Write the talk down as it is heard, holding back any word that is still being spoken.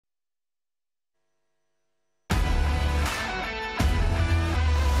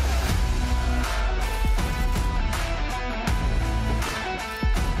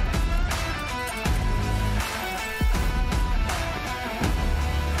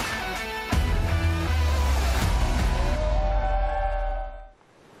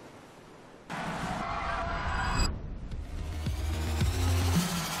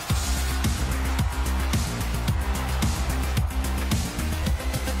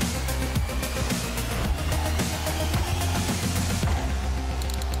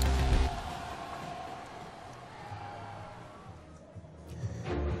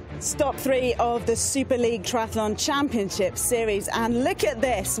Stop 3 of the Super League Triathlon Championship Series, and look at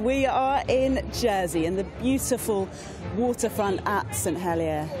this, we are in Jersey in the beautiful waterfront at St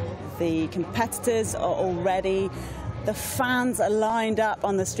Helier. The competitors are all ready, the fans are lined up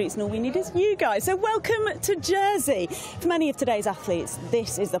on the streets, and all we need is you guys. So welcome to Jersey. For many of today's athletes,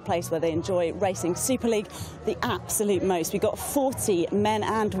 this is the place where they enjoy racing Super League the absolute most. We've got 40 men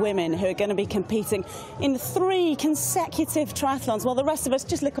and women who are going to be competing in 3 consecutive triathlons, while the rest of us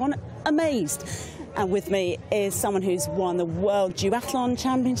just look on amazed. And with me is someone who's won the World Duathlon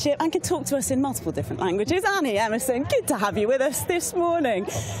Championship and can talk to us in multiple different languages. Annie Emerson, good to have you with us this morning.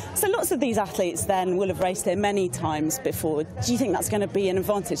 So lots of these athletes then will have raced here many times before. Do you think that's going to be an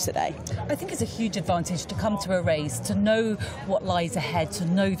advantage today? I think it's a huge advantage to come to a race, to know what lies ahead, to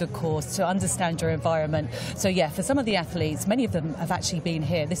know the course, to understand your environment. So yeah, for some of the athletes, many of them have actually been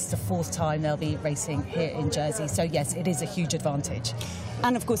here. This is the 4th time they'll be racing here in Jersey. So yes, it is a huge advantage.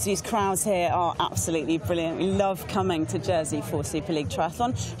 And of course, these crowds here are absolutely brilliant. We love coming to Jersey for Super League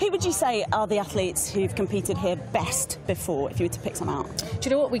Triathlon. Who would you say are the athletes who've competed here best before, if you were to pick some out? Do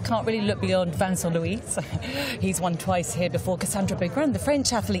you know what? We can't really look beyond Vincent Luis. He's won twice here before. Cassandra Beaugrand, the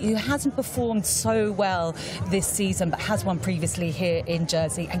French athlete who hasn't performed so well this season, but has won previously here in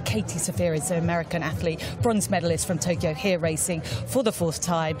Jersey. And Katie Saphir is an American athlete, bronze medalist from Tokyo, here racing for the 4th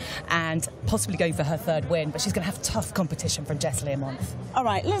time and possibly going for her 3rd win. But she's going to have tough competition from Jess Learmonth. All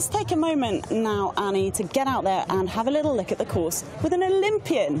right, let's take a moment now, Annie, to get out there and have a little look at the course with an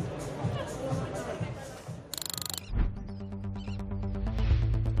Olympian.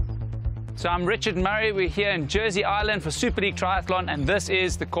 So I'm Richard Murray, we're here in Jersey Island for Super League Triathlon, and this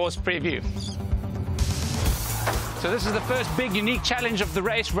is the course preview. So this is the first big unique challenge of the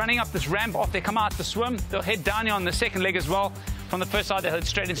race, running up this ramp off they come out to swim. They'll head down here on the 2nd leg as well. From the first side, they'll head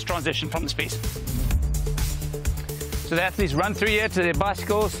straight into transition from this piece. So the athletes run through here to their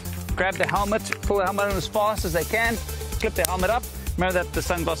bicycles, grab their helmet, pull the helmet on as fast as they can, clip their helmet up. Remember that the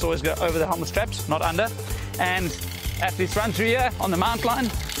sunglasses always go over the helmet straps, not under. And athletes run through here on the mount line,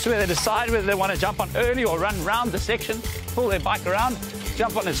 so they decide whether they want to jump on early or run round the section, pull their bike around,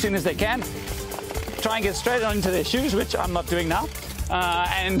 jump on as soon as they can, try and get straight on into their shoes, which I'm not doing now.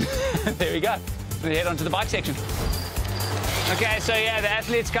 And there we go. They head onto the bike section. Okay, so yeah, the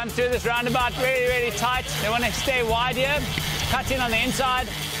athletes come through this roundabout really, really tight. They want to stay wide here, cut in on the inside,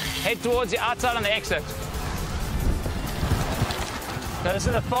 head towards the outside on the exit. So this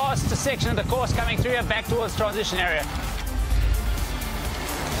is the fastest section of the course coming through here, back towards the transition area.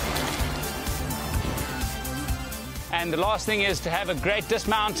 And the last thing is to have a great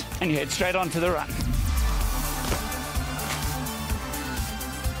dismount and you head straight onto the run.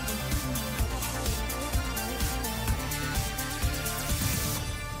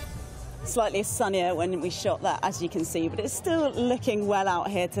 Slightly sunnier when we shot that, as you can see, but it's still looking well out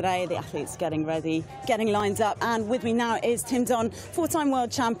here today. The athletes getting ready, getting lined up, and with me now is Tim Don, 4-time world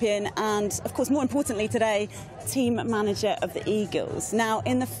champion, and of course, more importantly today, team manager of the Eagles. Now,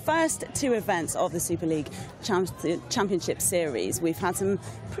 in the first 2 events of the Super League Championship Series, we've had some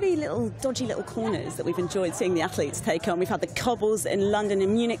pretty dodgy little corners that we've enjoyed seeing the athletes take on. We've had the cobbles in London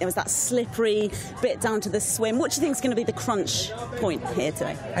and Munich. There was that slippery bit down to the swim. What do you think is going to be the crunch point here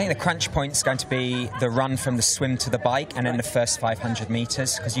today? I think the crunch point is going to be the run from the swim to the bike and then the first 500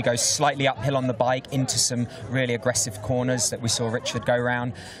 metres, because you go slightly uphill on the bike into some really aggressive corners that we saw Richard go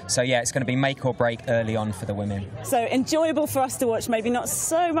round. So yeah, it's going to be make or break early on for the women. So enjoyable for us to watch, maybe not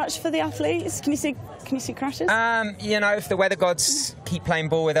so much for the athletes. Can you see crashes? You know, if the weather gods keep playing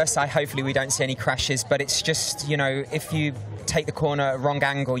ball with us, hopefully we don't see any crashes. But it's just, you know, if you take the corner at a wrong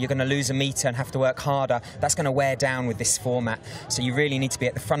angle, you're going to lose a metre and have to work harder. That's going to wear down with this format. So you really need to be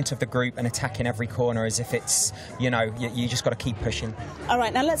at the front of the group and attacking every corner as if it's, you know, you just got to keep pushing. All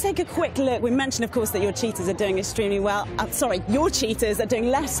right, now let's take a quick look. We mentioned, of course, that your cheaters are doing extremely well. Sorry, your cheaters are doing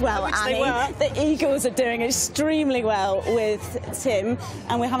less well, Annie. The Eagles are doing extremely well with Tim.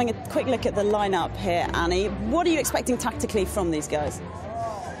 And we're having a quick look at the lineup here, Annie. What are you expecting tactically from these guys?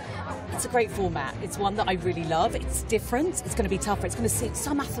 It's a great format. It's one that I really love. It's different. It's going to be tougher. It's going to suit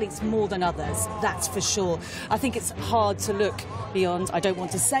some athletes more than others. That's for sure. I think it's hard to look beyond, I don't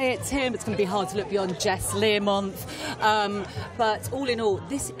want to say it, Tim, it's going to be hard to look beyond Jess Learmonth. But all in all,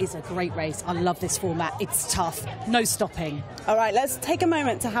 this is a great race. I love this format. It's tough. No stopping. All right, let's take a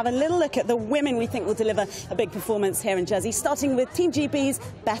moment to have a little look at the women we think will deliver a big performance here in Jersey, starting with Team GB's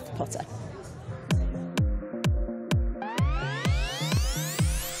Beth Potter.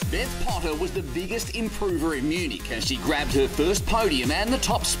 Beth Potter was the biggest improver in Munich as she grabbed her first podium and the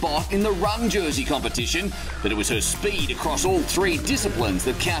top spot in the run jersey competition, but it was her speed across all 3 disciplines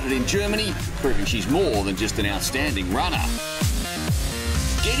that counted in Germany, proving she's more than just an outstanding runner.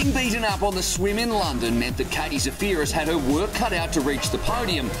 Getting Getting beaten up on the swim in London meant that Katie Zafiris had her work cut out to reach the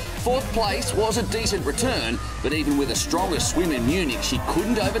podium. Fourth place was a decent return, but even with a stronger swim in Munich, she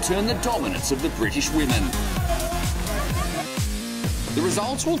couldn't overturn the dominance of the British women. The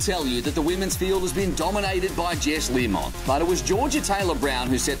results will tell you that the women's field has been dominated by Jess Learmonth, but it was Georgia Taylor-Brown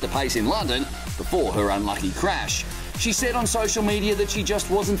who set the pace in London before her unlucky crash. She said on social media that she just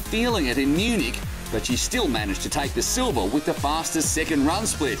wasn't feeling it in Munich, but she still managed to take the silver with the fastest second run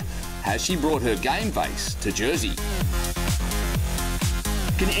split. Has she brought her game face to Jersey?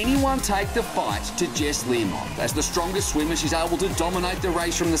 Can anyone take the fight to Jess Learmonth? As the strongest swimmer, she's able to dominate the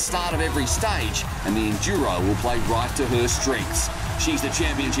race from the start of every stage, and the enduro will play right to her strengths. She's the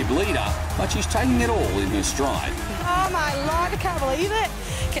championship leader, but she's taking it all in her stride. Oh my Lord, I can't believe it.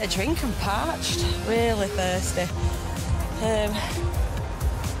 Get a drink, I'm parched. Really thirsty.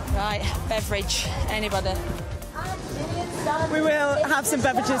 Right, beverage, anybody? We will have some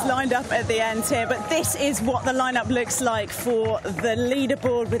beverages lined up at the end here, but this is what the lineup looks like for the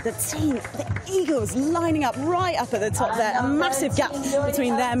leaderboard with the team, the Eagles, lining up right up at the top there. A massive gap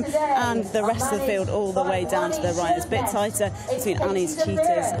between them and the rest of the field all the way down to the Rhinos. A bit tighter between Annie's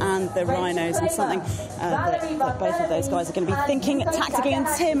Cheetahs and the Rhinos, and something that both of those guys are going to be thinking tactically. And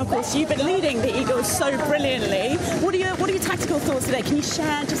Tim, of course, you've been leading the Eagles so brilliantly. What are your tactical thoughts today? Can you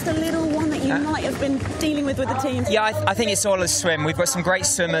share just a little one that you might have been dealing with the team? Yeah, I think it's all a swim. We've got some great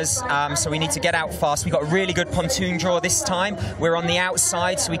swimmers, so we need to get out fast. We've got a really good pontoon draw this time. We're on the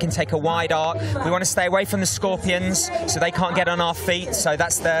outside, so we can take a wide arc. We want to stay away from the scorpions, so they can't get on our feet. So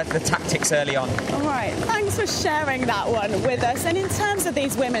that's the tactics early on. All right, thanks for sharing that one with us. And in terms of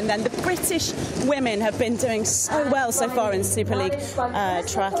these women then, the British women have been doing so well so far in Super League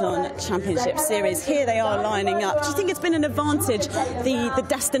Triathlon Championship Series. Here they are lining up. Do you think it's been an advantage, the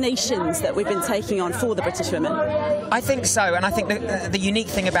destinations that we've been taking on for the British women? I think so, and I think the unique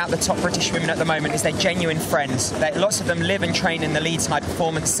thing about the top British women at the moment is they're genuine friends. Lots of them live and train in the Leeds High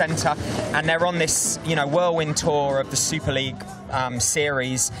Performance Centre, and they're on this, whirlwind tour of the Super League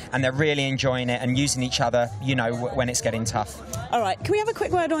series, and they're really enjoying it and using each other, when it's getting tough. All right, can we have a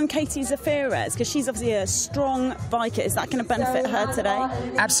quick word on Katie Zafiris? Because she's obviously a strong biker. Is that going to benefit her today?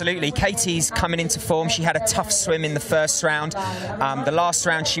 Absolutely. Katie's coming into form. She had a tough swim in the first round. The last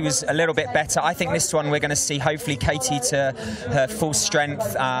round she was a little bit better. I think this one we're going to see hopefully Katie to her full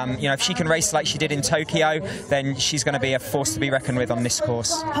strength. If she can race like she did in Tokyo, then she's going to be a force to be reckoned with on this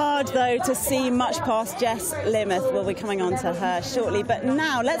course. Hard though to see much past Jess Learmonth. We'll be coming on to her shortly, but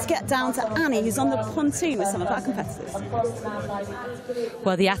now let's get down to Annie, who's on the pontoon with some of our competitors.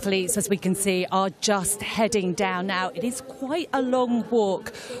 Well, the athletes, as we can see, are just heading down now. It is quite a long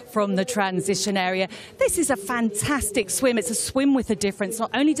walk from the transition area. This is a fantastic swim. It's a swim with a difference. Not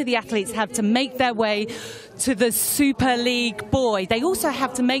only do the athletes have to make their way to the Super League boy, they also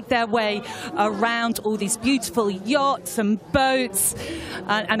have to make their way around all these beautiful yachts and boats.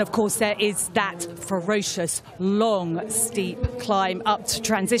 And of course, there is that ferocious, long, steep climb up to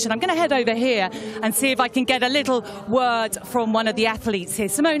transition. I'm going to head over here and see if I can get a little word from one of the athletes here.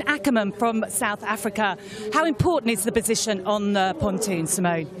 Simone Ackerman from South Africa. How important is the position on the pontoon,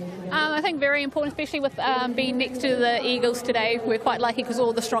 Simone? I think very important, especially with being next to the Eagles today. We're quite lucky because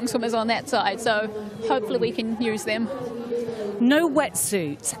all the strong swimmers on that side, so hopefully we can use them. No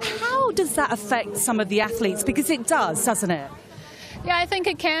wetsuit. How does that affect some of the athletes? Because it does, doesn't it? Yeah, I think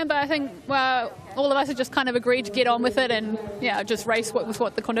it can, but I think all of us have just kind of agreed to get on with it and just race with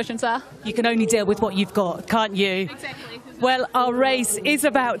what the conditions are. You can only deal with what you've got, can't you? Exactly. Well, our race is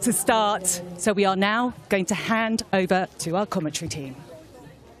about to start, so we are now going to hand over to our commentary team.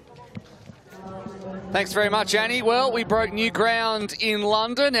 Thanks very much, Annie. Well, we broke new ground in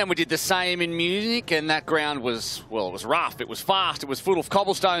London and we did the same in Munich, and that ground was, well, it was rough, it was fast, it was full of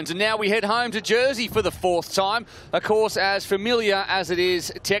cobblestones, and now we head home to Jersey for the fourth time. A course as familiar as it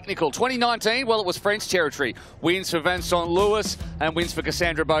is technical. 2019, well, it was French territory. Wins for Vincent Luis and wins for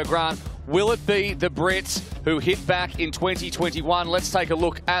Cassandra Beaugrand. Will it be the Brits who hit back in 2021? Let's take a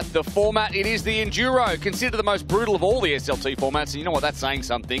look at the format. It is the Enduro, considered the most brutal of all the SLT formats, and you know what, that's saying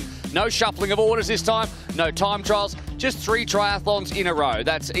something. No shuffling of orders this time, no time trials, just 3 triathlons in a row.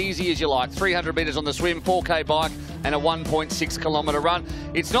 That's easy as you like. 300 metres on the swim, 4K bike, and a 1.6 kilometre run.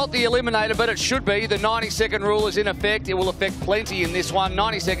 It's not the eliminator, but it should be. The 90-second rule is in effect. It will affect plenty in this one.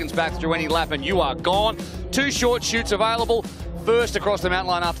 90 seconds back through any lap and you are gone. 2 short chutes available. First across the mountain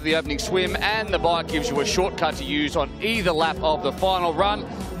line after the opening swim, and the bike gives you a shortcut to use on either lap of the final run.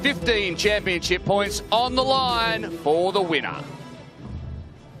 15 championship points on the line for the winner.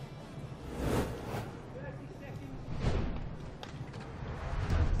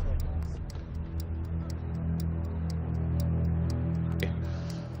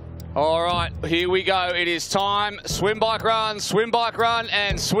 All right, here we go. It is time. Swim, bike, run, and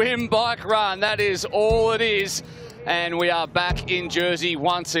swim, bike, run. That is all it is. And we are back in Jersey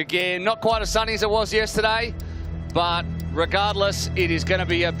once again. Not quite as sunny as it was yesterday, but regardless, it is going to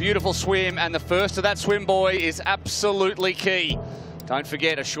be a beautiful swim. And the first of that swim, boy, is absolutely key. Don't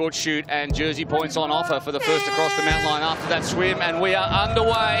forget, a short shoot and Jersey points on offer for the first across the mountain line after that swim. And we are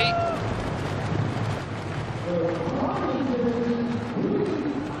underway.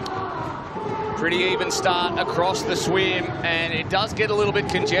 Pretty even start across the swim, and it does get a little bit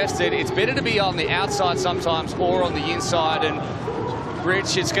congested. It's better to be on the outside sometimes or on the inside, and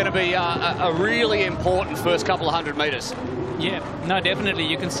Rich, it's going to be a really important first couple of 100 metres. Yeah, no, definitely.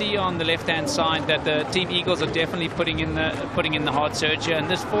 You can see on the left-hand side that the Team Eagles are definitely putting in the hard surge here, and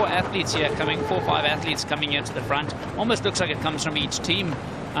there's 4 or 5 athletes coming here to the front. Almost looks like it comes from each team.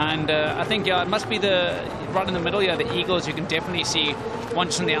 And I think, yeah, it must be right in the middle here, the Eagles. You can definitely see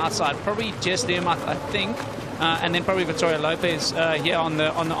once from the outside. Probably Jess Learmonth, I think, and then probably Victoria Lopez here on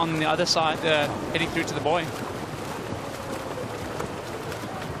the other side, heading through to the buoy.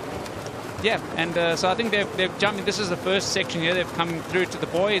 Yeah, and so I think they've jumped. This is the first section here. They've come through to the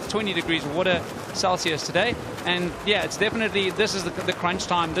buoy. It's 20 degrees water Celsius today, and yeah, it's definitely, this is the crunch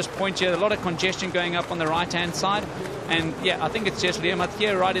time. This point here, a lot of congestion going up on the right-hand side, and yeah, I think it's Jess Learmonth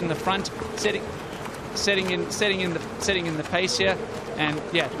here, right in the front, setting in the pace here, and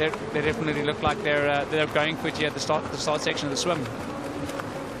yeah, they definitely look like they're going for it here at the start section of the swim.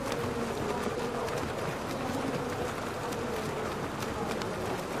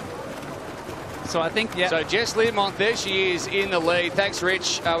 So I think, yeah. So Jess Learmonth, there she is in the lead. Thanks,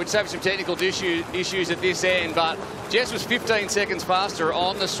 Rich. We're just having some technical issues at this end, but Jess was 15 seconds faster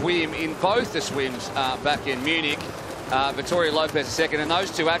on the swim in both the swims back in Munich. Victoria Lopez a second, and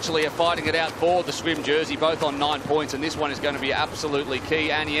those two actually are fighting it out for the swim jersey, both on 9 points, and this one is going to be absolutely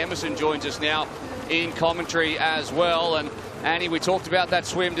key. Annie Emerson joins us now in commentary as well. And Annie, we talked about that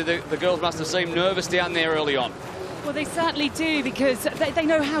swim. The girls must have seemed nervous down there early on. Well, they certainly do, because they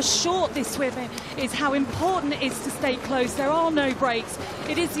know how short this swim is, how important it is to stay close. There are no breaks.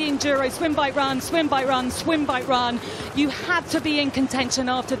 It is the enduro, swim, bike, run, swim, bike, run, swim, bike, run. You have to be in contention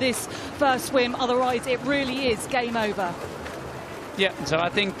after this first swim, otherwise it really is game over. Yeah, so I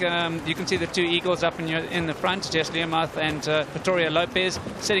think you can see the 2 Eagles up in the front, Jess Learmonth and Victoria Lopez,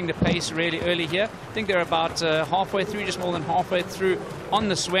 setting the pace really early here. I think they're about halfway through, just more than halfway through on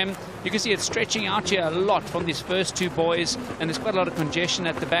the swim. You can see it's stretching out here a lot from these first 2 buoys, and there's quite a lot of congestion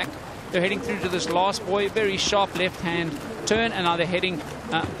at the back. They're heading through to this last buoy, very sharp left-hand turn, and now they're heading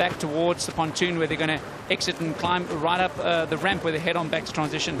back towards the pontoon, where they're going to exit and climb right up the ramp where they head on back to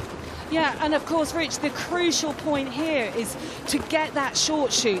transition. Yeah, and of course, Rich, the crucial point here is to get that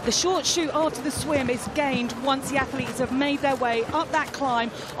short shoot. The short shoot after the swim is gained once the athletes have made their way up that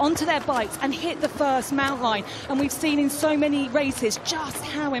climb onto their bikes and hit the first mountain line. And we've seen in so many races just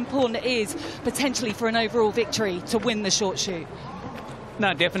how important it is potentially for an overall victory to win the short shoot.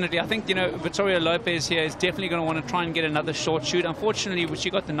 No, definitely. I think, Victoria Lopez here is definitely going to want to try and get another short shoot. Unfortunately,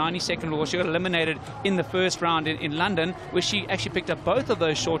 she got the 90-second rule. She got eliminated in the first round in London, where she actually picked up both of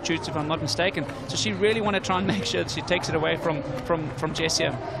those short shoots, if I'm not mistaken. So she really want to try and make sure that she takes it away from Jess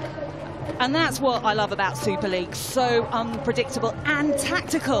here. And that's what I love about Super League, so unpredictable and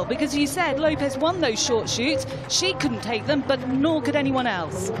tactical, because you said Lopez won those short shoots. She couldn't take them, but nor could anyone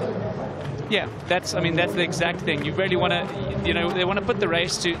else. Yeah, that's the exact thing. You really want to, they want to put the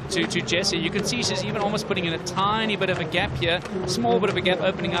race to Jessie. You can see she's even almost putting in a tiny bit of a gap here, small bit of a gap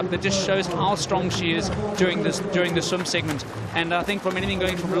opening up that just shows how strong she is during the swim segment. And I think from anything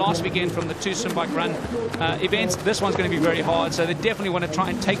going from last weekend, from the 2 swim, bike, run events, this one's going to be very hard. So they definitely want to try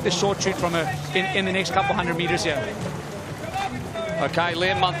and take the short shoot from her in the next couple 100 meters here. Okay,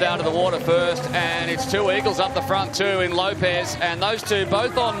 Learmonth out of the water first, and it's 2 Eagles up the front too in Lopez, and those 2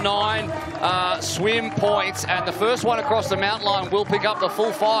 both on 9 swim points, and the first one across the mountain line will pick up the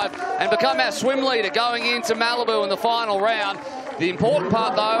full 5 and become our swim leader going into Malibu in the final round. The important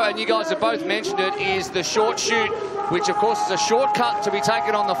part though, and you guys have both mentioned it, is the short shoot, which of course is a shortcut to be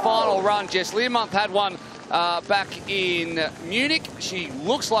taken on the final run. Jess Learmonth had one back in Munich. She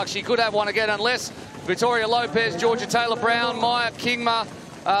looks like she could have one again, unless Victoria Lopez, Georgia Taylor-Brown, Maya Kingma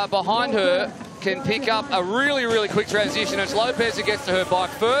behind her can pick up a really, really quick transition. It's Lopez who gets to her bike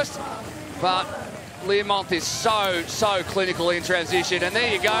first, but Learmonth is so clinical in transition. And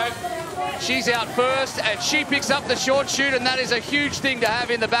there you go. She's out first, and she picks up the short shoot, and that is a huge thing to have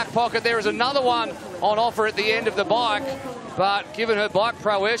in the back pocket. There is another one on offer at the end of the bike, but given her bike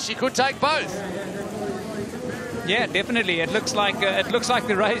prowess, she could take both. Yeah, definitely. It looks like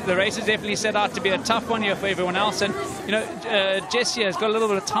the race is definitely set out to be a tough one here for everyone else. And you know, Jess here has got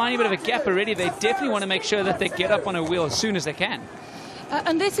a tiny bit of a gap already. They definitely want to make sure that they get up on a wheel as soon as they can.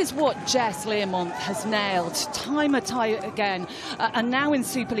 And this is what Jess Learmonth has nailed time and time again. And now in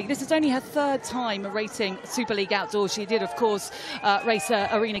Super League, this is only her third time racing Super League outdoors. She did, of course, race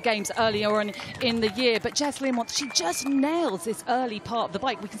Arena Games earlier on in the year. But Jess Learmonth, she just nails this early part of the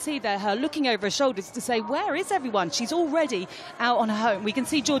bike. We can see there her looking over her shoulders to say, where is everyone? She's already out on her own. We can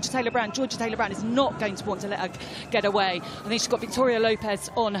see Georgia Taylor-Brown. Georgia Taylor-Brown is not going to want to let her get away. I think she's got Victoria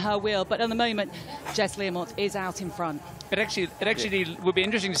Lopez on her wheel. But at the moment, Jess Learmonth is out in front. It actually would be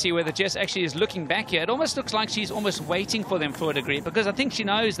interesting to see whether Jess actually is looking back here. It almost looks like she's almost waiting for them for a degree, because I think she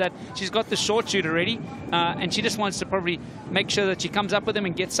knows that she's got the short shoot already, and she just wants to probably make sure that she comes up with them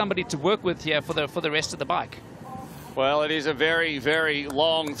and gets somebody to work with here for the rest of the bike. Well, it is a very, very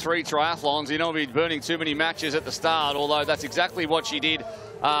long 3 triathlons. You don't be burning too many matches at the start, although that's exactly what she did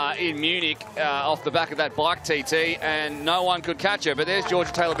in Munich off the back of that bike TT, and no one could catch her. But there's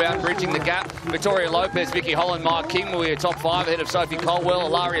Georgia Taylor-Brown bridging the gap. Victoria Lopez, Vicky Holland, Maya King were top 5 ahead of Sophie Colwell.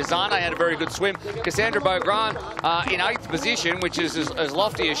 Ilaria Zane had a very good swim. Cassandra Beaugrand in 8th position, which is as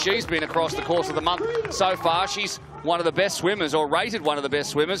lofty as she's been across the course of the month so far. She's one of the best swimmers, or rated one of the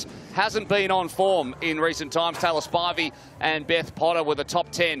best swimmers. Hasn't been on form in recent times. Taylor Spivey and Beth Potter were the top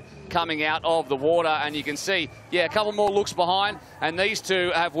 10 coming out of the water, and you can see, yeah, a couple more looks behind, and these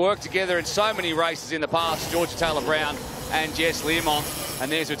two have worked together in so many races in the past, Georgia Taylor-Brown and Jess Learmonth.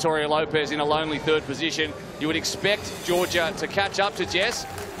 And there's Victoria Lopez in a lonely 3rd position. You would expect Georgia to catch up to Jess,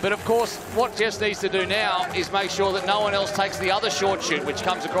 but of course what Jess needs to do now is make sure that no one else takes the other short shoot which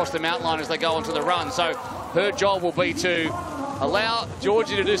comes across the mountain line as they go onto the run. So her job will be to allow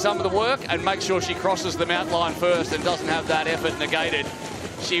Georgia to do some of the work and make sure she crosses the mountain line first and doesn't have that effort negated.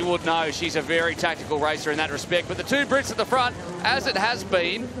 She would know. She's a very tactical racer in that respect. But the 2 Brits at the front, as it has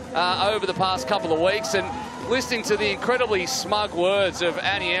been over the past couple of weeks, and listening to the incredibly smug words of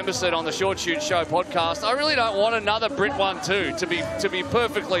Annie Emberson on the Short Shoot Show podcast, I really don't want another Brit one too, to be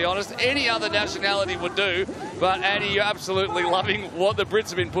perfectly honest. Any other nationality would do, but Annie, you're absolutely loving what the Brits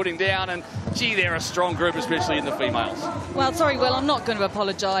have been putting down, and gee, they're a strong group, especially in the females. Well, sorry, Will, I'm not going to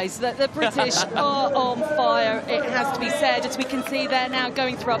apologise. The British are on fire, it has to be said. As we can see there now,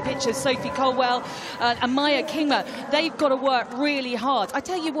 going through our pictures, Sophie Colwell and Maya Kingma, they've got to work really hard. I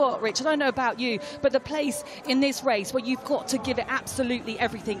tell you what, Rich, I don't know about you, but the place in this race where you've got to give it absolutely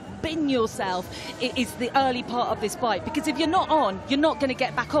everything, bin yourself, it is the early part of this bike, because if you're not on, you're not going to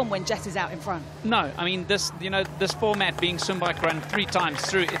get back on when Jess is out in front. No, I mean, this format being swim, bike, run 3 times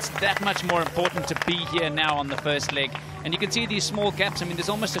through, it's that much more important to be here now on the first leg. And you can see these small gaps. I mean, there's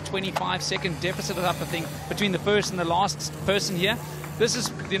almost a 25-second deficit up, I think, between the first and the last person here. This is,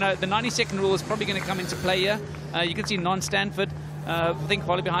 the 90-second rule is probably going to come into play here. You can see Non-Stanford, I think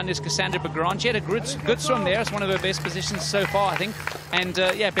followed behind is Cassandra Beaugrand. She had a good swim there. It's one of her best positions so far, I think. And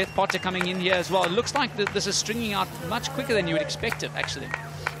yeah, Beth Potter coming in here as well. It looks like this is stringing out much quicker than you would expect it, actually.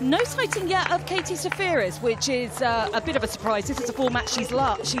 No sighting yet of Katie Safiris, which is a bit of a surprise. This is a format she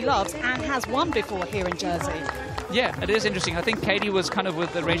loves and has won before here in Jersey. Yeah, it is interesting. I think Katie was kind of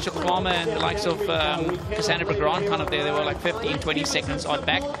with the Rachel Farmer and the likes of Cassandra Beaugrand kind of there. They were like 15, 20 seconds odd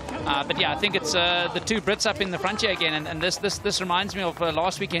back. But yeah, I think it's the 2 Brits up in the front here again. And this reminds me of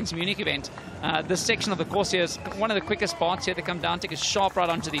last weekend's Munich event. This section of the course here is one of the quickest parts here to come down, take a sharp right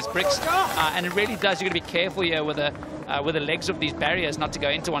onto these bricks. And it really does. You've got to be careful here with the legs of these barriers not to go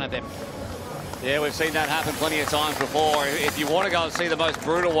into one of them. Yeah, we've seen that happen plenty of times before. If you want to go and see the most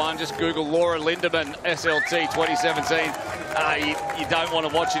brutal one, just Google Laura Lindemann SLT 2017. You don't want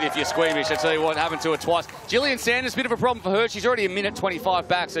to watch it if you're squeamish. I tell you what, happened to her twice. Gillian Sanders, a bit of a problem for her. She's already a minute 25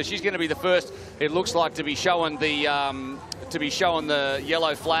 back, so she's going to be the first, it looks like, to be showing the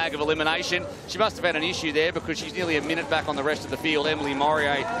yellow flag of elimination. She must have had an issue there because she's nearly a minute back on the rest of the field. Emily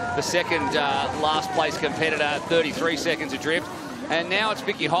Morier, the second last place competitor, 33 seconds adrift. And now it's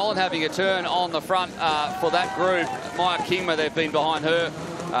Vicky Holland having a turn on the front for that group. Maya Kingma, they've been behind her.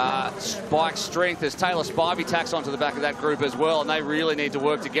 Bike strength as Taylor Spivey tacks onto the back of that group as well, and they really need to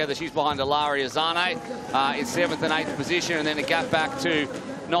work together. She's behind Ilaria Zane in 7th and 8th position, and then a gap back to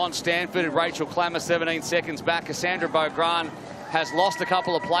Non-Stanford. Rachel Clammer 17 seconds back. Cassandra Beaugrand has lost a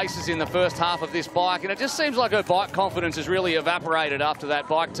couple of places in the first half of this bike, and it just seems like her bike confidence has really evaporated after that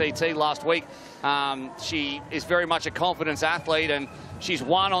bike TT last week. She is very much a confidence athlete, and she's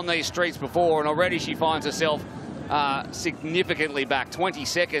won on these streets before, and already she finds herself significantly back. 20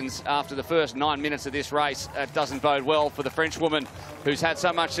 seconds after the first 9 minutes of this race. That doesn't bode well for the Frenchwoman who's had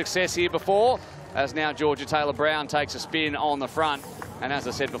so much success here before, as now Georgia Taylor-Brown takes a spin on the front. And as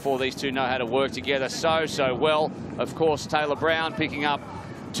I said before, these two know how to work together so well. Of course, Taylor Brown picking up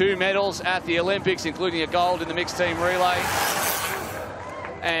 2 medals at the Olympics, including a gold in the mixed team relay.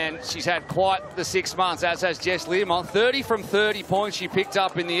 And she's had quite the 6 months, as has Jess Learmonth. 30 from 30 points she picked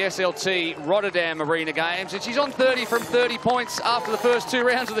up in the SLT Rotterdam Arena Games. And she's on 30 from 30 points after the first 2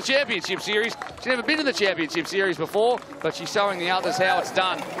 rounds of the Championship Series. She's never been in the Championship Series before, but she's showing the others how it's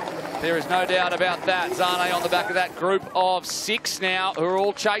done. There is no doubt about that. Zane on the back of that group of 6 now, who are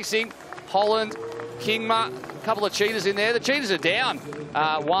all chasing. Holland, Kingma, a couple of cheaters in there. The cheaters are down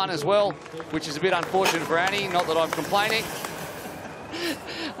 1 as well, which is a bit unfortunate for Annie. Not that I'm complaining.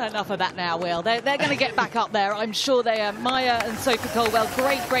 Enough of that now, Will. They're going to get back up there. I'm sure they are. Maya and Sophie Colwell,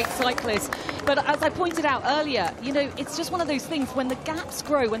 great cyclists. But as I pointed out earlier, you know, it's just one of those things when the gaps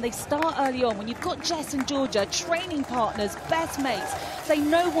grow, when they start early on, when you've got Jess and Georgia, training partners, best mates, they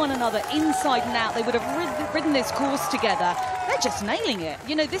know one another inside and out. They would have ridden this course together. They're just nailing it.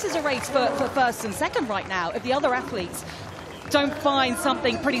 You know, this is a race for first and second right now. If the other athletes don't find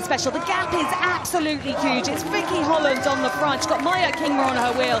something pretty special. The gap is absolutely huge. It's Vicky Holland on the front. She's got Maya Kingma on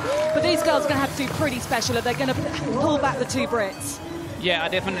her wheel. But these girls are going to have to do pretty special if they're going to pull back the 2 Brits. Yeah, I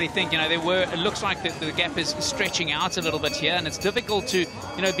definitely think, you know, it looks like the gap is stretching out a little bit here, and it's difficult to,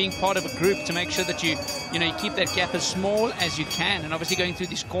 you know, being part of a group to make sure that you keep that gap as small as you can. And obviously going through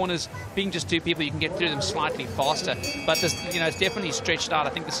these corners, being just 2 people, you can get through them slightly faster. But this, you know, it's definitely stretched out. I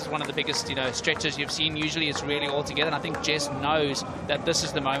think this is one of the biggest, you know, stretches you've seen. Usually it's really all together. And I think Jess knows that this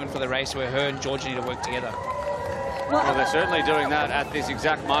is the moment for the race where her and Georgia need to work together. Well, they're certainly doing that at this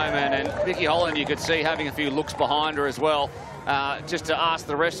exact moment. And Vicky Holland, you could see having a few looks behind her as well. Just to ask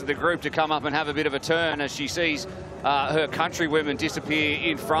the rest of the group to come up and have a bit of a turn as she sees her countrywomen disappear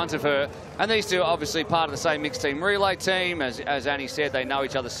in front of her. And these two are obviously part of the same mixed team relay team. As Annie said, they know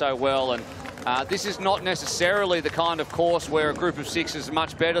each other so well. And this is not necessarily the kind of course where a group of 6 is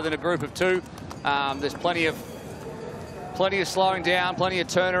much better than a group of 2. There's plenty of slowing down, plenty of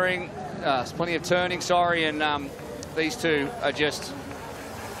turning, and these two are just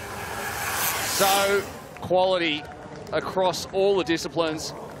so quality across all the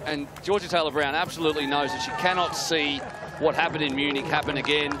disciplines. And Georgia Taylor Brown absolutely knows that she cannot see what happened in Munich happen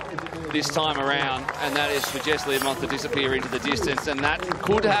again this time around, and that is for Jess Learmonth to disappear into the distance. And that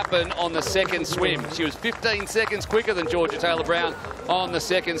could happen on the second swim. She was 15 seconds quicker than Georgia Taylor Brown on the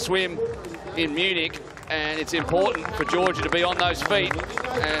second swim in Munich, and it's important for Georgia to be on those feet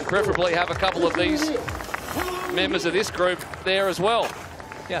and preferably have a couple of these members of this group there as well.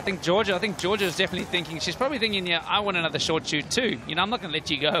 Yeah, I think Georgia is definitely thinking, she's probably thinking, yeah, I want another short shoot too. You know, I'm not going to let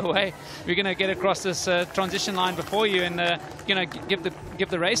you go away. We're going to get across this transition line before you and, you know, give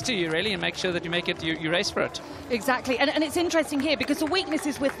the race to you, really, and make sure that you make it, you race for it. Exactly, and it's interesting here because the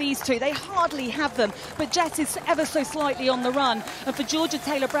weaknesses with these two, they hardly have them, but Jess is ever so slightly on the run. And for Georgia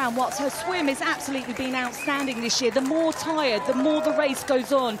Taylor Brown, whilst her swim has absolutely been outstanding this year, the more tired, the more the race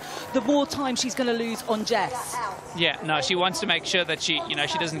goes on, the more time she's going to lose on Jess. Yeah, no, she wants to make sure that she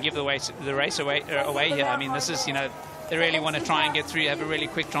doesn't give the race away here. I mean, this is, you know, they really want to try and get through, have a really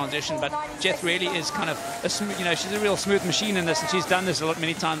quick transition. But Jess really is kind of a smooth, you know, she's a real smooth machine in this, and she's done this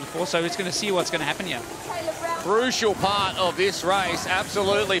many times before. So it's going to see what's going to happen here. Crucial part of this race,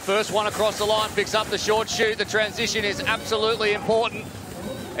 absolutely. First one across the line picks up the short chute. The transition is absolutely important,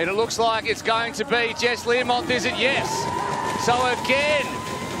 and it looks like it's going to be Jess Learmonth, is it? Yes. So again,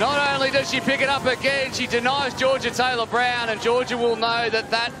 not only does she pick it up again, she denies Georgia Taylor Brown, and Georgia will know that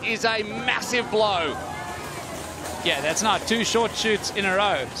that is a massive blow. Yeah, that's not 2 short shoots in a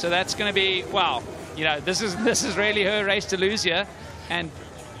row. So that's going to be, wow, you know, this is really her race to lose here. And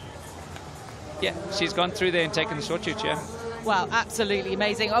yeah, she's gone through there and taken the short shoot, yeah. Wow, absolutely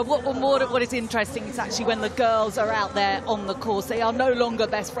amazing. What is interesting is actually when the girls are out there on the course, they are no longer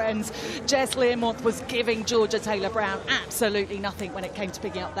best friends. Jess Learmonth was giving Georgia Taylor Brown absolutely nothing when it came to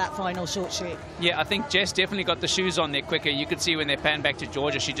picking up that final short shoot. Yeah, I think Jess definitely got the shoes on there quicker. You could see when they panned back to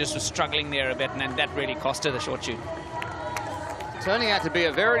Georgia, she just was struggling there a bit, and that really cost her the short shoot. Turning out to be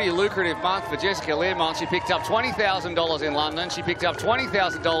a very lucrative month for Jessica Learmonth. She picked up $20,000 in London. She picked up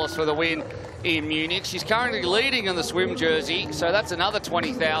 $20,000 for the win in Munich. She's currently leading in the swim jersey, so that's another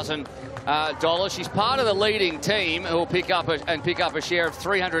 $20,000. She's part of the leading team who will pick up a share of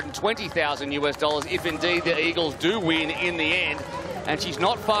 $320,000 US if indeed the Eagles do win in the end. And she's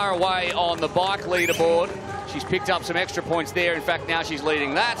not far away on the bike leaderboard. She's picked up some extra points there. In fact, now she's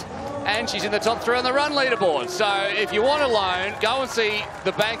leading that. And she's in the top 3 on the run leaderboard. So if you want a loan, go and see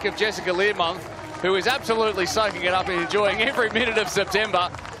the bank of Jessica Learmonth, who is absolutely soaking it up and enjoying every minute of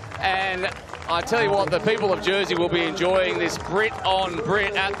September. And I tell you what, the people of Jersey will be enjoying this Brit on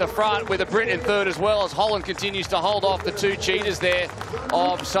Brit at the front, with a Brit in third as well, as Holland continues to hold off the two cheaters there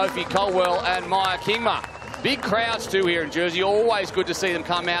of Sophie Colwell and Maya Kingma. Big crowds too here in Jersey. Always good to see them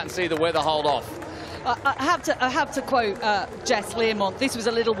come out and see the weather hold off. I have to quote Jess Learmonth. This was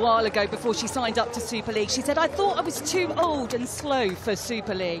a little while ago before she signed up to Super League. She said, "I thought I was too old and slow for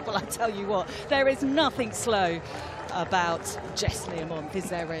Super League." Well, I tell you what, there is nothing slow about Jess Learmonth, is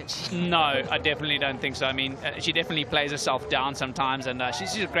there, Rich? No, I definitely don't think so. I mean, she definitely plays herself down sometimes, and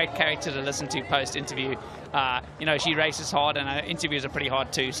she's a great character to listen to post-interview. You know, she races hard, and her interviews are pretty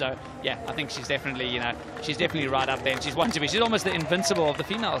hard too. So, yeah, I think she's definitely, you know, she's definitely right up there, and she's one to be. She's almost the invincible of the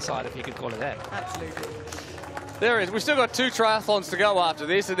female side, if you could call it that. Absolutely. There is. We've still got 2 triathlons to go after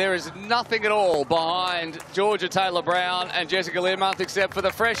this, and there is nothing at all behind Georgia Taylor-Brown and Jessica Learmonth except for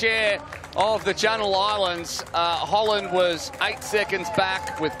the fresh air of the Channel Islands. Holland was 8 seconds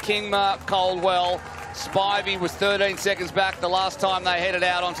back with Kingma, Coldwell. Spivey was 13 seconds back the last time they headed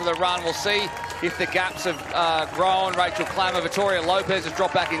out onto the run. We'll see if the gaps have grown. Rachel Klammer, Victoria Lopez has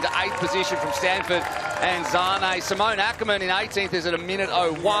dropped back into 8th position from Stanford and Zane. Simone Ackerman in 18th is at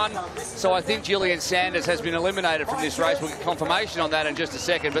 1:01. So I think Gillian Sanders has been eliminated from this race. We'll get confirmation on that in just a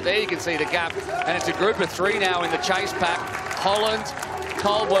second. But there you can see the gap. And it's a group of 3 now in the chase pack. Holland,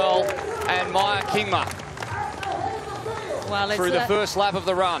 Coldwell and Maya Kingma. Well, through the first lap of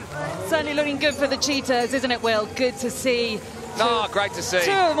the run. Certainly looking good for the Cheetahs, isn't it, Will? Good to see. Great to see. 2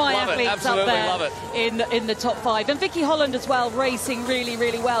 of my love athletes it. Absolutely up there love it. in the top 5. And Vicky Holland as well, racing really,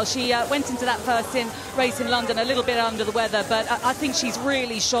 really well. She went into that first race in London a little bit under the weather, but I think she's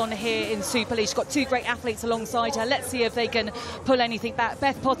really shone here in Super League. She's got 2 great athletes alongside her. Let's see if they can pull anything back.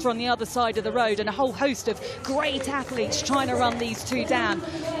 Beth Potter on the other side of the road, and a whole host of great athletes trying to run these 2 down.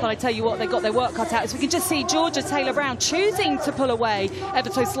 But I tell you what, they've got their work cut out. So we can just see Georgia Taylor-Brown choosing to pull away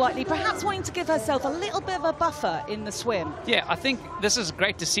ever so slightly, perhaps wanting to give herself a little bit of a buffer in the swim. Yeah, I think this is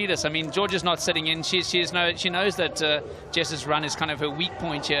great to see this. I mean, Georgia's not sitting in. She knows that Jess's run is kind of her weak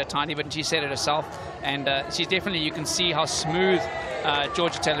point here, tiny bit, and she said it herself. And she's definitely, you can see how smooth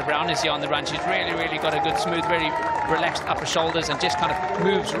Georgia Taylor-Brown is here on the run. She's really, really got a good, smooth, very relaxed upper shoulders, and just kind of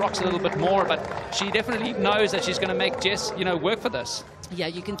moves, rocks a little bit more. But she definitely knows that she's going to make Jess, you know, work for this. Yeah,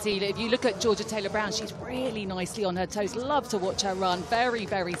 you can see that if you look at Georgia Taylor-Brown, she's really nicely on her toes. Love to watch her run. Very,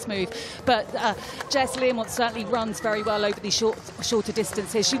 very smooth. But Jess Learmonth certainly runs very well over these shorter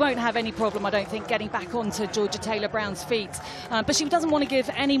distances. She won't have any problem, I don't think, getting back onto Georgia Taylor-Brown's feet. But she doesn't want to give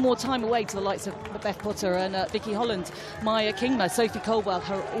any more time away to the likes of Beth Potter and Vicky Holland, Maya Kingma, Sophie Colwell,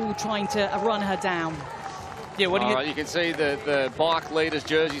 are all trying to run her down. Yeah, what do you... You can see the bike leaders'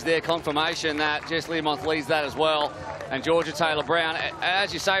 jerseys there. Confirmation that Jess Learmonth leads that as well. And Georgia Taylor-Brown,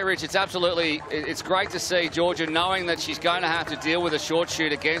 as you say, Rich, it's great to see Georgia knowing that she's going to have to deal with a short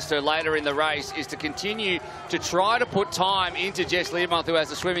shoot against her later in the race, is to continue to try to put time into Jess Learmonth, who has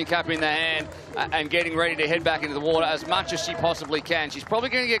the swimming cap in the hand and getting ready to head back into the water as much as she possibly can. She's probably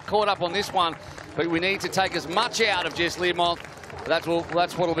going to get caught up on this one, but we need to take as much out of Jess Learmonth. That's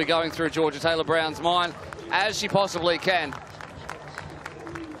what will be going through Georgia Taylor-Brown's mind as she possibly can.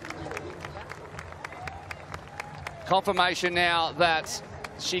 Confirmation now that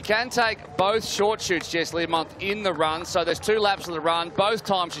she can take both short shoots, Jess Learmonth, in the run. So there's 2 laps of the run. Both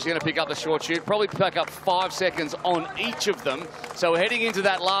times she's going to pick up the short shoot, probably pick up 5 seconds on each of them. So heading into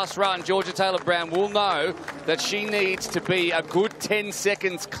that last run, Georgia Taylor-Brown will know that she needs to be a good 10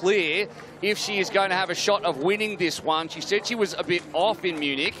 seconds clear if she is going to have a shot of winning this one. She said she was a bit off in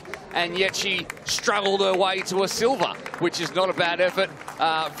Munich, and yet she struggled her way to a silver, which is not a bad effort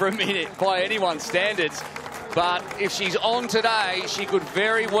for a minute by anyone's standards. But if she's on today, she could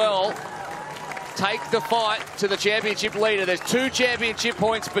very well take the fight to the championship leader. There's 2 championship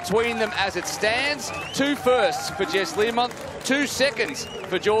points between them as it stands. 2 firsts for Jess Learmonth, 2 seconds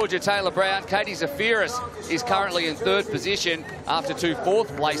for Georgia Taylor-Brown. Katie Zafiris is currently in 3rd position after 2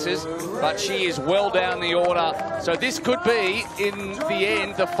 4th places, but she is well down the order. So this could be, in the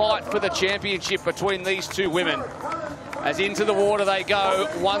end, the fight for the championship between these 2 women. As into the water they go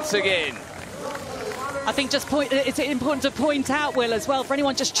once again. I think it's important to point out, Will, as well, for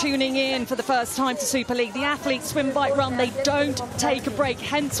anyone just tuning in for the first time to Super League, the athletes swim, bike, run, they don't take a break,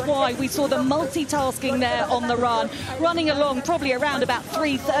 hence why we saw the multitasking there on the run, running along probably around about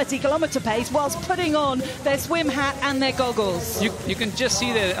 3:30-kilometre pace whilst putting on their swim hat and their goggles. You can just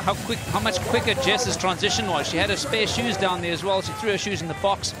see there how much quicker Jess's transition was. She had her spare shoes down there as well. She threw her shoes in the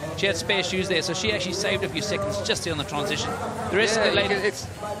box. She had spare shoes there, so she actually saved a few seconds just on the transition. The rest of the ladies...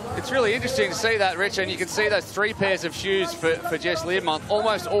 It's really interesting to see that, Rich, and you can see those 3 pairs of shoes for Jess Learmonth.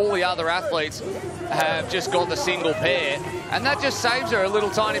 Almost all the other athletes have just got the single pair, and that just saves her a little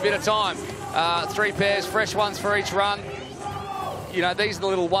tiny bit of time. 3 pairs, fresh ones for each run. You know, these are the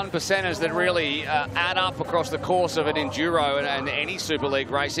little 1%ers that really add up across the course of an enduro and any Super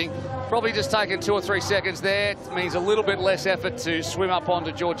League racing. Probably just taking 2 or 3 seconds there. It means a little bit less effort to swim up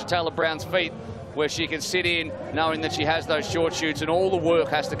onto Georgia Taylor-Brown's feet, where she can sit in knowing that she has those short chutes, and all the work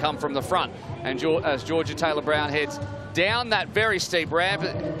has to come from the front. And as Georgia Taylor-Brown heads down that very steep ramp,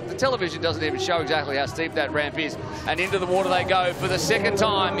 the television doesn't even show exactly how steep that ramp is, and into the water they go for the second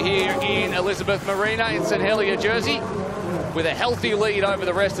time here in Elizabeth Marina in St Helier, Jersey, with a healthy lead over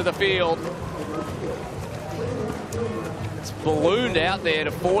the rest of the field. It's ballooned out there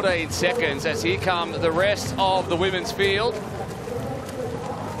to 14 seconds as here come the rest of the women's field.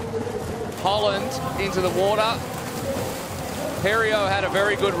 Holland into the water. Perio had a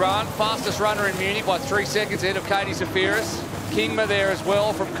very good run. Fastest runner in Munich by 3 seconds ahead of Katie Zafiris. Kingma there as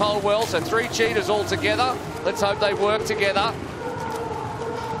well from Colwell. So 3 cheaters all together. Let's hope they work together.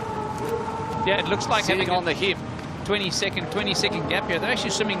 Yeah, it looks like sitting on the hip. 20-second gap here. They're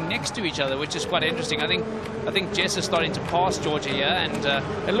actually swimming next to each other, which is quite interesting. I think Jess is starting to pass Georgia here, and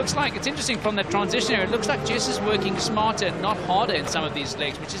it looks like, it's interesting from that transition here, it looks like Jess is working smarter and not harder in some of these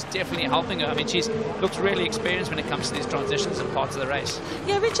legs, which is definitely helping her. I mean, she looks really experienced when it comes to these transitions and parts of the race.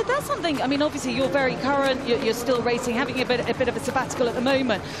 Yeah, Richard, that's something, I mean, obviously you're very current, you're still racing, having a bit of a sabbatical at the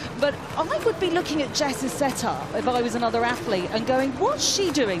moment, but I would be looking at Jess's setup if I was another athlete and going, what's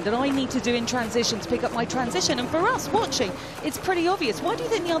she doing that I need to do in transition to pick up my transition? And for us watching, it's pretty obvious. Why do you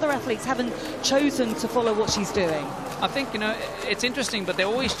think the other athletes haven't chosen to follow what she's doing? I think, you know, it's interesting, but they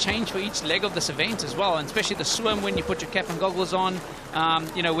always change for each leg of this event as well, and especially the swim when you put your cap and goggles on,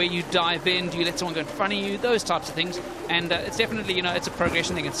 you know, where you dive in, do you let someone go in front of you, those types of things. And it's definitely, you know, it's a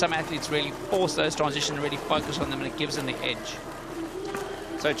progression thing, and some athletes really force those transitions and really focus on them, and it gives them the edge.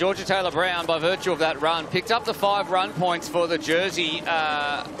 So Georgia Taylor-Brown, by virtue of that run, picked up the 5 run points for the Jersey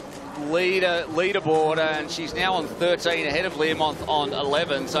leaderboard, and she's now on 13 ahead of Learmonth on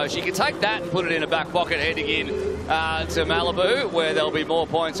 11, so she can take that and put it in her back pocket heading in to Malibu, where there'll be more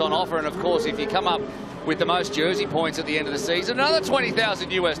points on offer. And of course, if you come up with the most Jersey points at the end of the season, another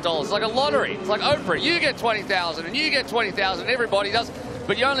 $20,000 US, like a lottery. It's like Oprah, you get 20,000 and you get 20,000, everybody does,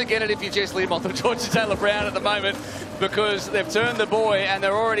 but you only get it if you're Jess Learmonth or Georgia Taylor-Brown at the moment, because they've turned the buoy and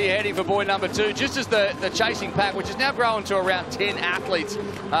they're already heading for buoy number 2, just as the chasing pack, which has now grown to around 10 athletes,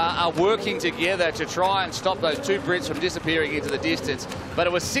 are working together to try and stop those 2 Brits from disappearing into the distance. But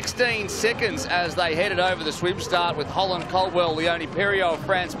it was 16 seconds as they headed over the swim start with Holland, Colwell, Leonie Perio of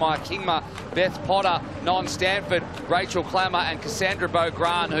France, Maya Kingma, Beth Potter, Non Stanford, Rachel Klammer and Cassandra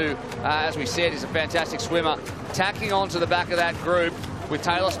Beaugrand, who, as we said, is a fantastic swimmer, tacking onto the back of that group, with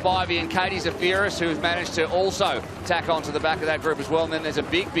Taylor Spivey and Katie Zafiris, who has managed to also tack onto the back of that group as well. And then there's a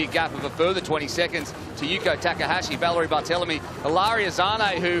big gap of a further 20 seconds to Yuko Takahashi, Valerie Barthelemy, Ilaria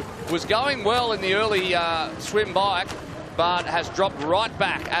Zane, who was going well in the early swim bike, but has dropped right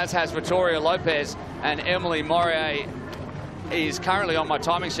back, as has Vittoria Lopez, and Emily Morier is currently on my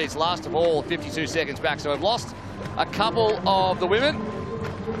timing sheets last of all, 52 seconds back. So I've lost a couple of the women.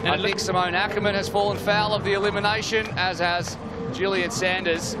 And I think Simone Ackerman has fallen foul of the elimination, as has Juliet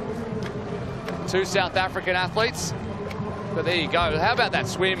Sanders, 2 South African athletes. But there you go. How about that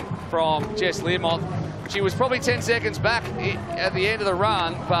swim from Jess Learmonth? She was probably 10 seconds back at the end of the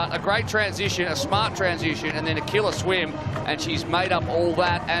run, but a great transition, a smart transition, and then a killer swim, and she's made up all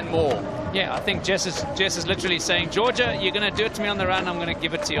that and more. Yeah, I think Jess is literally saying, Georgia, you're going to do it to me on the run, I'm going to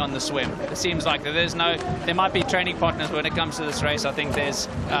give it to you on the swim. It seems like there might be training partners when it comes to this race. I think there's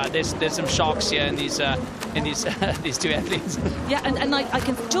some sharks here in these these 2 athletes. Yeah, and I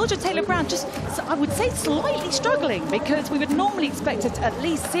can Georgia Taylor-Brown just, I would say, slightly struggling, because we would normally expect to at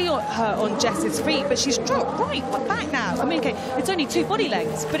least see her on Jess's feet, but she's dropped right back now. I mean, okay, it's only 2 body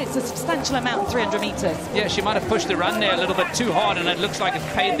lengths, but it's a substantial amount, 300 meters. Yeah, she might have pushed the run there a little bit too hard, and it looks like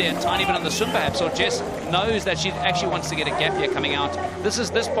it's paid there a tiny bit on the swim perhaps, or Jess knows that she actually wants to get a gap here coming out.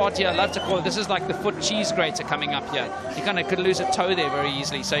 This part here, I love to call it, this is like the foot cheese grater coming up here. You kind of could lose a toe there very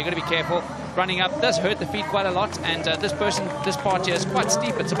easily, so you've got to be careful. Running up does hurt the feet quite a lot, and this part here is quite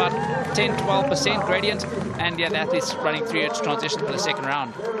steep. It's about 10-12% gradient, and yeah, the athlete's running through its transition for the second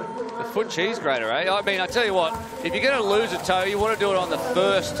round. The foot cheese grater, eh? I mean, I tell you what, if you're going to lose a toe, you want to do it on the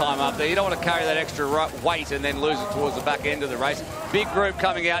first time up there. You don't want to carry that extra weight and then lose it towards the back end of the race. Big group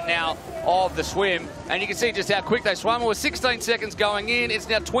coming out now of the swim, and you can see just how quick they swam. It was 16 seconds going in. It's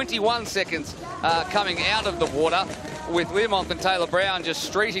now 21 seconds coming out of the water, with Learmonth and Taylor-Brown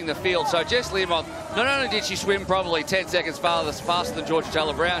just streeting the field. So Jess Learmonth, not only did she swim probably 10 seconds faster than Georgia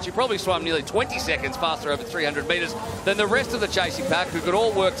Taylor-Brown, she probably swam nearly 20 seconds faster over 300 metres than the rest of the chasing pack, who could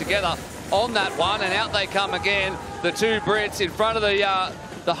all work together on that one. And out they come again, the 2 Brits in front of the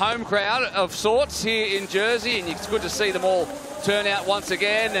the home crowd of sorts here in Jersey, and it's good to see them all turn out once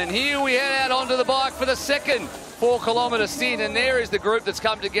again. And here we head out onto the bike for the second 4-kilometre stint, and there is the group that's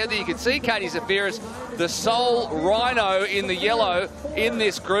come together. You can see Katie Zafiris, the sole rhino in the yellow in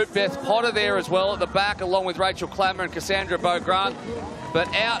this group. Beth Potter there as well at the back, along with Rachel Klammer and Cassandra Beaugrand. But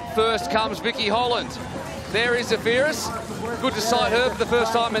out first comes Vicky Holland. There is Zafiris. Good to sight her for the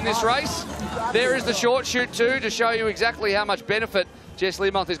first time in this race. There is the short shoot too, to show you exactly how much benefit Jess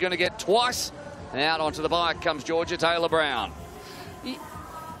Learmonth is going to get twice. And out onto the bike comes Georgia Taylor-Brown.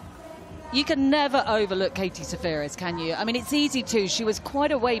 You can never overlook Katie Zafiris, can you? I mean, it's easy to. She was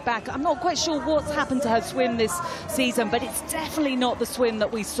quite a way back. I'm not quite sure what's happened to her swim this season, but it's definitely not the swim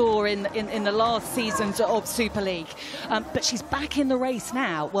that we saw in the last seasons of Super League. But she's back in the race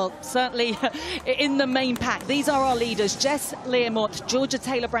now. Well, certainly in the main pack. These are our leaders: Jess Learmonth, Georgia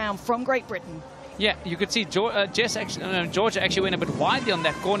Taylor-Brown from Great Britain. Yeah, you could see Georgia actually went a bit widely on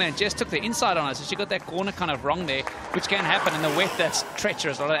that corner, and Jess took the inside on her, so she got that corner kind of wrong there, which can happen in the wet. That's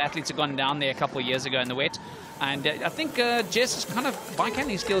treacherous. A lot of athletes have gone down there a couple of years ago in the wet. And I think Jess's kind of bike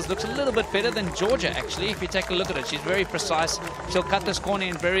handling skills looks a little bit better than Georgia, actually. If you take a look at it, she's very precise. She'll cut this corner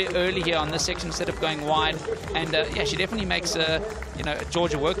in very early here on this section instead of going wide. And yeah, she definitely makes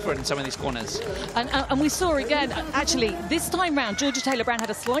Georgia work for it in some of these corners. And we saw again, actually, this time round, Georgia Taylor-Brown had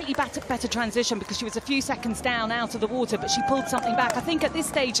a slightly better transition because she was a few seconds down out of the water, but she pulled something back. I think at this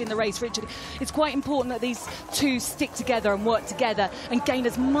stage in the race, Richard, it's quite important that these two stick together and work together and gain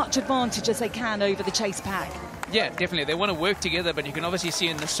as much advantage as they can over the chase pack. Yeah, definitely. They want to work together, but you can obviously see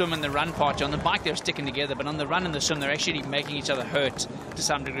in the swim and the run part, on the bike they're sticking together, but on the run and the swim they're actually making each other hurt to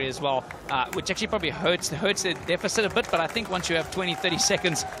some degree as well, which actually probably hurts their deficit a bit, but I think once you have 20-30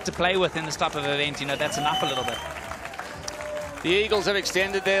 seconds to play with in this type of event, that's enough a little bit. The Eagles have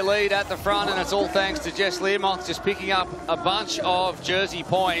extended their lead at the front, and it's all thanks to Jess Learmonth just picking up a bunch of Jersey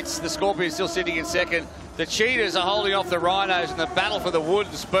points. The Scorpions still sitting in second. The Cheetahs are holding off the Rhinos in the battle for the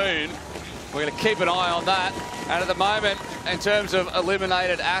wooden spoon. We're going to keep an eye on that. And at the moment, in terms of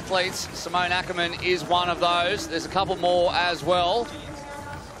eliminated athletes, Simone Ackerman is one of those. There's a couple more as well.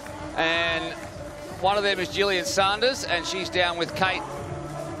 And one of them is Gillian Sanders, and she's down with Kate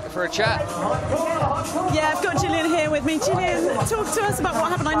for a chat. Yeah, I've got Gillian here with me. Gillian, talk to us about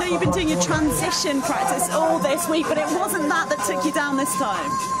what happened. I know you've been doing your transition practice all this week, but it wasn't that took you down this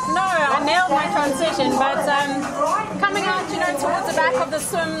time. No, I nailed my transition, but coming out, towards the back of the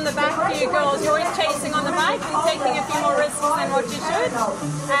swim, the back few girls, you're always chasing on the bike and taking a few more risks than what you should.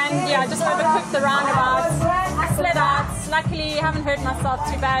 And yeah, I just overcooked the roundabouts, slid out. Luckily, I haven't hurt myself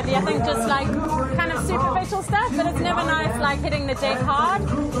too badly. I think just like kind of superficial stuff, but it's never nice like hitting the deck hard.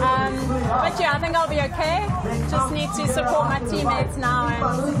 But yeah, I think I'll be okay. Just need to support my teammates now,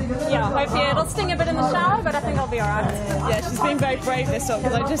 and yeah, hopefully it'll sting a bit in the shower, but I think I'll be alright. Yeah, she's been very brave this one,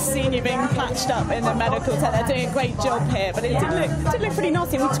 because I just seen you being patched up in the medical tent. They're doing a great job here, but it did look pretty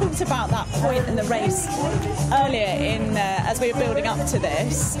nasty. We talked about that point in the race earlier as we were building up to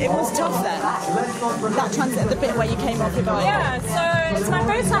this. It was tough then, that transit, the bit where you came off your bike. Yeah, so it's my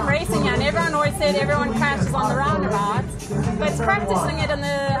first time racing here, and everyone always said everyone crashes on the roundabout, but practicing it in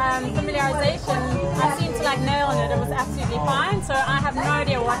the familiarization, I seemed to nail it. It was absolutely fine, so I have no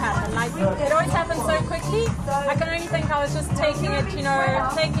idea what happened. It always happens so quickly. I can only think I was just taking it,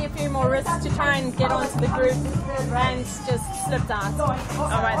 taking a few more risks to try and get onto the group, and just slipped out.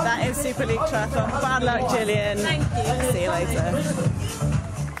 All right, that is Super League Triathlon. Bad luck, Gillian. Thank you. See you later.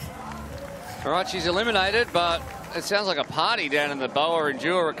 All right, she's eliminated, but it sounds like a party down in the Boa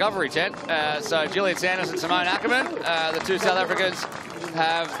Endure recovery tent. So Gillian Sanders and Simone Ackerman, the two South Africans,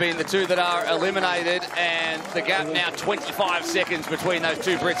 have been the two that are eliminated, and the gap now 25 seconds between those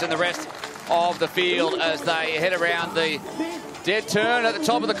two Brits and the rest of the field as they head around the dead turn at the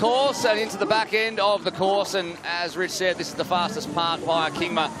top of the course and into the back end of the course. And as Rich said, this is the fastest part by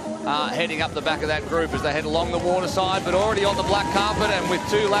Kingma heading up the back of that group as they head along the waterside, but already on the black carpet, and with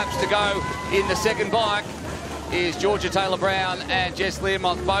 2 laps to go in the second bike is Georgia Taylor-Brown and Jess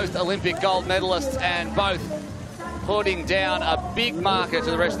Learmonth, both Olympic gold medalists, and both putting down a big marker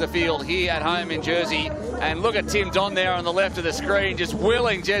to the rest of the field here at home in Jersey. And look at Tim Don there on the left of the screen, just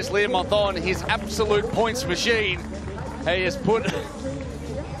willing Jess Learmonth on, his absolute points machine. He has put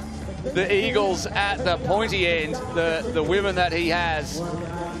the Eagles at the pointy end, the women that he has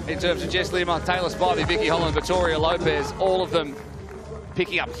in terms of Jess Learmonth, Taylor Spivey, Vicky Holland, Victoria Lopez, all of them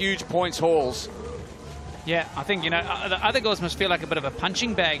picking up huge points hauls. Yeah, I think, the other girls must feel like a bit of a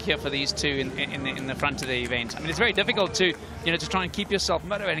punching bag here for these two in the front of the event. I mean, it's very difficult to, to try and keep yourself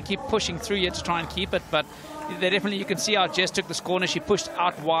motivated and keep pushing through here to try and keep it, but, definitely, you can see how Jess took this corner. She pushed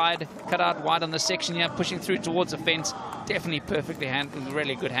out wide, cut out wide on the section here, pushing through towards the fence. Definitely perfectly handled,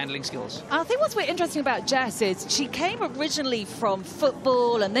 really good handling skills. I think what's really interesting about Jess is she came originally from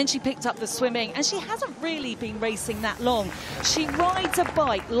football and then she picked up the swimming, and she hasn't really been racing that long. She rides a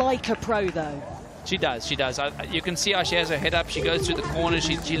bike like a pro, though. She does, she does. You can see how she has her head up. She goes through the corners.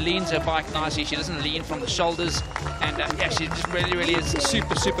 She leans her bike nicely. She doesn't lean from the shoulders. And yeah, she just really is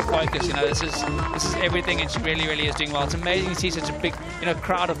super focused. You know, this is everything, and she really is doing well. It's amazing to see such a big,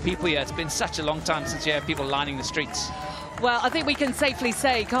 crowd of people here. It's been such a long time since you have people lining the streets. Well, I think we can safely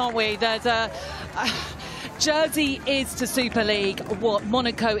say, can't we, that Jersey is to Super League what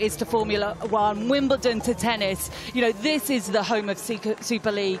Monaco is to Formula One, Wimbledon to tennis. This is the home of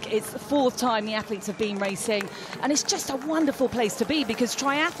Super League. It's the 4th time the athletes have been racing, and it's just a wonderful place to be because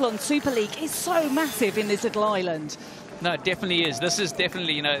triathlon Super League is so massive in this little island. No, it definitely is. This is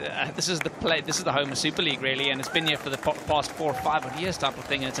definitely, this is the home of Super League, really, and it's been here for the past 4 or 5 years type of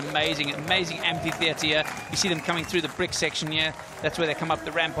thing, and it's amazing amphitheatre here. You see them coming through the brick section here. That's where they come up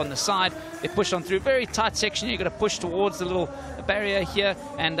the ramp on the side. They push on through a very tight section. You've got to push towards the little barrier here,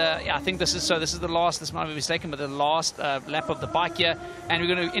 and yeah, I think this is the last, this might be mistaken, but the last lap of the bike here, and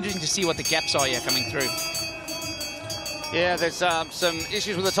we're going to be interesting to see what the gaps are here coming through. Yeah, there's some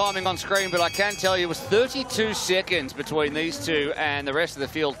issues with the timing on screen, but I can tell you it was 32 seconds between these two and the rest of the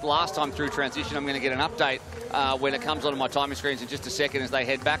field last time through transition. I'm going to get an update when it comes onto my timing screens in just a second as they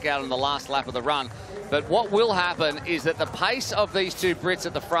head back out on the last lap of the run. But what will happen is that the pace of these two Brits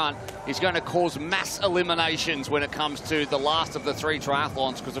at the front is going to cause mass eliminations when it comes to the last of the 3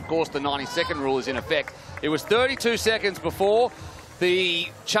 triathlons, because, of course, the 90-second rule is in effect. It was 32 seconds before. The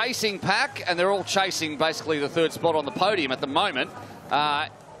chasing pack, and they're all chasing basically the 3rd spot on the podium at the moment,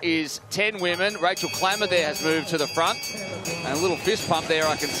 is 10 women. Rachel Clammer there has moved to the front. And a little fist pump there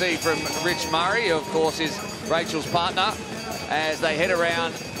I can see from Rich Murray, who of course is Rachel's partner, as they head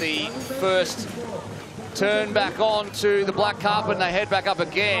around the first turn back on to the black carpet, and they head back up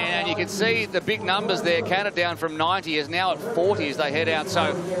again, and you can see the big numbers there. Counted down from 90 is now at 40 as they head out.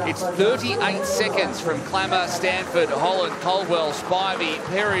 So it's 38 seconds from Clammer, Stanford, Holland, Coldwell, Spivey,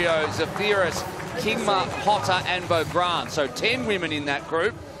 Perio, Zafiris, Kingma, Potter and Beaugrand. So 10 women in that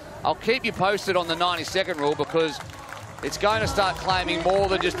group. I'll keep you posted on the 90-second rule because it's going to start claiming more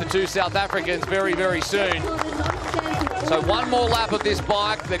than just the 2 South Africans very soon. So one more lap of this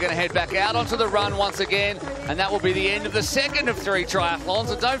bike. They're going to head back out onto the run once again, and that will be the end of the 2nd of 3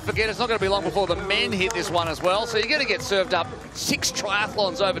 triathlons. And don't forget, it's not going to be long before the men hit this one as well. So you're going to get served up 6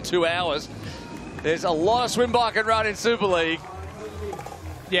 triathlons over 2 hours. There's a lot of swim, bike and run in Super League.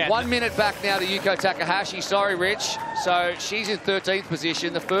 Yeah. 1 minute back now to Yuko Takahashi. Sorry, Rich. So she's in 13th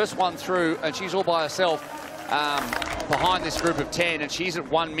position, the first one through, and she's all by herself behind this group of 10, and she's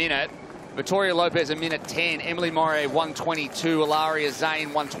at 1 minute. Victoria Lopez a minute 10, Emily Moret 122, Ilaria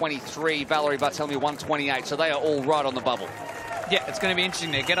Zane 123, Valerie Barthelemy 128. So they are all right on the bubble. Yeah, it's going to be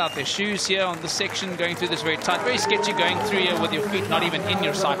interesting. They get out their shoes here on this section, going through this very tight, very sketchy, going through here with your feet not even in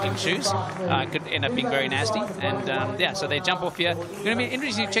your cycling shoes. Could end up being very nasty. And yeah, so they jump off here. It's going to be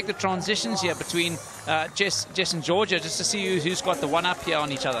interesting to check the transitions here between Jess and Georgia, just to see who's got the one up here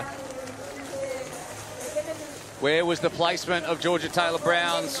on each other. Where was the placement of Georgia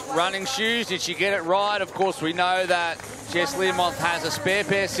Taylor-Brown's running shoes? Did she get it right? Of course, we know that Jess Learmonth has a spare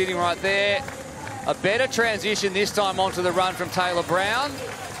pair sitting right there. A better transition this time onto the run from Taylor-Brown,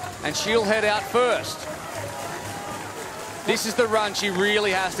 and she'll head out first. This is the run she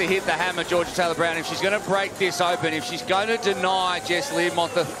really has to hit the hammer, Georgia Taylor-Brown, if she's going to break this open, if she's going to deny Jess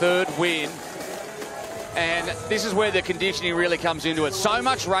Learmonth the 3rd win. And this is where the conditioning really comes into it. So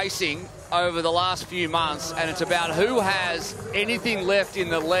much racing over the last few months, and it's about who has anything left in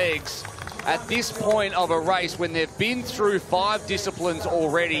the legs at this point of a race when they've been through 5 disciplines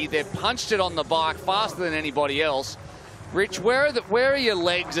already. They've punched it on the bike faster than anybody else. Rich, where are your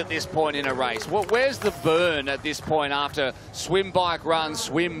legs at this point in a race? Where's the burn at this point after swim, bike, run,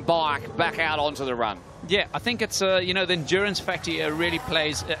 swim, bike, back out onto the run? Yeah, I think it's, you know, the endurance factor really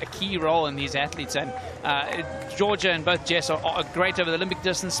plays a key role in these athletes. And Georgia and both Jess are great over the Olympic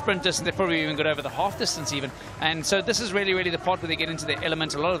distance, sprint distance. They're probably even good over the half distance even. And so this is really the part where they get into their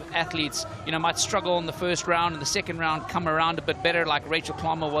element. A lot of athletes, you know, might struggle in the first round, and the second round come around a bit better, like Rachel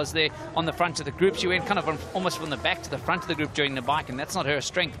Clammer was there on the front of the group. She went kind of almost from the back to the front of the group during the bike, and that's not her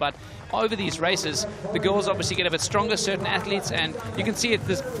strength. But over these races, the girls obviously get a bit stronger, certain athletes, and you can see it.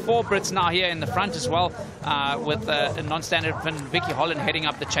 There's 4 Brits now here in the front as well, with a non-standard Vicky Holland heading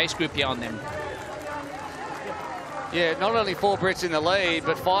up the chase group here on them. Yeah, not only 4 Brits in the lead,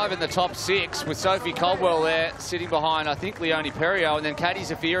 but 5 in the top 6, with Sophie Caldwell there sitting behind, I think, Leonie Perriot, and then Katie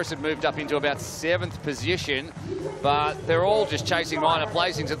Zafiris had moved up into about 7th position. But they're all just chasing minor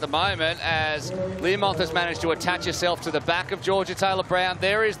placings at the moment, as Learmonth has managed to attach herself to the back of Georgia Taylor-Brown.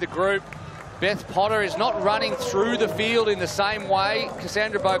 There is the group. Beth Potter is not running through the field in the same way.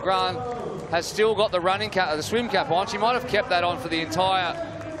 Cassandra Beaugrand has still got the swim cap on. She might have kept that on for the entire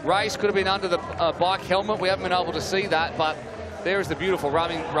race. Could have been under the bike helmet. We haven't been able to see that, but there is the beautiful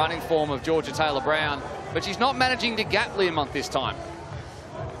running form of Georgia Taylor-Brown. But she's not managing to gap Learmonth this time.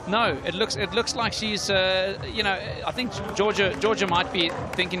 No, it looks like she's, you know, I think Georgia might be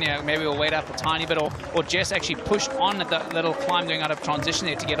thinking, you know, maybe we'll wait up a tiny bit, or Jess actually pushed on at the little climb going out of transition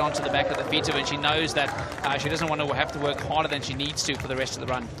there to get onto the back of the feet of it. And she knows that she doesn't want to have to work harder than she needs to for the rest of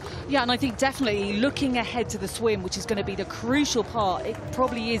the run. Yeah, and I think definitely looking ahead to the swim, which is going to be the crucial part, it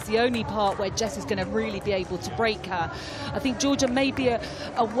probably is the only part where Jess is going to really be able to break her. I think Georgia may be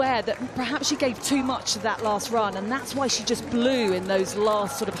aware that perhaps she gave too much to that last run, and that's why she just blew in those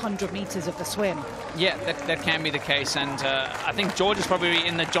last sort of 100 metres of the swim. Yeah, that can be the case, and I think Georgia's probably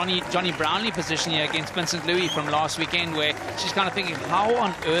in the Johnny Brownlee position here against Vincent Luis from last weekend, where she's kind of thinking, how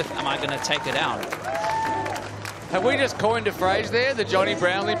on earth am I going to take it out? Have we just coined a phrase there, the Johnny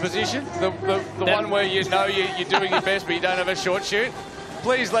Brownlee position? The one where you know you're doing your best but you don't have a short shoot?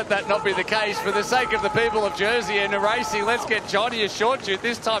 Please let that not be the case. For the sake of the people of Jersey and the racing, let's get Johnny a short shoot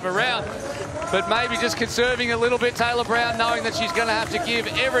this time around. But maybe just conserving a little bit, Taylor-Brown, knowing that she's going to have to give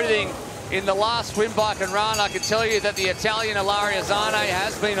everything in the last swim, bike and run. I can tell you that the Italian Ilaria Zane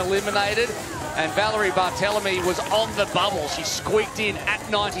has been eliminated, and Valerie Barthelemy was on the bubble. She squeaked in at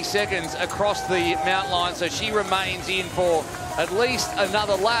 90 seconds across the mountain line, so she remains in for at least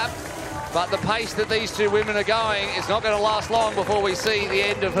another lap. But the pace that these two women are going is not going to last long before we see the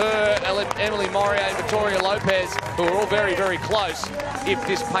end of her. Emily Morier and Victoria Lopez, who are all very, very close if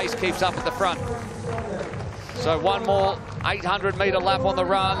this pace keeps up at the front. So one more 800-metre lap on the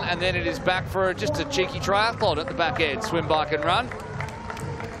run, and then it is back for just a cheeky triathlon at the back end, swim, bike and run.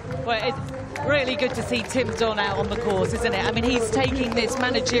 Well, it's really good to see Tim Don out on the course, isn't it? I mean, he's taking this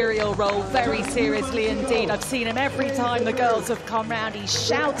managerial role very seriously indeed. I've seen him every time the girls have come round. He's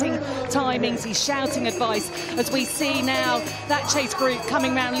shouting timings, he's shouting advice, as we see now that chase group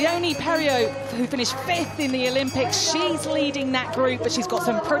coming round. Leonie Perriot, who finished 5th in the Olympics, she's leading that group, but she's got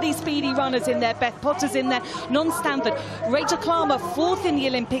some pretty speedy runners in there. Beth Potter's in there, non-Stanford. Rachel Klammer, 4th in the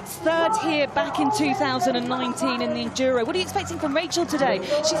Olympics, 3rd here back in 2019 in the Enduro. What are you expecting from Rachel today?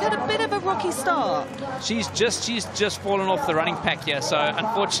 She's had a bit of a rocky start. She's just fallen off the running pack here, so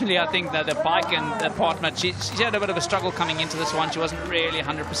unfortunately I think that the bike and the partner, she had a bit of a struggle coming into this one. She wasn't really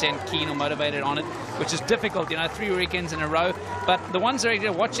 100% keen or motivated on it, which is difficult, you know, 3 weekends in a row. But the ones that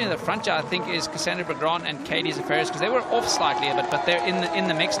are watching the front, I think, is Cassandra Beaugrand and Katie Zafiris, because they were off slightly a bit, but they're in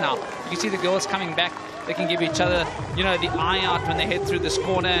the mix now. You can see the girls coming back. They can give each other, you know, the eye out when they head through this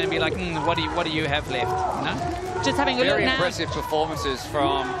corner and be like, what do you have left? You know? Just having a look now. Very impressive performances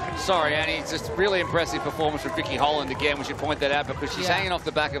from, sorry Annie, it's just really impressive performance from Vicky Holland again. We should point that out because she's hanging off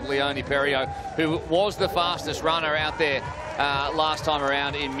the back of Leonie Perriot, who was the fastest runner out there last time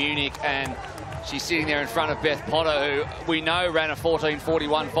around in Munich, and she's sitting there in front of Beth Potter, who we know ran a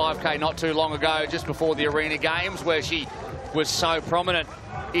 14:41 5K not too long ago, just before the Arena Games, where she was so prominent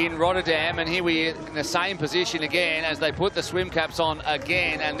in Rotterdam. And here we are in the same position again as they put the swim caps on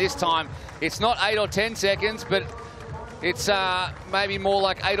again, and this time it's not 8 or 10 seconds, but it's maybe more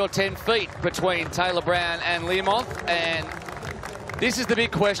like 8 or 10 feet between Taylor-Brown and Learmonth. And this is the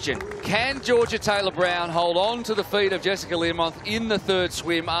big question. Can Georgia Taylor-Brown hold on to the feet of Jessica Learmonth in the 3rd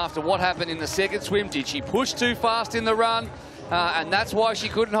swim after what happened in the 2nd swim? Did she push too fast in the run? And that's why she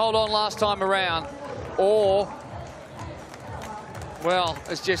couldn't hold on last time around. Or, well,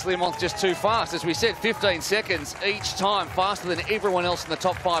 is Jess Learmonth just too fast? As we said, 15 seconds each time, faster than everyone else in the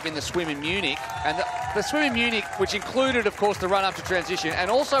top 5 in the swim in Munich. And the swim in Munich, which included, of course, the run up to transition, and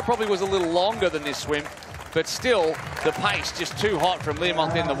also probably was a little longer than this swim, but still, the pace just too hot from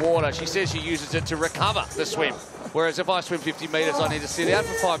Learmonth in the water. She says she uses it to recover the swim. Whereas if I swim 50 metres, I need to sit out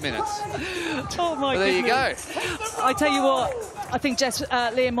for 5 minutes. Oh, my goodness. There you go. I tell you what, I think Jess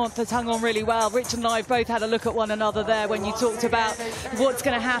Learmonth has hung on really well. Richard and I have both had a look at one another there when you talked about what's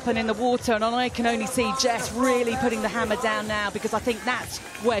going to happen in the water, and I can only see Jess really putting the hammer down now, because I think that's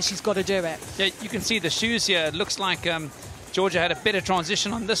where she's got to do it. Yeah, you can see the shoes here. It looks like Georgia had a better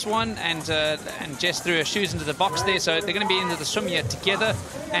transition on this one, and Jess threw her shoes into the box there, so they're going to be into the swim yet together.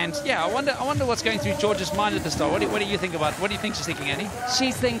 And yeah, I wonder what's going through Georgia's mind at the start. What do you think about? What do you think she's thinking, Annie?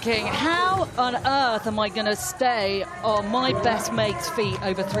 She's thinking, how on earth am I going to stay on my best mate's feet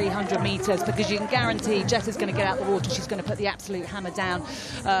over 300 metres? Because you can guarantee Jess is going to get out the water. She's going to put the absolute hammer down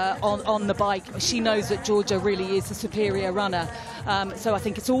on the bike. She knows that Georgia really is the superior runner. So I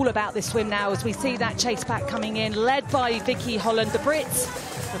think it's all about this swim now as we see that chase back coming in, led by Vicky Holland. The Brits,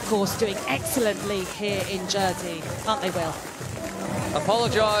 of course, doing excellently here in Jersey, aren't they, Will?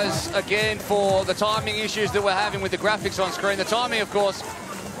 Apologise again for the timing issues that we're having with the graphics on screen. The timing, of course,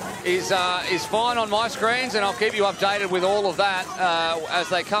 is fine on my screens, and I'll keep you updated with all of that as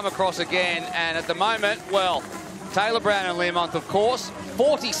they come across again. And at the moment, well, Taylor Brown and Learmonth, of course,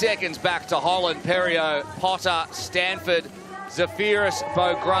 40 seconds back to Holland, Perriot, Potter, Stanford, Zefiris,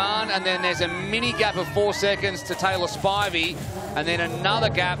 Bogran, and then there's a mini gap of 4 seconds to Taylor Spivey, and then another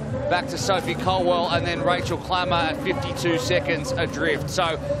gap back to Sophie Colwell, and then Rachel Klammer at 52 seconds adrift.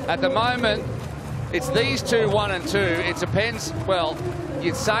 So at the moment, it's these two, 1 and 2. It depends, well,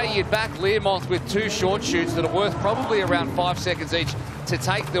 you'd say you'd back Learmonth with 2 short shoots that are worth probably around 5 seconds each to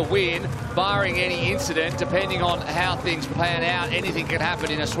take the win, barring any incident, depending on how things pan out. Anything can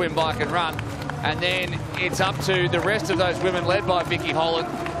happen in a swim, bike and run. And then it's up to the rest of those women, led by Vicky Holland,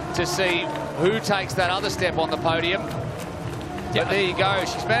 to see who takes that other step on the podium. But there you go.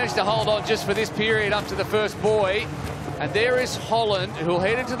 She's managed to hold on just for this period up to the first buoy. And there is Holland, who'll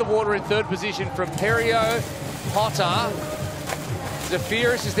head into the water in 3rd position from Perriot, Potter.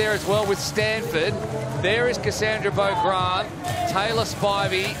 Zefiris is there as well with Stanford. There is Cassandra Bogran, Taylor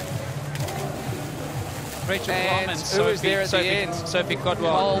Spivey, Rachel and Klammer, who is there at the end? Sophie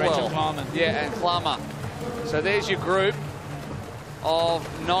Godwell, Rachel Klammer. Yeah, and Klammer. So there's your group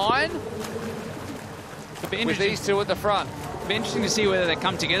of 9 with these two at the front. It'll be interesting to see whether they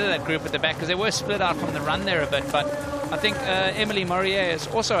come together, that group at the back, because they were split out from the run there a bit. But I think Emily Morier is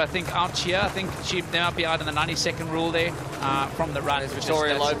also, I think, out here. I think they might be out in the 90-second rule there from the run. There's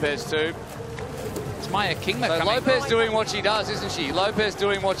Victoria Lopez too. It's Maya Kingma so coming. Lopez doing what she does, isn't she? Lopez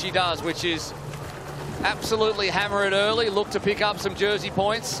doing what she does, which is absolutely hammer it early, look to pick up some Jersey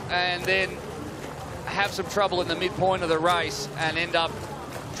points, and then have some trouble in the midpoint of the race and end up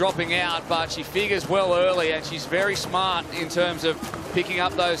dropping out. But she figures well early, and she's very smart in terms of picking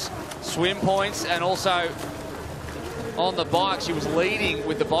up those swim points, and also on the bike. She was leading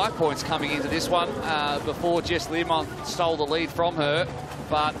with the bike points coming into this one before Jess Learmonth stole the lead from her.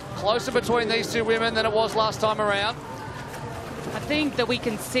 But closer between these two women than it was last time around. I think that we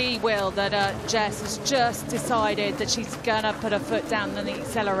can see, Will, that Jess has just decided that she's going to put her foot down on the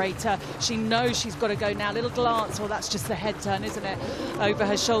accelerator. She knows she's got to go now. Little glance, or that's just the head turn, isn't it? Over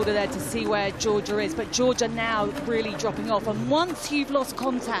her shoulder there to see where Georgia is. But Georgia now really dropping off. And once you've lost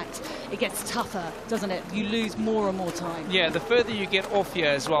contact, it gets tougher, doesn't it? You lose more and more time. Yeah, the further you get off here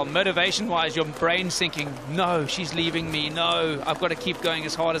as well, motivation-wise, your brain's thinking, no, she's leaving me. No, I've got to keep going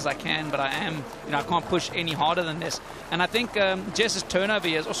as hard as I can, but I can't push any harder than this. And I think Jess's turnover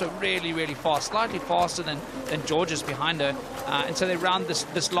here is also really, really fast, slightly faster than Georgia's behind her. And so they round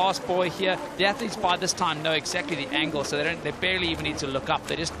this last buoy here. The athletes by this time know exactly the angle, so they barely even need to look up.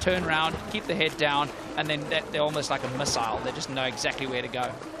 They just turn around, keep the head down, and then they're almost like a missile. They just know exactly where to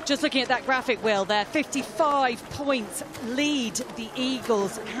go. Just looking at that graphic, Will, there, 55 points lead the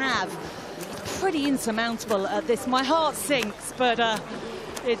Eagles have. It's pretty insurmountable at this. My heart sinks, but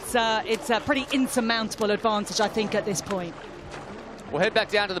it's a pretty insurmountable advantage, I think, at this point. We'll head back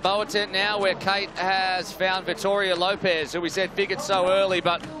down to the boa tent now, where Kate has found Victoria Lopez, who we said figured so early,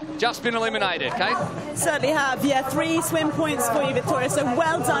 but just been eliminated. Kate? Certainly have, yeah. 3 swim points for you, Victoria, so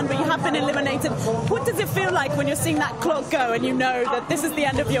well done, but you have been eliminated. What does it feel like when you're seeing that clock go and you know that this is the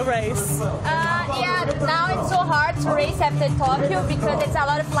end of your race? Yeah, now it's so hard to race after Tokyo because it's a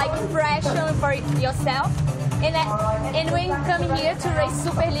lot of pressure for yourself. And when you come here to race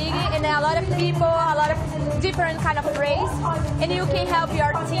Super League, and a lot of people, a lot of different kind of race, and you can help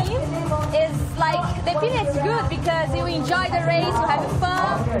your team, is the feeling is good because you enjoy the race, you have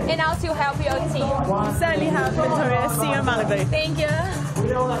fun, and also you help your team. Certainly have, Victoria. See you in Malibu. Thank you.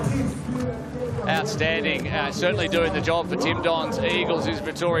 Outstanding. Certainly doing the job for Tim Don's Eagles is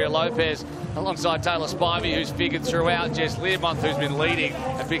Victoria Lopez, alongside Taylor Spivey, who's figured throughout, Jess Learmonth, who's been leading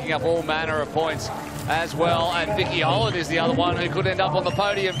and picking up all manner of points as well. And Vicky Holland is the other one who could end up on the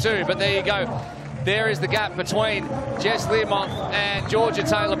podium too. But there you go. There is the gap between Jess Learmonth and Georgia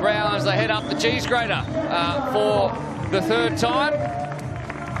Taylor Brown as they head up the cheese grater for the 3rd time.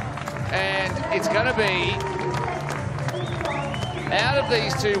 And it's going to be out of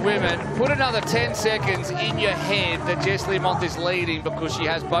these two women, put another 10 seconds in your head that Jess Learmonth is leading because she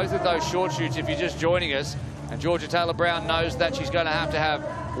has both of those short shoots if you're just joining us. And Georgia Taylor-Brown knows that she's going to have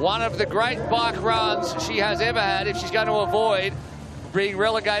one of the great bike runs she has ever had if she's going to avoid being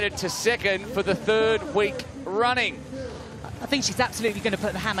relegated to second for the 3rd week running. I think she's absolutely going to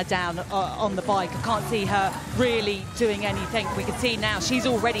put the hammer down on the bike. I can't see her really doing anything. We can see now she's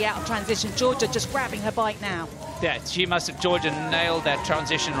already out of transition. Georgia just grabbing her bike now. Yeah, she must have, Georgia nailed that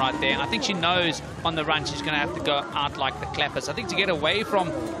transition right there. And I think she knows on the run she's going to have to go out like the clappers. I think to get away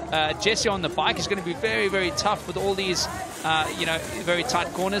from Jessie on the bike is going to be very, very tough with all these, you know, very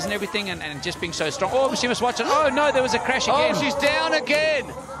tight corners and everything and just being so strong. Oh, she must watch it. Oh, no, there was a crash again. Oh, she's down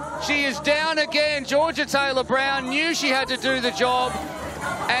again. She is down again. Georgia Taylor-Brown knew she had to do the job.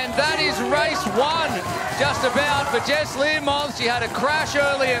 And that is race 1, just about, for Jess Learmonth. She had a crash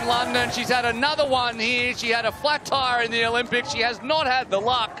early in London. She's had another one here. She had a flat tyre in the Olympics. She has not had the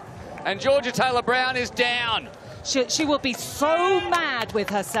luck. And Georgia Taylor-Brown is down. She will be so mad with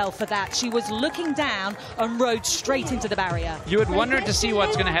herself for that. She was looking down and rode straight into the barrier. You would wonder to see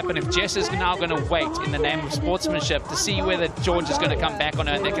what's going to happen if Jess is now going to wait in the name of sportsmanship to see whether George is going to come back on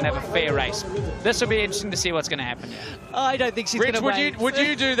her and they can have a fair race. This will be interesting to see what's going to happen. I don't think she's going to wait. Would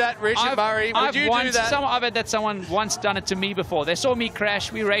you do that, Richard Murray? Would you do that? I've had that someone once done it to me before. They saw me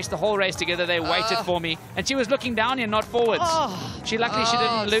crash. We raced the whole race together. They waited for me. And she was looking down here, not forwards. Luckily, she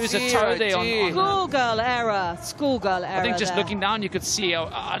didn't lose a toe there. Schoolgirl error. Schoolgirl error. I think just looking down, you could see,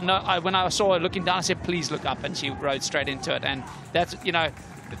 when I saw her looking down, I said, please look up, and she rode straight into it. And that's, you know,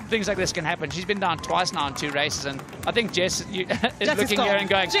 things like this can happen. She's been down twice now in 2 races, and I think Jess is looking here and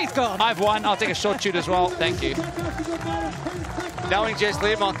going, she's gone. I've won, I'll take a short shoot as well. Thank you. Knowing Jess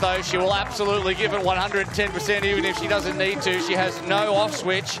Learmonth, though, she will absolutely give it 110%, even if she doesn't need to. She has no off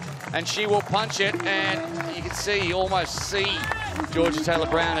switch, and she will punch it, and you can almost see Georgia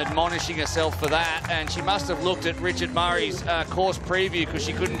Taylor-Brown admonishing herself for that, and she must have looked at Richard Murray's course preview because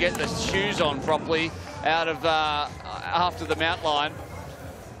she couldn't get the shoes on properly out of after the mount line.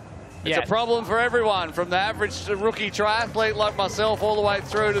 It's a problem for everyone, from the average rookie triathlete like myself all the way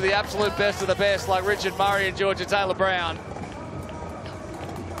through to the absolute best of the best like Richard Murray and Georgia Taylor-Brown.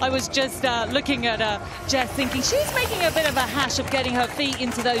 I was just looking at Jess thinking she's making a bit of a hash of getting her feet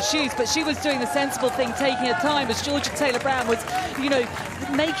into those shoes, but she was doing the sensible thing, taking her time, as Georgia Taylor-Brown was, you know,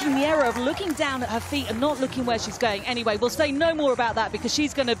 making the error of looking down at her feet and not looking where she's going. Anyway, we'll say no more about that because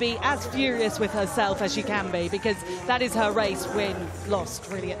she's going to be as furious with herself as she can be, because that is her race win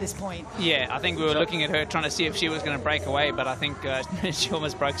lost really at this point. Yeah, I think we were looking at her trying to see if she was going to break away, but I think she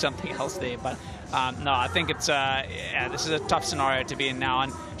almost broke something else there. But no, I think it's this is a tough scenario to be in now,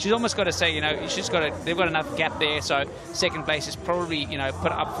 and she's almost got to say, you know, they've got enough gap there, so second place is probably, you know,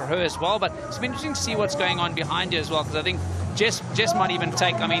 put up for her as well. But it's been interesting to see what's going on behind her as well, because I think Jess might even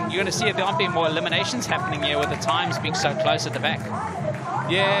take, I mean, you're going to see if there aren't being more eliminations happening here with the times being so close at the back.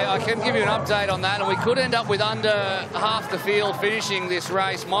 Yeah, I can give you an update on that, and we could end up with under half the field finishing this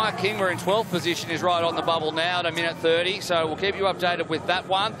race. Maya Kingma in 12th position is right on the bubble now at 1:30, so we'll keep you updated with that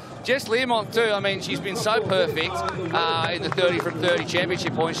one. Jess Learmonth too, I mean, she's been so perfect in the 30 from 30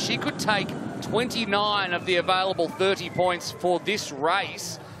 championship points. She could take 29 of the available 30 points for this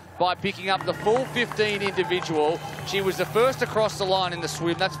race by picking up the full 15 individual. She was the first across the line in the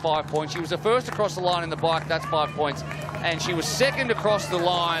swim, that's 5 points. She was the first across the line in the bike, that's 5 points. And she was second across the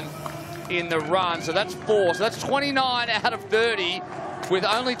line in the run, so that's 4. So that's 29 out of 30, with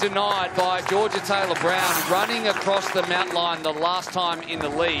only denied by Georgia Taylor-Brown running across the mount line the last time in the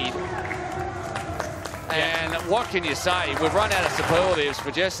lead. And what can you say? We've run out of superlatives for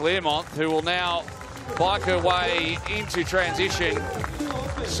Jess Learmonth, who will now bike her way into transition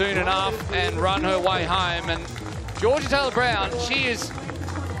soon enough and run her way home. And Georgia Taylor-Brown, she is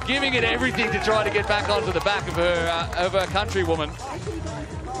giving it everything to try to get back onto the back of her countrywoman.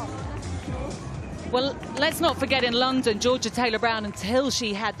 Well, let's not forget in London, Georgia Taylor-Brown, until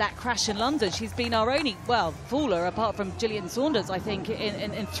she had that crash in London, she's been our only, well, fooler, apart from Gillian Saunders, I think,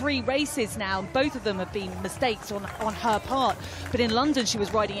 in 3 races now. Both of them have been mistakes on her part. But in London, she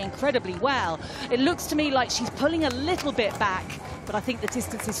was riding incredibly well. It looks to me like she's pulling a little bit back, but I think the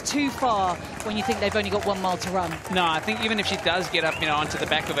distance is too far when you think they've only got 1 mile to run. No, I think even if she does get up, you know, onto the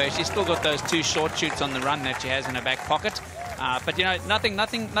back of her, she's still got those 2 short shoots on the run that she has in her back pocket. But you know, nothing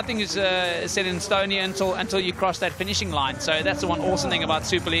is set in stone here until you cross that finishing line. So that's the one awesome thing about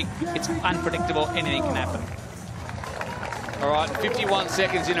Super League. It's unpredictable. Anything can happen. All right, 51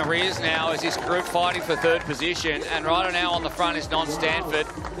 seconds in arrears now as this group fighting for third position. And right now on the front is Non-Stanford.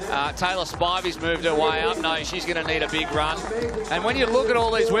 Taylor Spivey's moved her way up. No, she's going to need a big run. And when you look at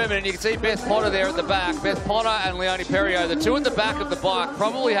all these women, you can see Beth Potter there at the back. Beth Potter and Leonie Perriot, the two at the back of the bike,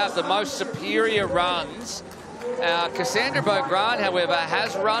 probably have the most superior runs. Cassandra Beaugrand, however,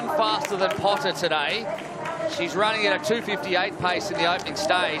 has run faster than Potter today. She's running at a 2:58 pace in the opening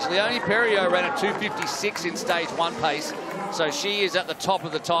stage. Leonie Perriot ran at 2:56 in stage 1 pace. So she is at the top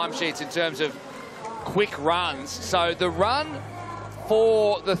of the timesheets in terms of quick runs. So the run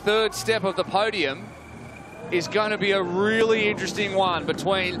for the third step of the podium is going to be a really interesting one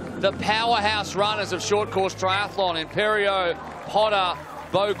between the powerhouse runners of short course triathlon in Perriot, Potter,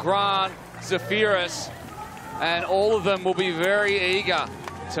 Beaugrand, Zafiris, and all of them will be very eager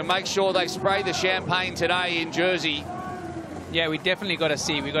to make sure they spray the champagne today in Jersey. Yeah, we definitely got to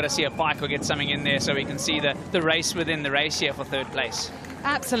see. We've got to see a bike or get something in there so we can see the race within the race here for third place.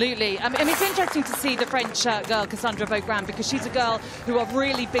 Absolutely. I mean, it's interesting to see the French girl, Cassandra Beaugrand, because she's a girl who I've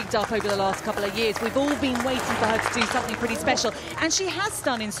really bigged up over the last couple of years. We've all been waiting for her to do something pretty special. And she has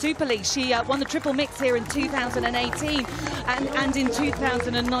done in Super League. She won the triple mix here in 2018. And in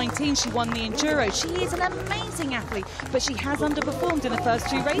 2019, she won the Enduro. She is an amazing athlete, but she has underperformed in the first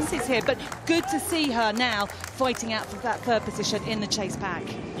 2 races here. But good to see her now fighting out for that third position in the chase pack.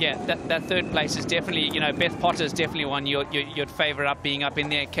 Yeah, that third place is definitely, you know, Beth Potter is definitely one you'd favour up being up in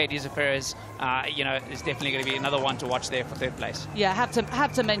there. Katie Zafiris, you know, is definitely going to be another one to watch there for third place. Yeah,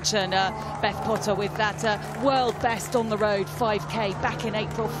 have to mention Beth Potter with that world best on the road 5K back in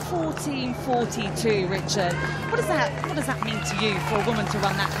April, 14:42. Richard, what does that mean to you for a woman to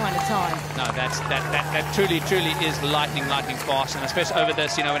run that kind of time? No, that truly is lightning fast, and especially over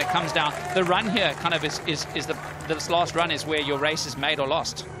this, you know, when it comes down, the run here kind of is this last run is where your race is made or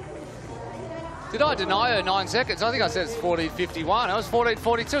lost. Did I deny her 9 seconds? I think I said it's 14:51. It was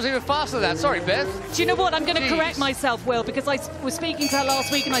 14:42. It was even faster than that. Sorry, Beth. Do you know what? I'm going to correct myself, Will, because I was speaking to her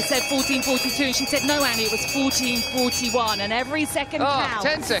last week and I said 14:42, and she said, no, Annie, it was 14:41, and every second counts.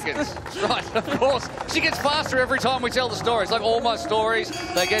 10 seconds. Right, of course. She gets faster every time we tell the story. It's like all my stories.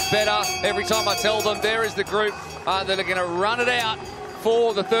 They get better every time I tell them. There is the group that are going to run it out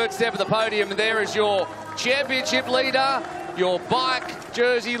for the third step of the podium. And there is your championship leader, your bike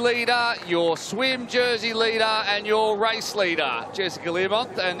jersey leader, your swim jersey leader, and your race leader, Jessica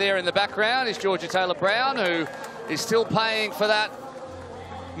Learmonth. And there in the background is Georgia Taylor-Brown, who is still paying for that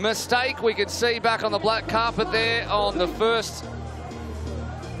mistake. We can see back on the black carpet there on the first,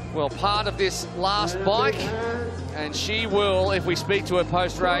 well, part of this last bike. And she will, if we speak to her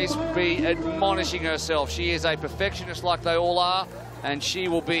post-race, be admonishing herself. She is a perfectionist like they all are, and she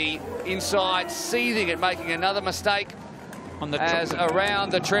will be inside seething at making another mistake as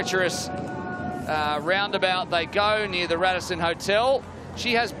around the treacherous roundabout they go near the Radisson Hotel.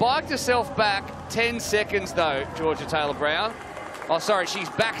 She has biked herself back 10 seconds though, Georgia Taylor-Brown. Oh, sorry, she's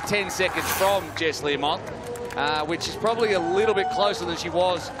back 10 seconds from Jess Learmonth, which is probably a little bit closer than she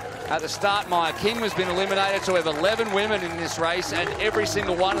was at the start. Maya King has been eliminated, so we have 11 women in this race, and every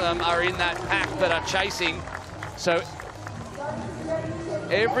single one of them are in that pack that are chasing. So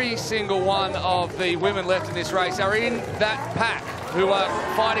every single one of the women left in this race are in that pack who are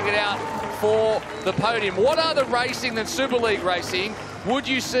fighting it out for the podium. What other racing than Super League racing would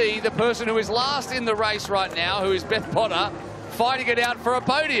you see the person who is last in the race right now, who is Beth Potter, fighting it out for a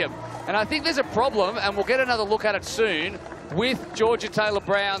podium? And I think there's a problem, and we'll get another look at it soon, with Georgia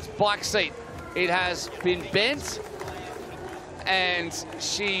Taylor-Brown's bike seat. It has been bent, and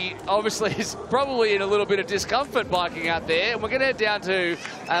she obviously is probably in a little bit of discomfort biking out there. And we're going to head down to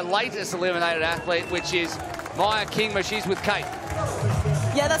our latest eliminated athlete, which is Maya Kingma. She's with Kate.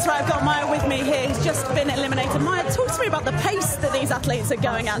 Yeah, that's right. I've got Maya with me here. He's just been eliminated. Maya, talk to me about the pace that these athletes are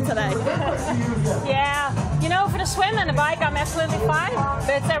going at today. Yeah, you know, for the swim and the bike, I'm absolutely fine.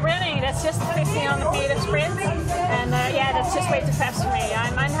 But running, that's just 1500 meter sprint. And yeah, that's just way too fast for me.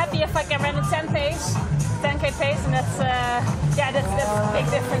 I'm happy if I can run a 10K pace, and that's yeah, that's a big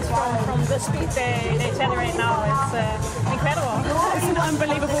difference from the speed they generate now. It's incredible. It's an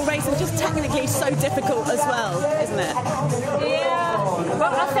unbelievable race, and just technically so difficult as well, isn't it? Yeah,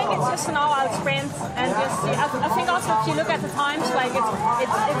 well, I think it's just an all-out sprint, and just I think also if you look at the times, like it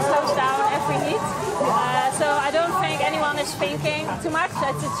slows down every heat. So I don't think anyone is thinking too much.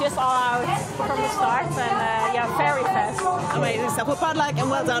 It's just all out from the start, and yeah, very fast. Amazing stuff. Well, bad luck and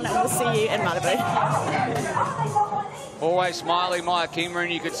well done, and we'll see you in Malibu. Always smiling, Maya Kingma,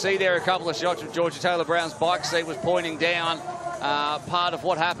 and you could see there a couple of shots of Georgia Taylor-Brown's bike seat was pointing down, part of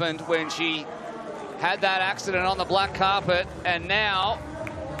what happened when she had that accident on the black carpet. And now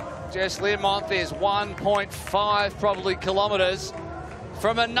Jess Learmonth is 1.5 probably kilometres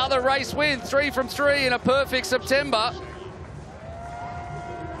from another race win. 3 from 3 in a perfect September.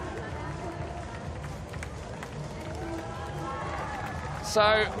 So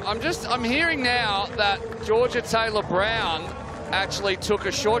I'm hearing now that Georgia Taylor-Brown actually took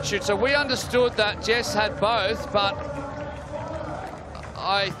a short shoot. So we understood that Jess had both, but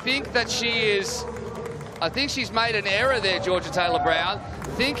I think that she's made an error there, Georgia Taylor-Brown,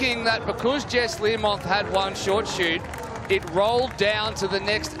 thinking that because Jess Learmonth had one short shoot, it rolled down to the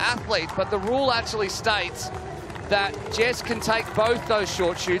next athlete. But the rule actually states that Jess can take both those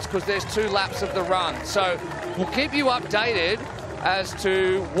short shoots because there's 2 laps of the run. So we'll keep you updated as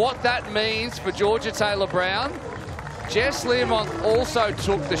to what that means for Georgia Taylor-Brown. Jess Learmonth also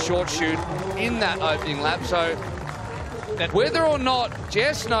took the short shoot in that opening lap, so whether or not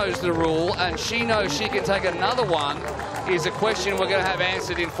Jess knows the rule and she knows she can take another one is a question we're going to have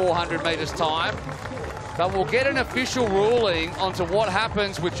answered in 400 metres time. But we'll get an official ruling onto what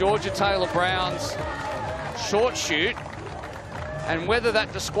happens with Georgia Taylor-Brown's short shoot and whether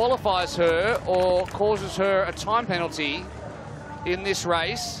that disqualifies her or causes her a time penalty in this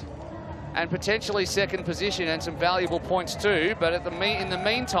race and potentially second position and some valuable points too. But in the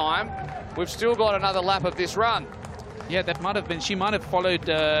meantime, we've still got another lap of this run. Yeah, that might have been, she might have followed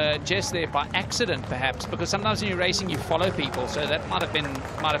Jess there by accident, perhaps, because sometimes when you're racing, you follow people. So that might have been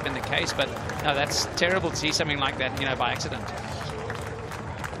the case. But no, that's terrible to see something like that, you know, by accident.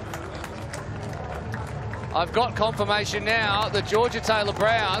 I've got confirmation now that Georgia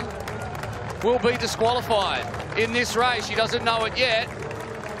Taylor-Brown will be disqualified in this race. She doesn't know it yet,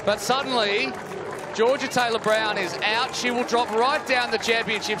 but suddenly Georgia Taylor-Brown is out. She will drop right down the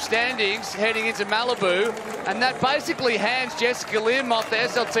championship standings heading into Malibu, and that basically hands Jessica Learmonth the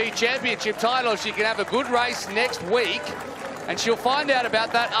SLT championship title. She can have a good race next week, and she'll find out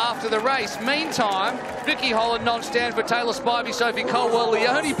about that after the race. Meantime, Vicky Holland, non-Stanford, Taylor Spivey, Sophie Colwell,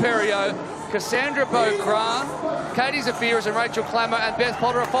 Leonie Perriot, Cassandra Beaucran, Katie Zafiris and Rachel Clammer and Beth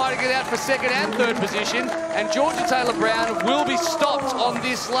Potter are fighting it out for second and third position, and Georgia Taylor-Brown will be stopped on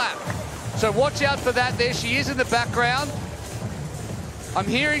this lap. So watch out for that. There she is in the background. I'm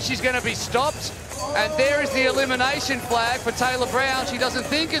hearing she's going to be stopped, and there is the elimination flag for Taylor-Brown. She doesn't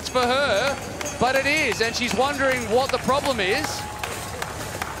think it's for her, but it is, and she's wondering what the problem is.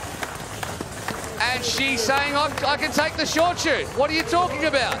 And she's saying, I can take the short shoot. What are you talking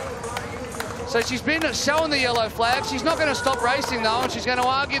about? So she's been showing the yellow flag. She's not going to stop racing, though, and she's going to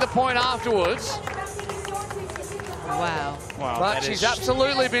argue the point afterwards. Wow. Wow, but she's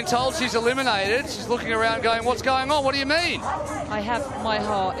absolutely been told she's eliminated. She's looking around going, what's going on? What do you mean? I have my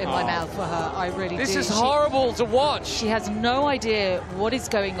heart in my mouth for her. I really do. This is horrible to watch. She has no idea what is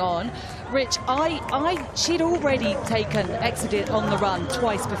going on. Rich, she'd already exited on the run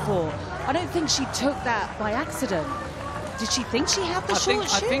twice before. I don't think she took that by accident. Did she think she had the short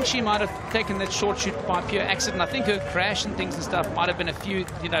shoot? I think she might have taken that short shoot by pure accident. I think her crash and things and stuff might have been a few,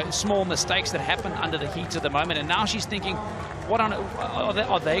 you know, small mistakes that happened under the heat of the moment. And now she's thinking, what on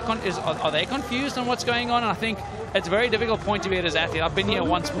are they confused on what's going on? And I think it's a very difficult point to be at as an athlete. I've been here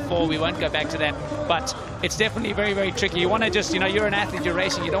once before. We won't go back to that, but it's definitely very, very tricky. You want to just, you know, you're an athlete, you're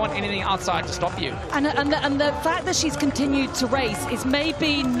racing. You don't want anything outside to stop you. And the fact that she's continued to race is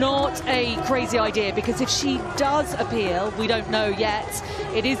maybe not a crazy idea, because if she does appeal, we don't know yet.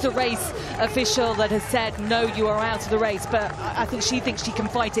 It is the race official that has said, no, you are out of the race, but I think she thinks she can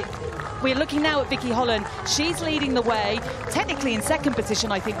fight it. We're looking now at Vicky Holland. She's leading the way, technically in second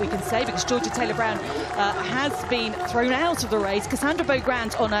position, I think we can say, because Georgia Taylor-Brown has been thrown out of the race. Cassandra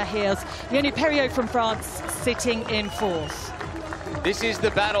Beaugrand on her heels. Leonie Perriot from France sitting in fourth. This is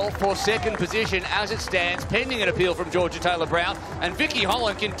the battle for second position as it stands, pending an appeal from Georgia Taylor-Brown. And Vicky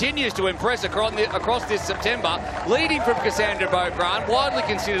Holland continues to impress across this September, leading from Cassandra Beaugrand, widely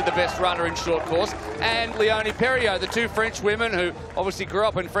considered the best runner in short course, and Leonie Perriot, the two French women who obviously grew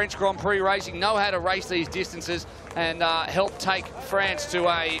up in French Grand Prix racing, know how to race these distances, and helped take France to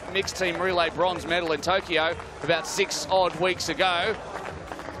a mixed team relay bronze medal in Tokyo about 6 odd weeks ago.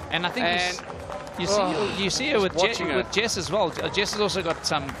 And I think you see her with Jess as well. Jess has also got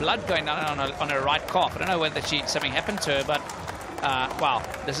some blood going down on her right calf. I don't know whether something happened to her, but wow,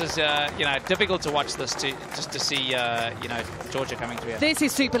 this is you know, difficult to watch this just to see you know, Georgia coming through. This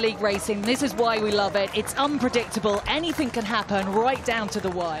is Super League racing. This is why we love it. It's unpredictable. Anything can happen right down to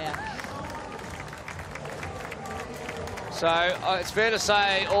the wire. So it's fair to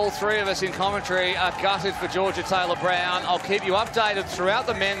say all three of us in commentary are gutted for Georgia Taylor-Brown. I'll keep you updated throughout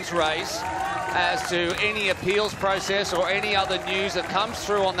the men's race as to any appeals process or any other news that comes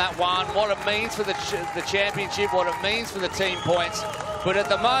through on that one, what it means for the championship, what it means for the team points. But at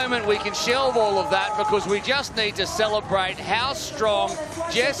the moment, we can shelve all of that because we just need to celebrate how strong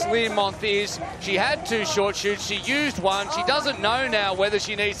Jess Learmonth is. She had 2 short shoots. She used one. She doesn't know now whether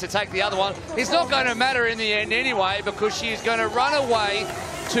she needs to take the other one. It's not going to matter in the end anyway because she is going to run away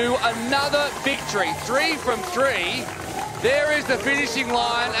to another victory. 3 from 3. There is the finishing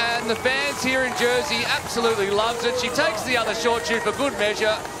line, and the fans here in Jersey absolutely loves it. She takes the other short shoot for good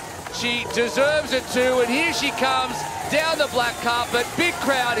measure. She deserves it too, and here she comes down the black carpet. Big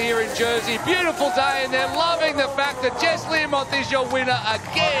crowd here in Jersey. Beautiful day, and they're loving the fact that Jess Learmonth is your winner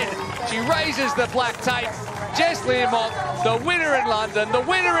again. She raises the black tape. Jess Learmonth, the winner in London, the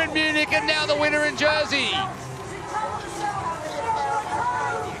winner in Munich, and now the winner in Jersey.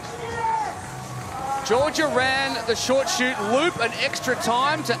 Georgia ran the short shoot loop an extra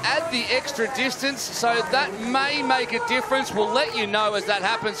time to add the extra distance, so that may make a difference. We'll let you know as that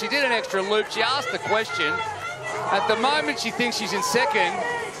happens. She did an extra loop. She asked the question. At the moment, she thinks she's in second.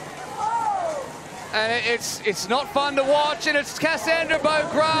 And it's not fun to watch, and it's Cassandra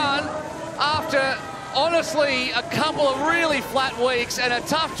Beaugrand after, honestly, a couple of really flat weeks and a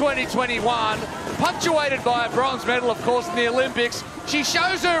tough 2021, punctuated by a bronze medal, of course, in the Olympics. She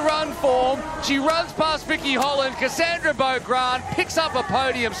shows her run form. She runs past Vicky Holland. Cassandra Beaugrand picks up a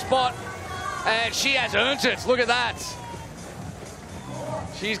podium spot, and she has earned it. Look at that.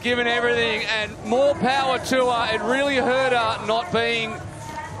 She's given everything, and more power to her. It really hurt her not being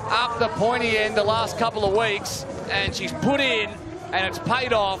up the pointy end the last couple of weeks, and she's put in, and it's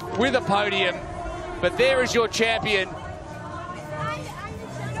paid off with a podium. But there is your champion.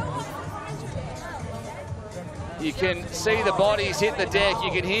 You can see the bodies hit the deck. You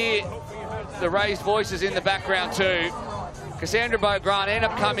can hear the raised voices in the background too. Cassandra Beaugrand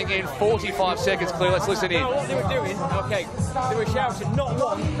ended up coming in 45 seconds clear. Let's listen in. What they were doing, okay, they were shouting, not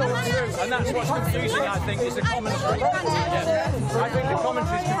one, not two, and that's what's confusing, I think, is the commentary. Yeah. I think the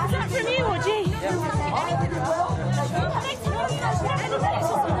commentary is confusing. Is that from you, or G?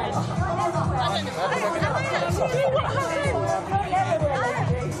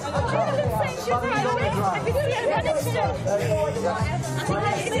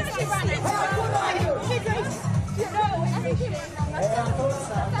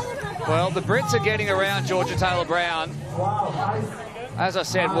 Well, the Brits are getting around Georgia Taylor-Brown. As I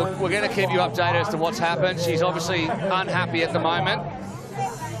said, we're going to keep you updated as to what's happened. She's obviously unhappy at the moment.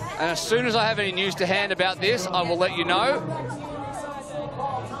 And as soon as I have any news to hand about this, I will let you know.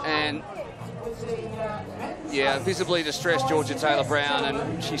 And yeah, visibly distressed Georgia Taylor-Brown,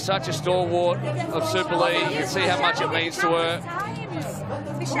 and she's such a stalwart of Super League. You can see how much it means to her.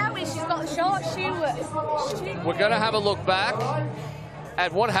 She's got short shoes. We're going to have a look back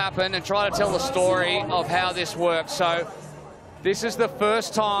at what happened and try to tell the story of how this worked. So this is the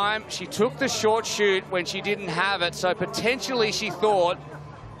first time she took the short shoot when she didn't have it. So potentially she thought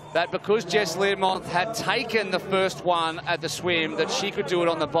that because Jess Learmonth had taken the first one at the swim, that she could do it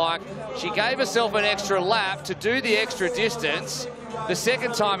on the bike. She gave herself an extra lap to do the extra distance the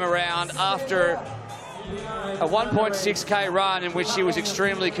second time around after a 1.6K run in which she was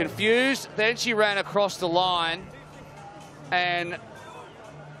extremely confused. Then she ran across the line, and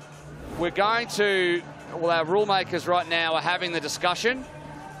we're going to, well, our rule makers right now are having the discussion,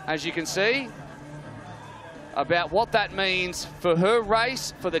 as you can see, about what that means for her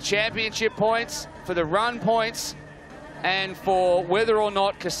race, for the championship points, for the run points, and for whether or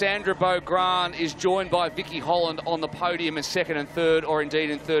not Cassandra Beaugrand is joined by Vicky Holland on the podium in second and third, or indeed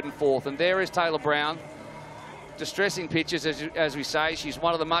in third and fourth. And there is Taylor-Brown. Distressing pictures, as we say. She's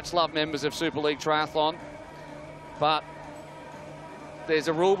one of the much-loved members of Super League Triathlon. But there's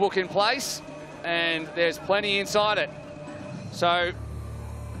a rule book in place, and there's plenty inside it. So,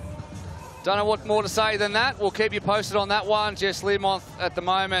 don't know what more to say than that. We'll keep you posted on that one. Jess Learmonth, at the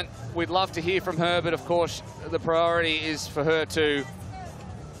moment, we'd love to hear from her, but of course, the priority is for her to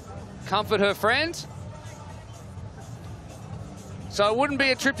comfort her friend. So it wouldn't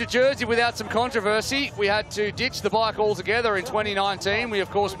be a trip to Jersey without some controversy. We had to ditch the bike altogether in 2019. We, of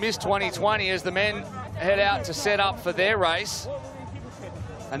course, missed 2020 as the men head out to set up for their race.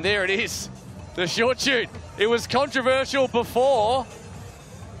 And there it is, the short shoot. It was controversial before,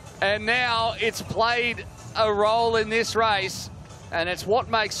 and now it's played a role in this race, and it's what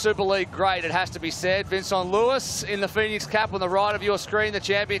makes Super League great, it has to be said. Vincent Luis in the Phoenix cap on the right of your screen, the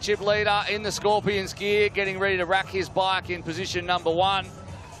championship leader in the Scorpions gear, getting ready to rack his bike in position number 1.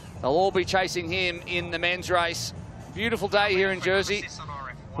 They'll all be chasing him in the men's race. Beautiful day here in Jersey.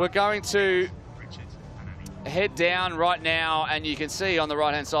 We're going to head down right now, and you can see on the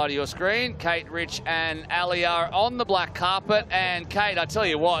right-hand side of your screen, Kate, Rich, and Ali are on the black carpet. And Kate, I tell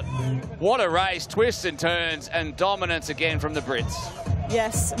you what a race, twists and turns, and dominance again from the Brits.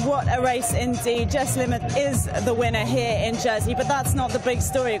 Yes, what a race indeed. Jess Learmonth is the winner here in Jersey, but that's not the big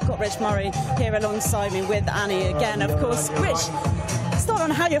story. I've got Rich Murray here alongside me with Annie again, of course. Rich, start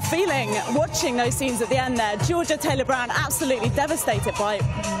on how you're feeling watching those scenes at the end there. Georgia Taylor-Brown absolutely devastated by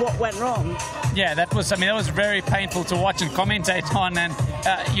what went wrong. Yeah, that was very painful to watch and commentate on, and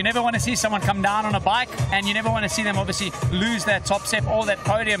you never want to see someone come down on a bike, and you never want to see them obviously lose that top step or that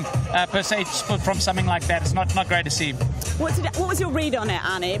podium per se from something like that. It's not great to see. What was your read on it,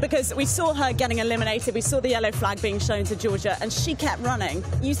 Annie? Because we saw her getting eliminated, we saw the yellow flag being shown to Georgia, and she kept running.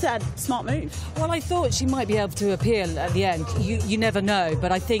 You said, smart move. Well, I thought she might be able to appeal at the end. You never know,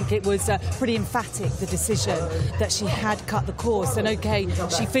 but I think it was pretty emphatic, the decision that she had cut the course. And okay,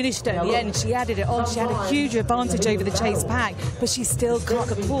 she finished at the end, she added it on, she had a huge advantage over the chase pack, but she still cut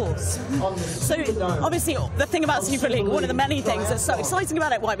the course. So, obviously, the thing about Super League, one of the many things that's so exciting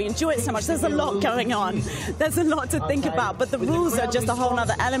about it, why we enjoy it so much, there's a lot going on. There's a lot to think about, but the rules are just a whole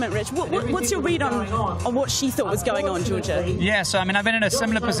other element, Rich. What's your read on what she thought was going on, Georgia? Yeah, so I've been in a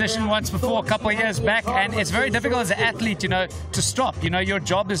similar position once before, a couple of years back, and it's very difficult as an athlete, to stop. Your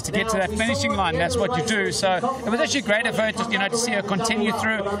job is to get to that finishing line. That's what you do. So it was actually great of her to see her continue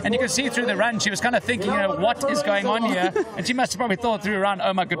through, and you can see through the run, she was kind of thinking, what is going on here? And she must have probably thought through a run,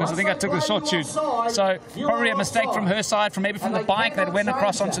 oh my goodness, I think I took the short shoot. So probably a mistake from her side, maybe from the bike that went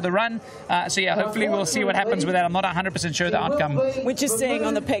across onto the run. So yeah, hopefully we'll see what happens with that. I'm not 100% sure the outcome. We're just seeing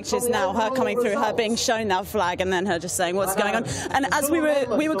on the pictures now her coming through, her being shown that flag, and then her just saying what's going on. And as we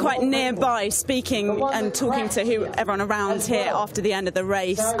were quite nearby speaking and talking to everyone around here after the end of the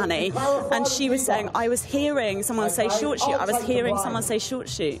race, Annie, and she was saying, I was hearing someone say short shoot. I was hearing someone say short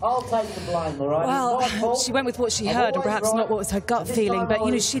shoot. Well, she went with what she heard and perhaps not what was her gut feeling, but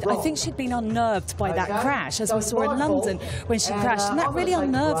I think she'd been unnerved by that crash, as we saw in London when she crashed, and that really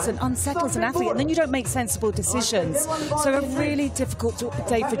unnerves and unsettles an athlete, and then you don't make sensible decisions. So a really difficult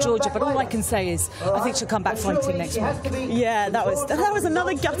day for Georgia, but all I can say is I think she'll come back fighting next week. Yeah, that was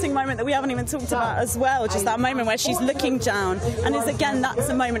another gutting moment that we haven't even talked about as well, just that moment where she's looking down, and that's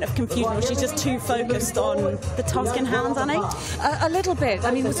a moment of confusion where she's just too focused on the task in hand, Annie? A little bit.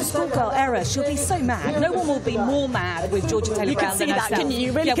 It was a schoolgirl error. She'll be so mad. No one will be more mad with Georgia Taylor-Brown than herself. You can see that, can you?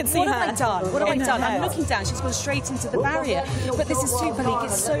 You really can see what her. Have I done? What have I done? I'm looking down. She's gone straight into the barrier. But this is Super League.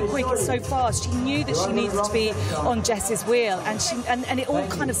 It's so quick. It's so fast. She knew that she needed to be on Jess's wheel, and it all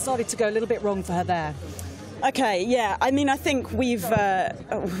kind of started to go a little bit wrong for her there. Okay, yeah. I think we've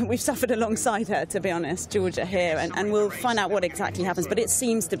suffered alongside her, to be honest, Georgia here, and we'll find out what exactly happens. But it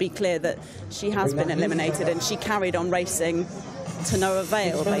seems to be clear that she has been eliminated, and she carried on racing to no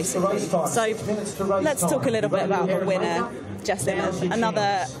avail, basically. So let's talk a little bit about the winner, Jess Learmonth.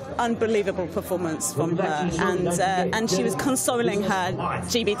 Another unbelievable performance from her, and she was consoling her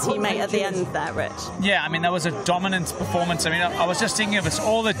GB teammate at the end there, Rich. Yeah, that was a dominant performance. I was just thinking of it,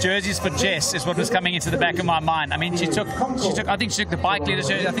 all the jerseys for Jess is what was coming into the back of my mind. She took I think she took the bike leader's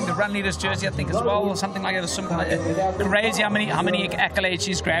jersey, I think the run leader's jersey, I think as well, or something like that. Crazy how many accolades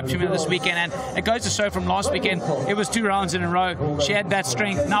she's grabbed this weekend, and it goes to show from last weekend, it was 2 rounds in a row. She had that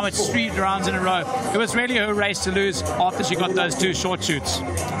strength. Now it's 3 rounds in a row. It was really her race to lose after she got those 2 short shoots.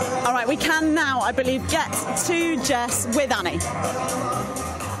 All right, we can now, I believe, get to Jess with Annie.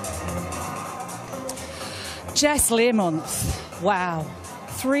 Jess Learmonth. Wow.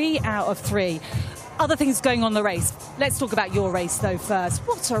 3 out of 3. Other things going on in the race. Let's talk about your race, though, first.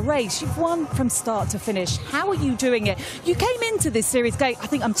 What a race. You've won from start to finish. How are you doing it? You came into this series going, I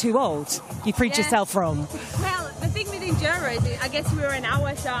think I'm too old. You proved yourself wrong. Well, the thing with endurance, I guess we were an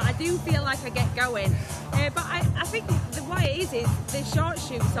hour, so I do feel like I get going. But I think what it is the short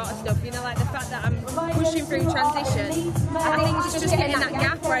shoot sort of stuff, like the fact that I'm pushing through transition. I think it's just getting that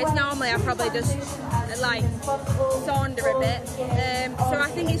gap, whereas normally I probably just saunder a bit. So I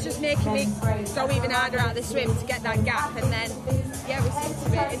think it's just making me go even harder out of the swim to get that gap, and then we stick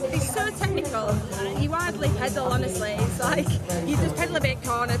to it. It's so technical. You hardly pedal, honestly. It's like you just pedal a bit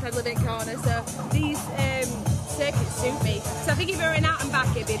corner. So these circuits suit me. So I think if we were in out and back,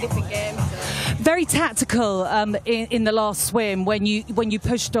 it'd be a different game. So. Very tactical in the last swim when you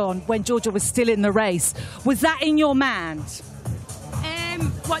pushed on when Georgia was still in the race. Was that in your mind?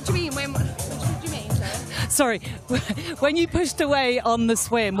 What do you mean? What do you mean, Sorry, when you pushed away on the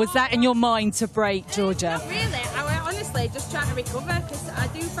swim, was that in your mind to break Georgia? Not really. I was honestly just trying to recover, because I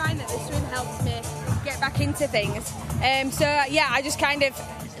do find that the swim helps me get back into things. I just kind of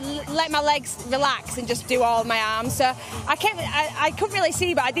let my legs relax and just do all my arms. So I couldn't really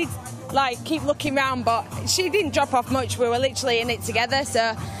see, but I did keep looking round, but she didn't drop off much. We were literally in it together,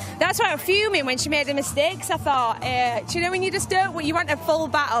 so that's why I'm fuming when she made the mistakes. I thought, when you just don't, you want a full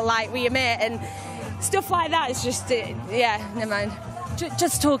battle with your mate and stuff like that. It's just, never mind.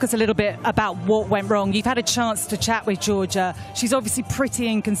 Just talk us a little bit about what went wrong. You've had a chance to chat with Georgia. She's obviously pretty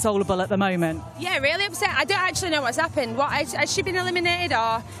inconsolable at the moment. Yeah, really upset. I don't actually know what's happened. Has she been eliminated,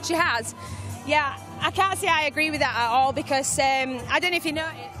 or she has? Yeah, I can't say I agree with that at all, because I don't know if you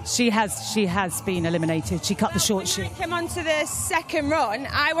noticed. She has been eliminated. She cut the short shoot. When I came onto the second run,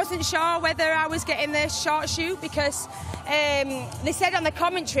 I wasn't sure whether I was getting the short shoot, because they said on the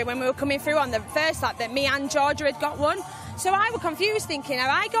commentary when we were coming through on the first lap that me and Georgia had got one. So I was confused, thinking, have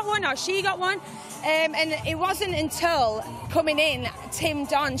I got one or she got one? And it wasn't until coming in, Tim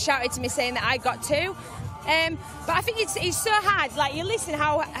Don shouted to me saying that I got two. But I think it's so hard. Like, you listen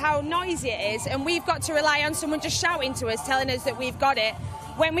how noisy it is, and we've got to rely on someone just shouting to us, telling us that we've got it,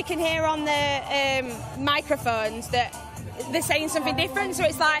 when we can hear on the microphones that they're saying something different. So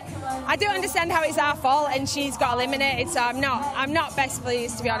it's like, I don't understand how it's our fault and she's got eliminated. So I'm not best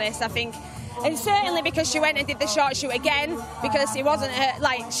pleased, to be honest. I think, and certainly because she went and did the short shoot again, because it wasn't her,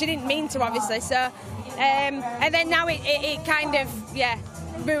 like, she didn't mean to, obviously. So and then now it kind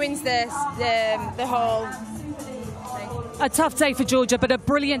of ruins the whole thing. A tough day for Georgia, but a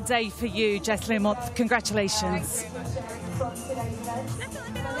brilliant day for you, Jess Learmonth. Congratulations.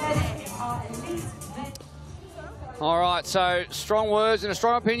 All right, so strong words and a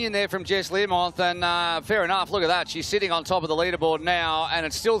strong opinion there from Jess Learmonth, and fair enough, look at that. She's sitting on top of the leaderboard now, and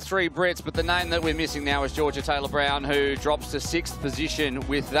it's still 3 Brits, but the name that we're missing now is Georgia Taylor-Brown, who drops to 6th position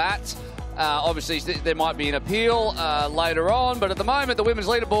with that. Obviously, there might be an appeal later on, but at the moment, the women's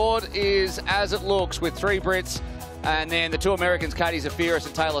leaderboard is as it looks, with 3 Brits, and then the 2 Americans, Katie Zafiris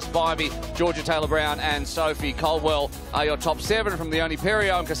and Taylor Spivey, Georgia Taylor-Brown and Sophie Caldwell are your top 7 from Leonie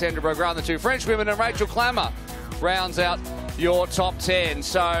Perriot and Cassandra Beaugrand, the 2 French women, and Rachel Clammer rounds out your top 10.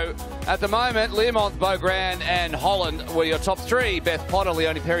 So at the moment, Learmonth, Beaugrand and Holland were your top 3. Beth Potter,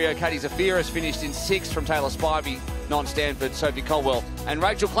 Leonie Perriot, Katie Zafiris finished in 6th from Taylor Spivey, non-Stanford, Sophie Caldwell and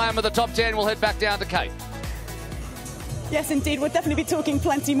Rachel Clammer. The top 10 will head back down to Kate. Yes, indeed. We'll definitely be talking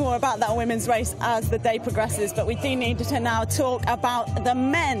plenty more about that women's race as the day progresses, but we do need to now talk about the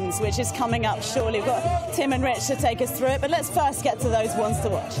men's, which is coming up shortly. We've got Tim and Rich to take us through it, but let's first get to those ones to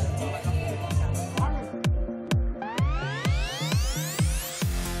watch.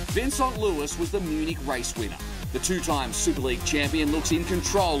 Vincent Luis was the Munich race winner. The 2-time Super League champion looks in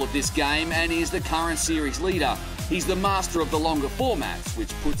control of this game and is the current series leader. He's the master of the longer formats,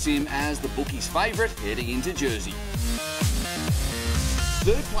 which puts him as the bookies' favourite heading into Jersey.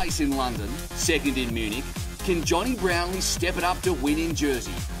 3rd place in London, 2nd in Munich. Can Johnny Brownlee step it up to win in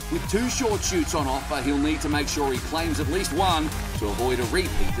Jersey? With 2 short shoots on offer, he'll need to make sure he claims at least one to avoid a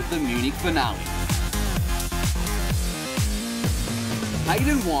repeat of the Munich finale.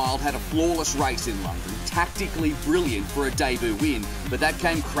 Hayden Wilde had a flawless race in London, tactically brilliant for a debut win, but that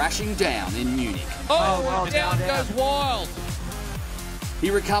came crashing down in Munich. Oh, down goes Wilde. He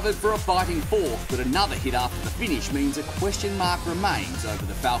recovered for a fighting 4th, but another hit after the finish means a question mark remains over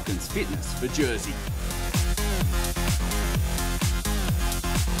the Falcons' fitness for Jersey.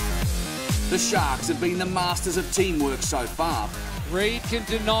 The Sharks have been the masters of teamwork so far. Reid can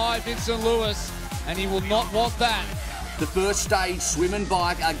deny Vincent Luis, and he will not want that. The first stage, swim and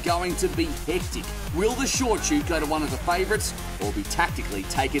bike, are going to be hectic. Will the short shoot go to one of the favourites or be tactically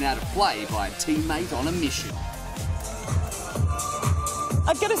taken out of play by a teammate on a mission?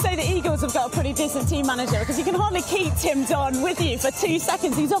 I've got to say the Eagles have got a pretty decent team manager, because you can hardly keep Tim Don with you for 2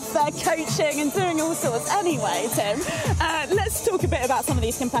 seconds. He's off there coaching and doing all sorts. Anyway, Tim, let's talk a bit about some of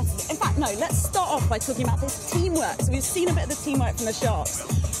these competitors. In fact, no, let's start off by talking about this teamwork. So we've seen a bit of the teamwork from the Sharks.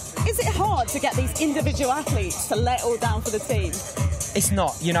 Is it hard to get these individual athletes to let it all down for the team? It's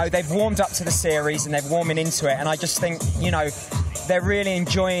not. You know, they've warmed up to the series and they're warming into it, and I just think, you know, they're really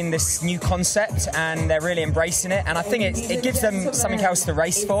enjoying this new concept and they're really embracing it, and I think it gives them something else to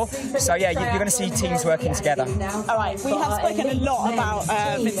race for. So yeah, you're going to see teams working together. All right, we have spoken a lot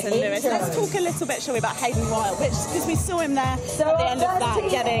about Vincent Luis. Let's talk a little bit, shall we, about Hayden Wilde, because we saw him there at the end of that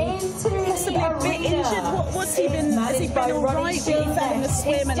getting possibly a bit injured. Has he been all right? He fell in the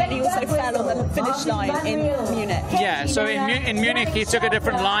swim and then he also fell on the finish line in Munich. Yeah, so in Munich he took a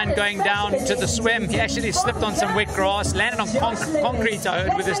different line going down to the swim. He actually slipped on some wet grass, landed on concrete, I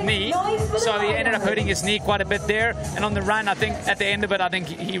heard, with his knee. So he ended up hurting his knee quite a bit there. And on the run, I think at the end of it, I think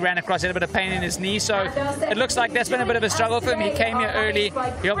he ran across, had a bit of pain in his knee. So it looks like that's been a bit of a struggle for him. He came here early.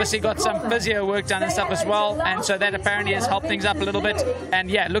 He obviously got some physio work done and stuff as well. And so that apparently has helped things up a little bit. And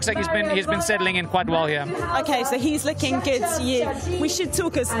yeah, it looks like he's been settling in quite well here. Okay, so he's looking good to you. We should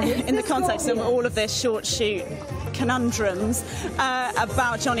talk us in the context of all of this short shoot conundrums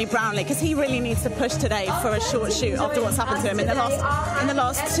about Johnny Brownlee, because he really needs to push today for a short shoot after what's happened to him in the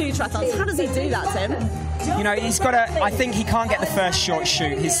last 2 triathlons. How does he do that, Tim? You know, he's got to, I think he can't get the first short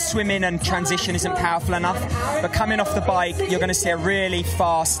shoot. His swimming and transition isn't powerful enough. But coming off the bike, you're going to see a really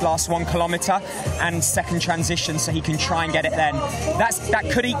fast last 1 kilometre and second transition, so he can try and get it then. That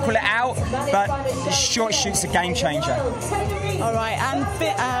could equal it out, but the short shoot's a game changer. All right,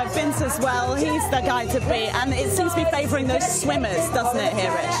 and Vince as well, he's the guy to beat, and it seems to be favouring those swimmers, doesn't it,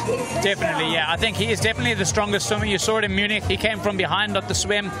 here, Rich? Definitely, yeah. I think he is definitely the strongest swimmer. You saw it in Munich. He came from behind at the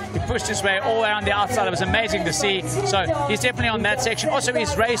swim. He pushed his way all around the outside. It was amazing to see. So he's definitely on that section. Also,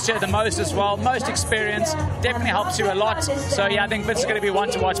 he's raced here the most as well. Most experience. Definitely helps you a lot. So, yeah, I think Vince is going to be one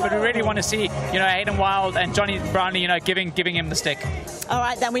to watch. But we really want to see, you know, Hayden Wild and Johnny Brownlee, you know, giving him the stick. All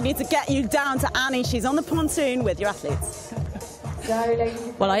right, then we need to get you down to Annie. She's on the pontoon with your athletes.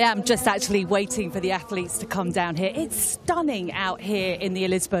 Well, I am just actually waiting for the athletes to come down here. It's stunning out here in the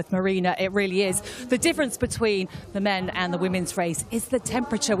Elizabeth Marina. It really is. The difference between the men and the women's race is the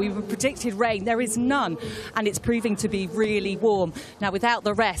temperature. We predicted rain. There is none, and it's proving to be really warm. Now, without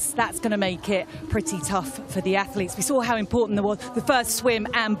the rest, that's going to make it pretty tough for the athletes. We saw how important the first swim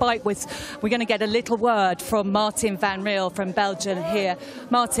and bike was. We're going to get a little word from Martin van Riel from Belgium here.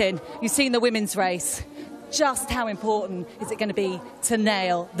 Martin, you've seen the women's race. Just how important is it going to be to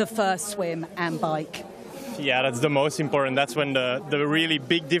nail the first swim and bike? Yeah, that's the most important. That's when the really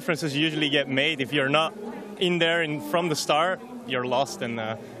big differences usually get made. If you're not in there from the start, you're lost, and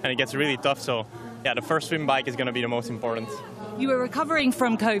it gets really tough. So, yeah, the first swim bike is going to be the most important. You were recovering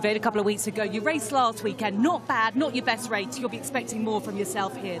from COVID a couple of weeks ago. You raced last weekend. Not bad, not your best race. You'll be expecting more from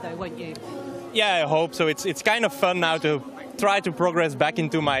yourself here, though, won't you? Yeah, I hope so. It's kind of fun now to try to progress back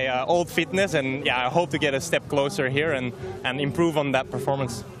into my old fitness, and yeah, I hope to get a step closer here and improve on that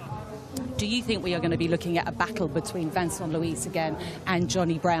performance. Do you think we are going to be looking at a battle between Vincent Luis again and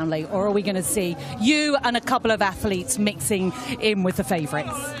Johnny Brownlee, or are we going to see you and a couple of athletes mixing in with the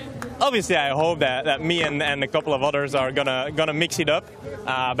favourites? Obviously, I hope that me and a couple of others are gonna mix it up.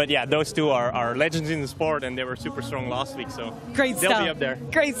 But yeah, those two are legends in the sport, and they were super strong last week, so great stuff. They'll be up there.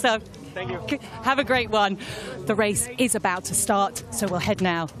 Great stuff. Thank you. Have a great one. The race is about to start, so we'll head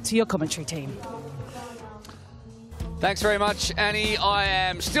now to your commentary team. Thanks very much, Annie. I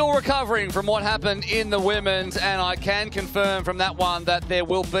am still recovering from what happened in the women's, and I can confirm from that one that there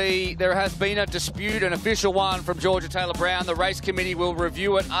has been a dispute, an official one from Georgia Taylor Brown. The race committee will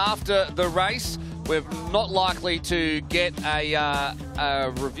review it after the race. We're not likely to get a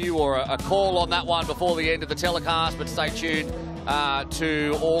review or a call on that one before the end of the telecast, but stay tuned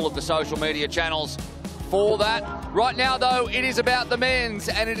to all of the social media channels for that. Right now, though, it is about the men's,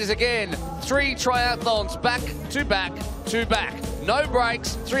 and it is again 3 triathlons back to back to back. No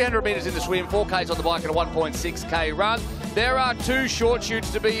breaks, 300 metres in the swim, 4Ks on the bike, and a 1.6K run. There are 2 short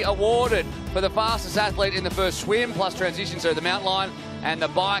shoots to be awarded for the fastest athlete in the first swim, plus transition, so the mountain line, and the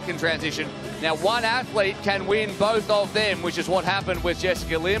bike and transition. Now, one athlete can win both of them, which is what happened with Jess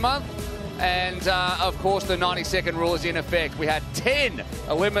Learmonth. And, of course, the 90-second rule is in effect. We had 10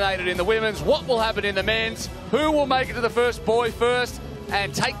 eliminated in the women's. What will happen in the men's? Who will make it to the first boy first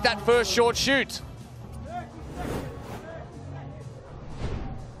and take that first short shoot?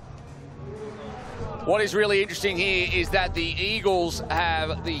 What is really interesting here is that the Eagles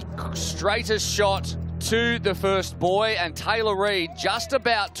have the straightest shot to the first boy, and Taylor Reid just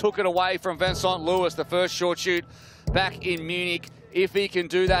about took it away from Vincent Luis, the first short shoot back in Munich. If he can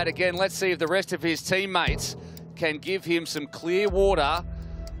do that again, let's see if the rest of his teammates can give him some clear water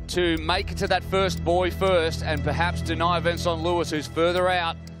to make it to that first boy first and perhaps deny Vincent Luis, who's further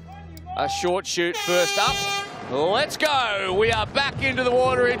out, a short shoot first up. Let's go. We are back into the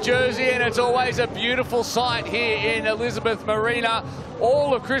water in Jersey, and it's always a beautiful sight here in Elizabeth Marina.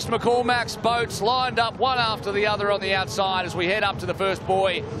 All of Chris McCormack's boats lined up one after the other on the outside as we head up to the first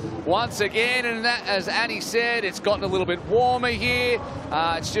buoy once again. And that, as Annie said, it's gotten a little bit warmer here.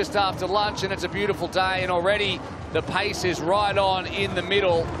 It's just after lunch, and it's a beautiful day, and already the pace is right on in the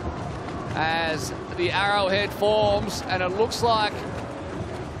middle as the arrowhead forms, and it looks like,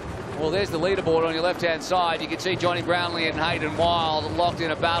 well, there's the leaderboard on your left-hand side. You can see Johnny Brownlee and Hayden Wild locked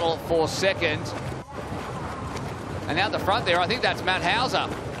in a battle for second. And out the front there, I think that's Matt Hauser,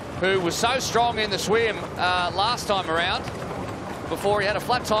 who was so strong in the swim last time around before he had a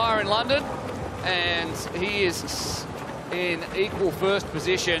flat tyre in London. And he is in equal first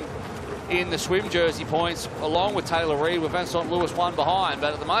position in the swim jersey points, along with Taylor Reid, with Vincent Luis one behind.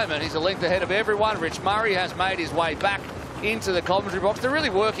 But at the moment, he's a length ahead of everyone. Rich Murray has made his way back into the commentary box. They're really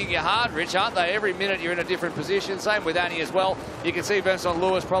working you hard, Rich, aren't they? Every minute you're in a different position. Same with Annie as well. You can see Vincent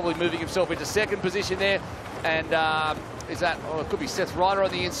Luis probably moving himself into second position there. And is that, oh, it could be Seth Ryder on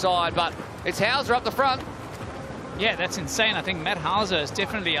the inside, but it's Hauser up the front. Yeah, that's insane. I think Matt Hauser is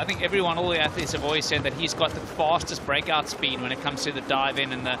definitely, I think all the athletes have always said that he's got the fastest breakout speed when it comes to the dive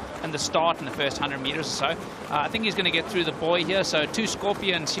in and the start in the first 100 meters or so. I think he's going to get through the buoy here. So 2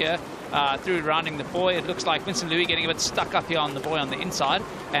 scorpions here through rounding the buoy. It looks like Vincent Luis getting a bit stuck up here on the buoy on the inside.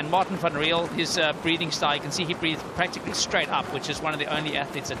 And Martin van Riel, his breathing style, you can see he breathes practically straight up, which is one of the only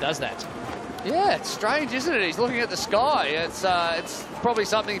athletes that does that. Yeah, it's strange, isn't it? He's looking at the sky. It's probably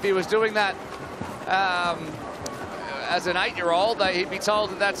something, if he was doing that as an 8-year-old, he'd be told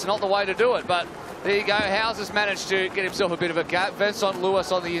that that's not the way to do it. But there you go. Hauser's managed to get himself a bit of a gap. Vincent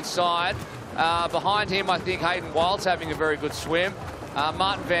Luis on the inside. Behind him, I think Hayden Wild's having a very good swim.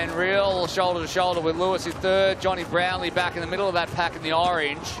 Martin van Riel shoulder to shoulder with Lewis in third. Johnny Brownlee back in the middle of that pack in the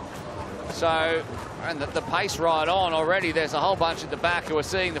orange. So, and the pace right on already. There's a whole bunch at the back who are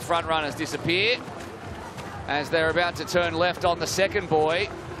seeing the front runners disappear as they're about to turn left on the second buoy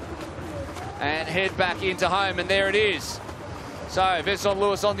and head back into home, and there it is. So Vincent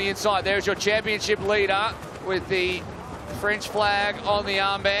Luis on the inside. There's your championship leader with the French flag on the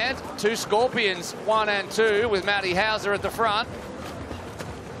armband. 2 Scorpions, 1 and 2, with Matty Hauser at the front.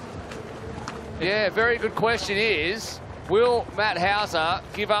 Yeah, very good question is, will Matt Hauser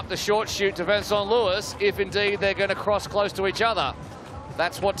give up the short shoot to Vincent Luis if indeed they're going to cross close to each other?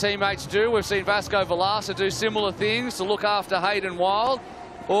 That's what teammates do. We've seen Vasco Valasa do similar things to look after Hayden Wild.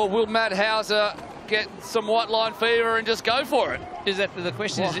 Or will Matt Hauser get some white line fever and just go for it? Is that the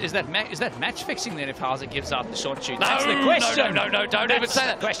question? Is that match fixing then if Hauser gives up the short shoot? That's the question. No, don't even say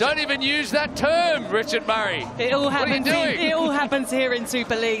that. Don't even use that term, Richard Murray. It all happens. What are you doing? It all happens here in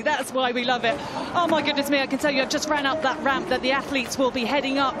Super League. That's why we love it. Oh my goodness me! I can tell you, I've just ran up that ramp that the athletes will be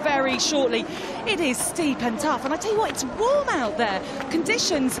heading up very shortly. It is steep and tough, and I tell you what, it's warm out there.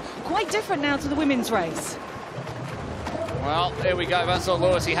 Conditions quite different now to the women's race. Well, there we go, Vincent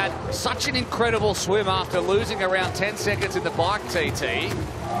Luis. He had such an incredible swim after losing around 10 seconds in the bike TT.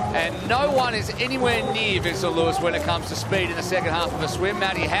 And no one is anywhere near Vincent Luis when it comes to speed in the second half of a swim.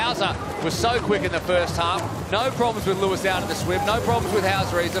 Matty Hauser was so quick in the first half. No problems with Luis down in the swim. No problems with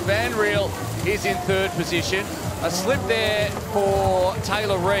Hauser either. Van Riel is in third position. A slip there for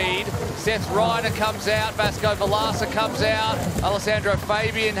Taylor Reid. Seth Ryder comes out. Vasco Valasa comes out. Alessandro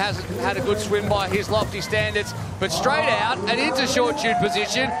Fabian has had a good swim by his lofty standards. But straight out and into short shoot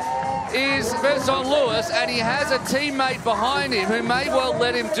position is Vincent Luis, and he has a teammate behind him who may well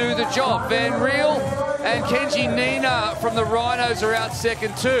let him do the job. Van Riel and Kenji Nina from the Rhinos are out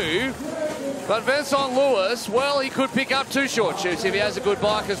second too. But Vincent Luis, well, he could pick up 2 short shoots if he has a good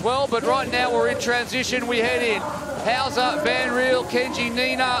bike as well. But right now we're in transition. We head in. Hauser, Van Riel, Kenji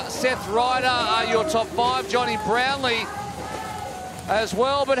Nina, Seth Ryder are your top 5. Johnny Brownlee as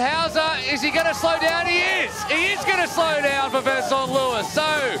well. But Hauser, is he going to slow down? He is. He is going to slow down for Vincent Luis.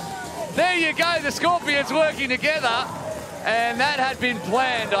 So there you go, the Scorpions working together. And that had been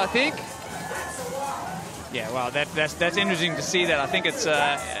planned, I think. Yeah, well, that's interesting to see that. I think it's,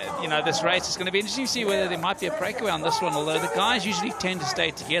 you know, this race is going to be interesting to see whether there might be a breakaway on this one, although the guys usually tend to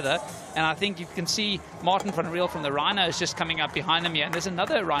stay together. And I think you can see Martin van Riel from the Rhinos just coming up behind them here. And there's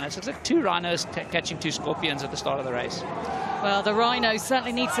another Rhino. So it's like 2 Rhinos catching 2 Scorpions at the start of the race. Well, the Rhinos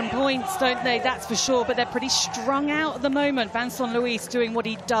certainly need some points, don't they? That's for sure. But they're pretty strung out at the moment. Vincent Luis doing what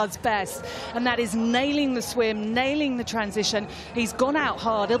he does best, and that is nailing the swim, nailing the transition. He's gone out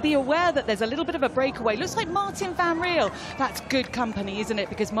hard. He'll be aware that there's a little bit of a breakaway. Looks like Martin van Riel. That's good company, isn't it?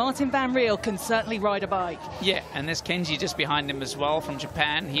 Because Martin van Riel can certainly ride a bike. Yeah, and there's Kenji just behind him as well from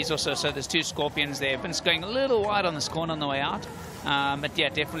Japan. He's also, so there's 2 Scorpions there. Vince going a little wide on this corner on the way out. But yeah,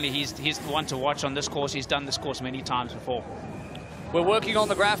 definitely he's the one to watch on this course. He's done this course many times before. We're working on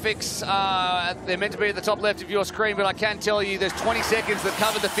the graphics. They're meant to be at the top left of your screen, but I can tell you there's 20 seconds that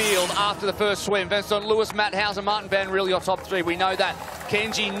covered the field after the first swim. Vincent Luis, Matt Hauser, Martin van Riel, your top 3. We know that.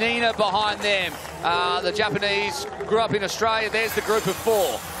 Kenji Nina behind them. The Japanese grew up in Australia. There's the group of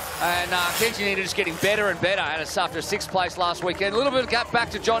 4. And Kenji Nina just getting better and better. And it's after a 6th place last weekend. A little bit of gap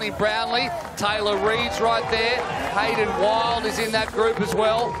back to Johnny Brownlee. Taylor Reid's right there. Hayden Wild is in that group as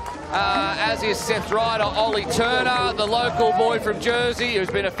well. As is Seth Ryder, Ollie Turner, the local boy from Jersey, who's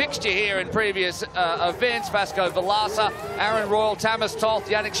been a fixture here in previous events. Vasco Valasa, Aaron Royal, Tamas Toth,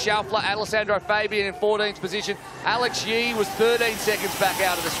 Yannick Schaufler, Alessandro Fabian in 14th position. Alex Yee was 13 seconds back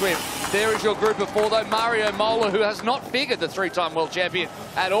out of the swim. There is your group of 4, though. Mario Mola, who has not figured the 3-time world champion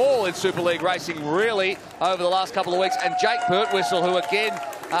at all in Super League racing, really, over the last couple of weeks. And Jake Pertwhistle, who again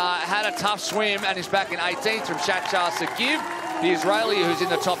had a tough swim and is back in 18th from Shachar Sagiv, the Israeli who's in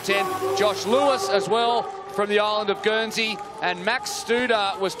the top 10. Josh Lewis as well from the island of Guernsey. And Max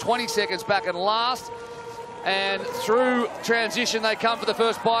Studer was 20 seconds back in last. And through transition, they come for the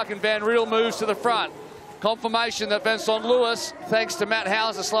first bike, and Van Riel moves to the front. confirmation that Vincent Luis, thanks to Matt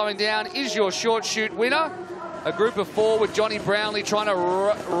Hauser slowing down, is your short shoot winner. A group of 4 with Johnny Brownlee trying to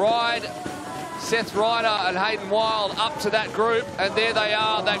ride Seth Ryder and Hayden Wilde up to that group. And there they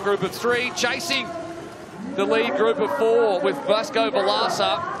are, that group of 3, chasing the lead group of 4 with Vasco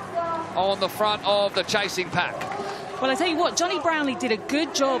Vilasa on the front of the chasing pack. Well, I tell you what, Johnny Brownlee did a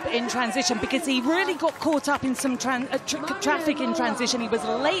good job in transition because he really got caught up in some traffic in transition. He was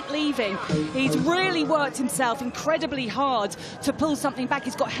late leaving. He's really worked himself incredibly hard to pull something back.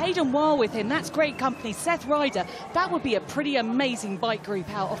 He's got Hayden Wilde with him. That's great company. Seth Ryder, that would be a pretty amazing bike group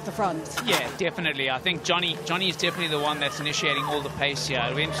out off the front. Yeah, definitely. I think Johnny is definitely the one that's initiating all the pace here.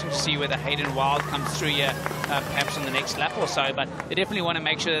 It'll be interesting to see whether Hayden Wilde comes through here, perhaps on the next lap or so. But they definitely want to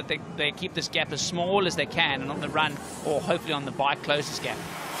make sure that they keep this gap as small as they can, and on the run, or hopefully on the bike closest gap.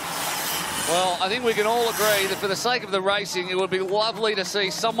 Well, I think we can all agree that for the sake of the racing, it would be lovely to see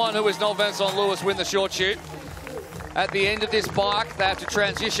someone who is not Vincent Luis win the short shoot. At the end of this bike, they have to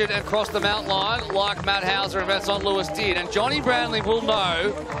transition and cross the mountain line like Matt Hauser and Vincent Luis did. And Johnny Brownlee will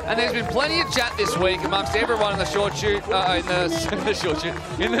know, and there's been plenty of chat this week amongst everyone in the short shoot,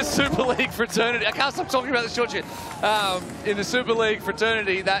 in the Super League fraternity. I can't stop talking about the short shoot. In the Super League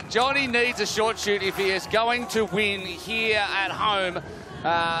fraternity, that Johnny needs a short shoot if he is going to win here at home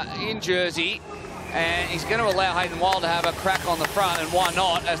in Jersey. And he's going to allow Hayden Wilde to have a crack on the front, and why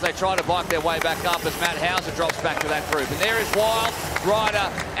not, as they try to bike their way back up as Matt Hauser drops back to that group. And there is Wilde, Ryder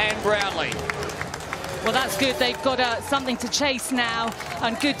and Brownlee. Well, that's good. They've got something to chase now,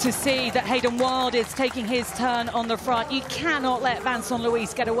 and good to see that Hayden Wilde is taking his turn on the front. You cannot let Vincent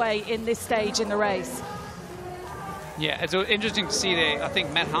Luis get away in this stage in the race. Yeah, it's interesting to see there. I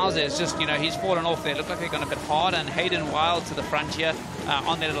think Matt Hauser is just, he's fallen off there. Look like they're going a bit harder, and Hayden Wilde to the front here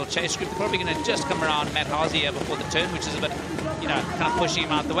on their little chase group. They're probably going to just come around Matt Hauser here before the turn, which is a bit, kind of pushing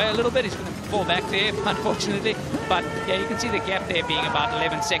him out the way a little bit. He's going to fall back there, unfortunately. But yeah, you can see the gap there being about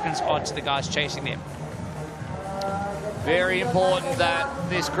 11 seconds odd to the guys chasing them. Very important that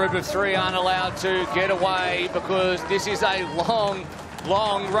this group of 3 aren't allowed to get away, because this is a long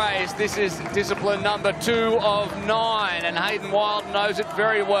race. This is discipline number 2 of 9, and Hayden Wilde knows it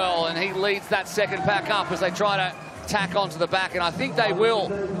very well, and he leads that second pack up as they try to tack onto the back, and I think they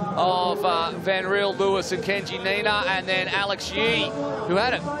will, of Van Riel, Lewis and Kenji Nina, and then Alex Yee, who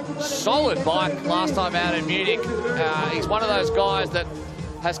had a solid bike last time out in Munich. He's one of those guys that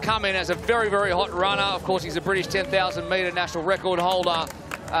has come in as a very, very hot runner. Of course, he's a British 10,000 metre national record holder.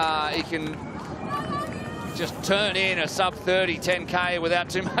 He can just turn in a sub-30 10K without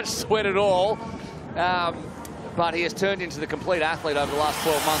too much sweat at all. But he has turned into the complete athlete over the last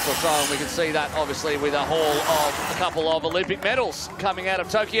 12 months or so, and we can see that obviously with a couple of Olympic medals coming out of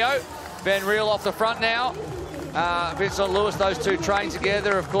Tokyo. Van Riel off the front now. Vincent Luis, those two train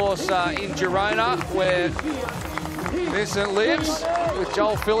together, of course, in Girona, where Vincent lives with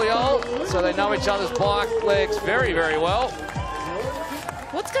Joel Filiol, so they know each other's bike legs very, very well.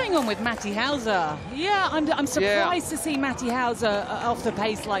 What's going on with Matty Hauser? Yeah, I'm surprised to see Matty Hauser off the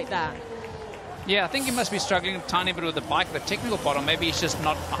pace like that. Yeah, I think he must be struggling a tiny bit with the bike, the technical bottom. Maybe he's just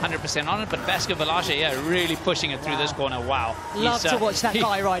not 100% on it. But Vasco Vilasa, yeah, really pushing it through this corner. Wow. Love to watch that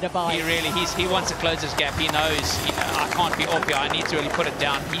guy ride a bike. He wants to close his gap. He knows, I can't be off here. I need to really put it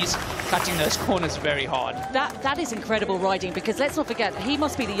down. He's cutting those corners very hard. That is incredible riding, because let's not forget, he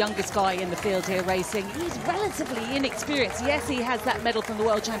must be the youngest guy in the field here racing. He's relatively inexperienced. Yes, he has that medal from the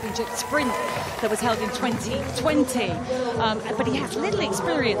World Championship Sprint that was held in 2020. But he has little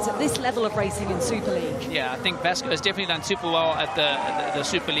experience at this level of racing in Super League. Yeah, I think Vasco has definitely done super well at the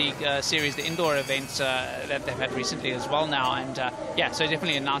Super League series, the indoor events that they've had recently as well now. And yeah, so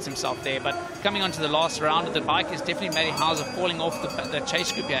definitely announced himself there. But coming on to the last round of the bike is definitely Matty Hauser falling off the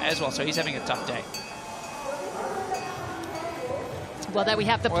chase group here as well. So he's having a tough day. Well, there we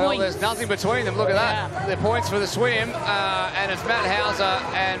have the points. Well, there's nothing between them. Look at that. The points for the swim. And it's Matt Hauser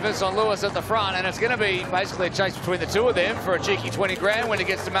and Vincent Luis at the front. And it's going to be basically a chase between the two of them for a cheeky 20 grand when it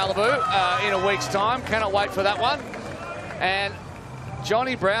gets to Malibu in a week's time. Cannot wait for that one. And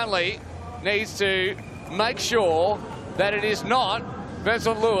Johnny Brownlee needs to make sure that it is not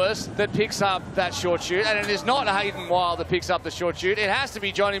Vincent Luis that picks up that short shoot, and it is not Hayden Wilde that picks up the short shoot. It has to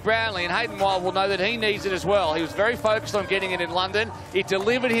be Johnny Brownlee, and Hayden Wilde will know that he needs it as well. He was very focused on getting it in London. It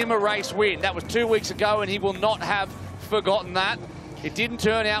delivered him a race win. That was 2 weeks ago, and he will not have forgotten that. It didn't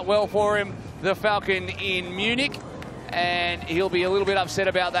turn out well for him, the Falcon in Munich, and he'll be a little bit upset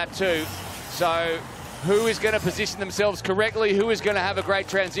about that too. So who is going to position themselves correctly, who is going to have a great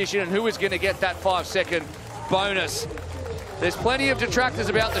transition, and who is going to get that 5-second bonus? There's plenty of detractors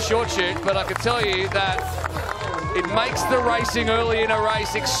about the short shoot, but I can tell you that it makes the racing early in a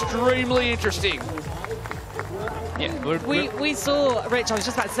race extremely interesting. Yeah, we saw, Rich, I was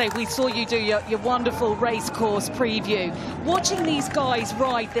just about to say, we saw you do your wonderful race course preview. Watching these guys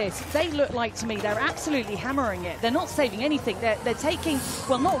ride this, they look like, to me, they're absolutely hammering it. They're not saving anything. They're taking,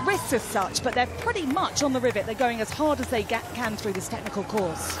 well, not risks as such, but they're pretty much on the rivet. They're going as hard as they can through this technical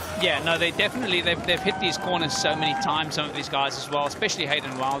course. Yeah, no, they've hit these corners so many times, some of these guys as well, especially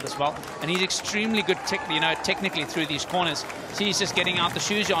Hayden Wild as well. And he's extremely good, technically through these corners. See, he's just getting out the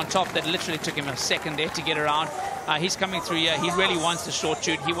shoes on top. That literally took him a second there to get around. He's coming through here. He really wants the short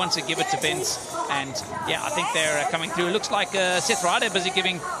shoot. He wants to give it to Vince. And, yeah, I think they're coming through. It looks like Seth Ryder busy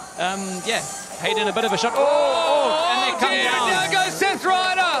giving, Hayden a bit of a shot. And they come down. Now goes Seth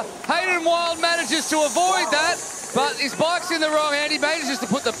Ryder. Hayden Wild manages to avoid that. But his bike's in the wrong hand. He manages to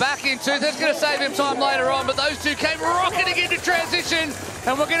put the back in too. That's going to save him time later on. But those two came rocketing into transition.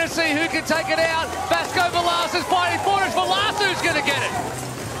 And we're going to see who can take it out. Vasco Velasquez fighting for it. Velasquez who's going to get it.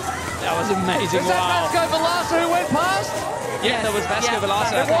 That was amazing. Was that Vasco Velasquez who went past? Yeah, that was Vasco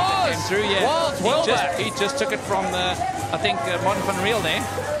Velasquez. It was. Came through, yeah. He just took it from, I think, Martin van Riel there.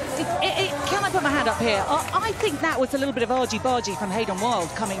 Can I put my hand up here? I think that was a little bit of argy-bargy from Hayden Wild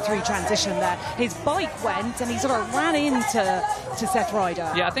coming through transition there. His bike went and he sort of ran into Seth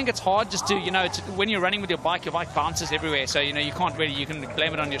Ryder. Yeah, I think it's hard just to, when you're running with your bike bounces everywhere. So, you can't really, you can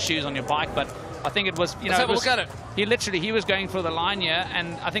blame it on your shoes, on your bike. But I think it was, Let's have a look at it. He was going for the line here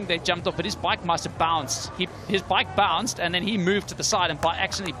and I think they jumped off, but his bike must have bounced. His bike bounced and then he moved to the side and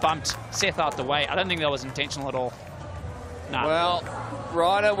accidentally bumped Seth out the way. I don't think that was intentional at all. No. Well,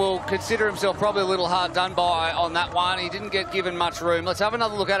 Ryder will consider himself probably a little hard done by on that one. He didn't get given much room. Let's have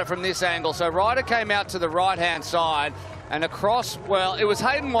another look at it from this angle. So Ryder came out to the right-hand side and across, well, it was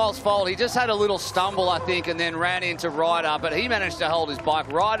Hayden Wild's fault. He just had a little stumble, I think, and then ran into Ryder, but he managed to hold his bike.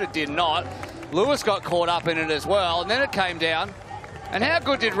 Ryder did not. Lewis got caught up in it as well, and then it came down. And how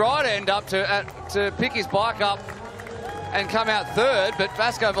good did Ryder end up to pick his bike up and come out third? But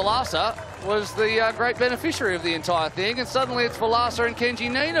Vasco Velasquez was the great beneficiary of the entire thing, and suddenly it's Velasquez and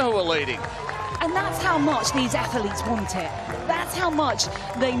Kenji Nina who are leading. And that's how much these athletes want it. That's how much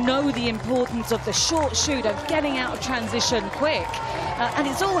they know the importance of the short shoot, of getting out of transition quick. And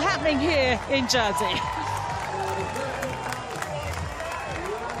it's all happening here in Jersey.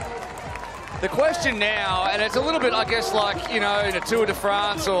 The question now, and it's a little bit, I guess, like, in a Tour de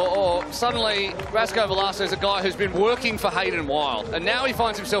France or suddenly Vasco Velasquez is a guy who's been working for Hayden Wild, and now he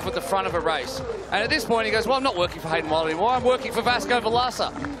finds himself at the front of a race. And at this point he goes, well, I'm not working for Hayden Wild anymore, I'm working for Vasco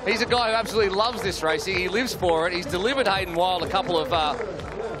Velasquez. He's a guy who absolutely loves this racing, he lives for it. He's delivered Hayden Wild a couple of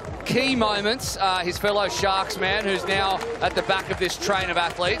key moments. His fellow Sharks man, who's now at the back of this train of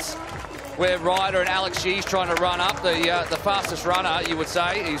athletes, where Ryder and Alex Shee's trying to run up, the fastest runner, you would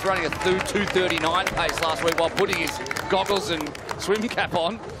say. He's running a 2:39 pace last week while putting his goggles and swim cap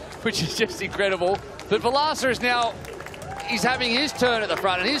on, which is just incredible. But Velasquez is now, he's having his turn at the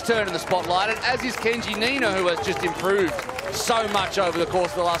front and his turn in the spotlight, and as is Kenji Nina, who has just improved so much over the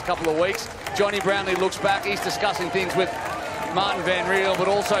course of the last couple of weeks. Johnny Brownlee looks back, he's discussing things with Martin van Riel, but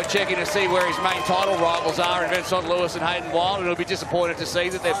also checking to see where his main title rivals are in Vincent Luis and Hayden Wild, and he'll be disappointed to see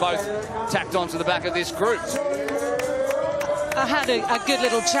that they're both tacked onto the back of this group. I had a good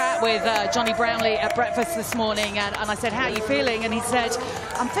little chat with Johnny Brownlee at breakfast this morning, and I said, how are you feeling? And he said,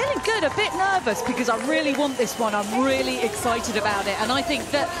 I'm feeling good, a bit nervous because I really want this one. I'm really excited about it. And I think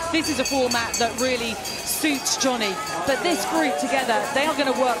that this is a format that really suits Johnny. But this group together, they are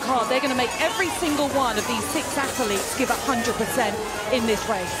going to work hard. They're going to make every single one of these 6 athletes give 100% in this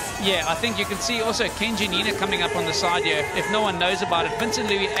race. Yeah, I think you can see also Kenji Nina coming up on the side here. If no one knows about it, Vincent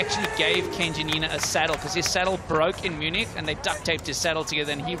Luis actually gave Kenji Nina a saddle because his saddle broke in Munich and they duct taped his saddle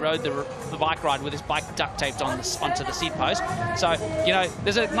together, and he rode the bike ride with his bike duct taped onto the seat post. So,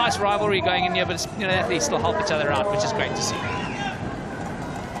 there's a nice rivalry going in here, but athletes still help each other out, which is great to see.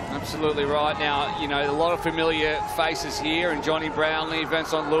 Absolutely right. Now, a lot of familiar faces here, and Johnny Brownlee,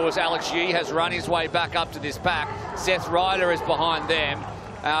 Vincent Luis, Alex Yee has run his way back up to this pack. Seth Ryder is behind them.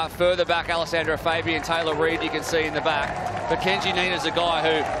 Further back, Alessandro Fabi and Taylor Reid you can see in the back. But Kenji Nina's a guy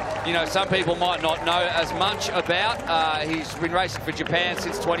who, some people might not know as much about. He's been racing for Japan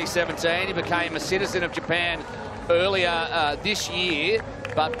since 2017. He became a citizen of Japan earlier this year,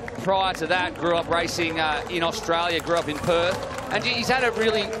 but prior to that grew up racing in Australia, grew up in Perth. And he's had a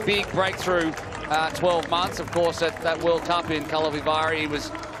really big breakthrough 12 months, of course, at that World Cup in Kalavivari.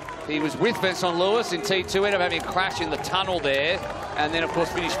 He was with Vincent Luis in T2, ended up having a crash in the tunnel there, and then, of course,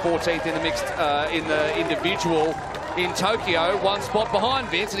 finished 14th in the mixed, in the individual in Tokyo, 1 spot behind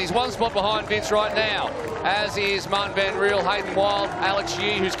Vince, and he's 1 spot behind Vince right now, as is Martin van Riel, Hayden Wild, Alex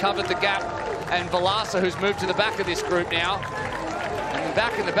Yee, who's covered the gap, and Velasquez, who's moved to the back of this group now. And And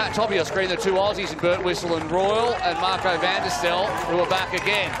back in the top of your screen, the two Aussies, Bert Whistle and Royal, and Marco van der Stel, who are back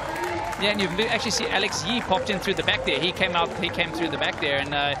again. Yeah, and you actually see Alex Yee popped in through the back there. He came through the back there,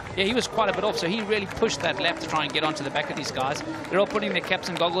 and yeah, he was quite a bit off, so he really pushed that lap to try and get onto the back of these guys. They're all putting their caps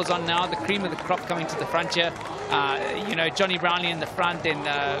and goggles on now, the cream of the crop coming to the front here. You know, Johnny Brownlee in the front, and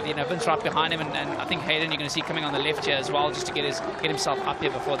you know, Vince right behind him, and I think Hayden you're going to see coming on the left here as well, just to get himself up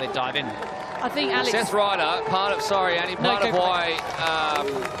here before they dive in. I think Alex... Seth Ryder, part of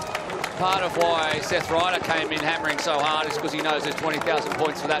why Seth Ryder came in hammering so hard is because he knows there's 20,000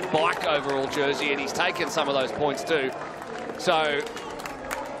 points for that bike overall jersey, and he's taken some of those points too. So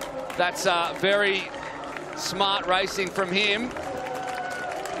that's very smart racing from him.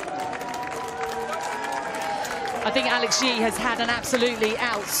 I think Alex Yee has had an absolutely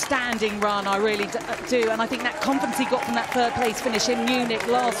outstanding run, I really do. And I think that confidence he got from that third place finish in Munich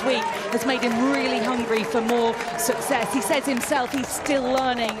last week has made him really hungry for more success. He says himself he's still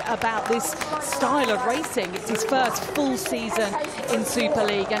learning about this style of racing. It's his first full season in Super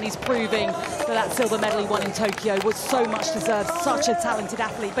League, and he's proving that silver medal he won in Tokyo was so much deserved, such a talented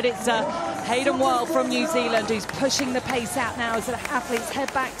athlete. But it's Hayden Wilde from New Zealand who's pushing the pace out now as the athletes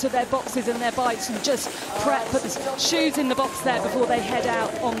head back to their boxes and their bikes and just put the shoes in the box there before they head out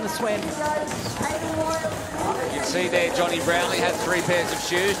on the swim. You can see there Johnny Brownlee had 3 pairs of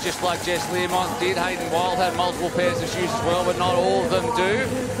shoes, just like Jess Learmonth did. Hayden Wilde had multiple pairs of shoes as well, but not all of them do,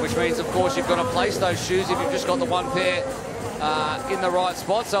 which means, of course, you've got to place those shoes if you've just got the one pair in the right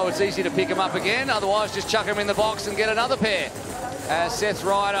spot, so it's easy to pick them up again. Otherwise, just chuck them in the box and get another pair. As Seth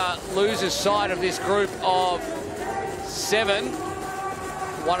Ryder loses sight of this group of 7.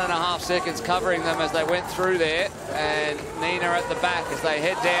 1.5 seconds covering them as they went through there, and Nina at the back as they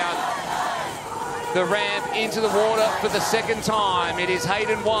head down the ramp into the water for the second time. It is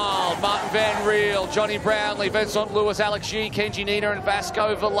Hayden Wilde, Martin Van Riel, Johnny Brownlee, Vincent Luis, Alex Yee, Kenji Nina and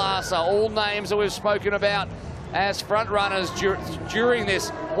Vasco Velasa, all names that we've spoken about as front runners during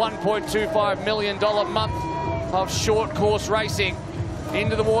this $1.25 million month of short course racing.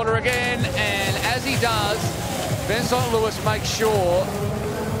 Into the water again, and as he does, Vincent Luis makes sure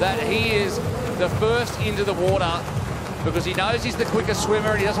that he is the first into the water because he knows he's the quickest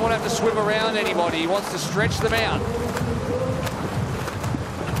swimmer and he doesn't want to have to swim around anybody. He wants to stretch them out.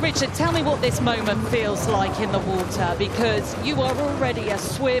 Richard, tell me what this moment feels like in the water, because you are already a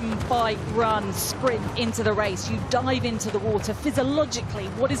swim, bike, run, sprint into the race. You dive into the water. Physiologically,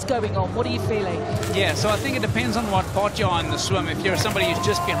 what is going on? What are you feeling? Yeah, so I think it depends on what part you're in the swim. If you're somebody who's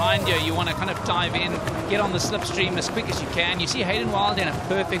just behind you, you want to kind of dive in, get on the slipstream as quick as you can. You see Hayden Wilde in a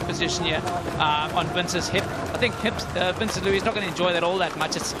perfect position here on Vince's hip. I think Vincent Luis is not going to enjoy that all that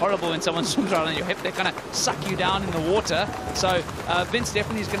much. It's horrible when someone swims right on your hip. They kind of suck you down in the water. So Vince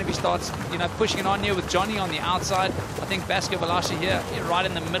definitely is going to be pushing it on here with Johnny on the outside. I think Vasco Velasa here right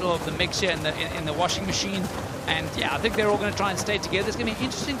in the middle of the mix here in the washing machine. And yeah, I think they're all going to try and stay together. It's going to be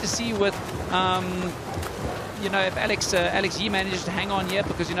interesting to see with you know, if Alex Yee manages to hang on here,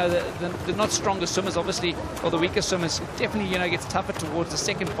 because, you know, the not stronger swimmers, obviously, or the weaker swimmers, definitely, you know, gets tougher towards the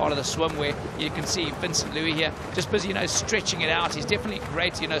second part of the swim, where you can see Vincent Luis here just busy, you know, stretching it out. He's definitely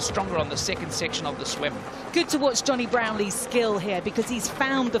great, you know, stronger on the second section of the swim. Good to watch Johnny Brownlee's skill here, because he's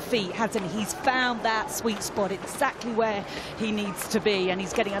found the feet, hasn't he? He's found that sweet spot, exactly where he needs to be, and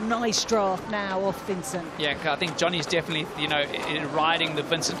he's getting a nice draft now off Vincent. Yeah, I think Johnny's definitely, you know, riding the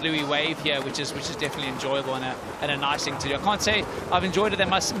Vincent Luis wave here, which is definitely enjoyable and a nice thing to do. I can't say I've enjoyed it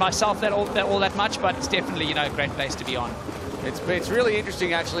myself all that much, but it's definitely, you know, a great place to be on. It's really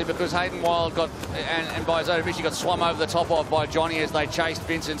interesting, actually, because Hayden Wilde got, and by his own admission, got swum over the top of by Johnny as they chased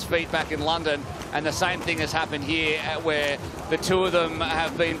Vincent's feet back in London. And the same thing has happened here, where the two of them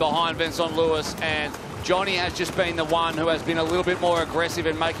have been behind Vincent Luis, and Johnny has just been the one who has been a little bit more aggressive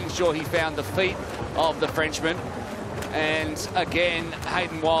in making sure he found the feet of the Frenchman. And again,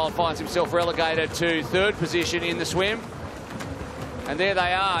 Hayden Wilde finds himself relegated to third position in the swim. And there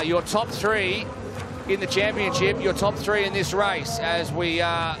they are, your top three in the championship, your top three in this race, as we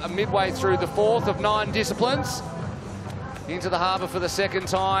are midway through the fourth of 9 disciplines. Into the harbour for the second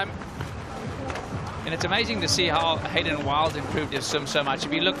time. And it's amazing to see how Hayden Wilde improved his swim so much.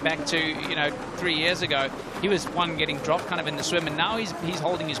 If you look back to, you know, 3 years ago, he was one getting dropped kind of in the swim, and now he's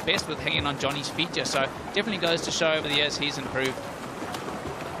holding his best with hanging on Johnny's feet here. So definitely goes to show over the years he's improved.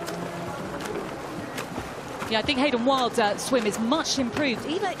 Yeah, I think Hayden Wilde's swim is much improved.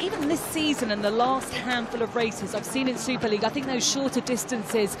 Even this season and the last handful of races I've seen in Super League, I think those shorter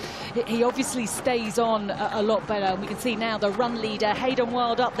distances, he obviously stays on a lot better. And we can see now the run leader, Hayden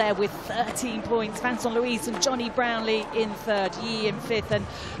Wilde, up there with 13 points. Vincent Luis and Johnny Brownlee in third, Yee in fifth, and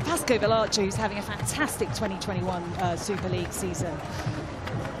Vasco Velasa, who's having a fantastic 2021 Super League season.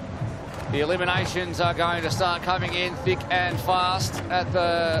 The eliminations are going to start coming in thick and fast at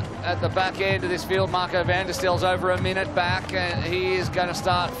the back end of this field. Marco van der Stel's over a minute back, and he is going to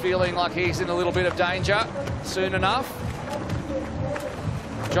start feeling like he's in a little bit of danger soon enough.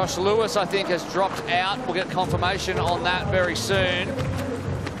 Josh Lewis, I think, has dropped out. We'll get confirmation on that very soon.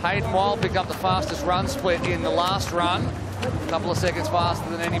 Hayden Wild picked up the fastest run split in the last run. A couple of seconds faster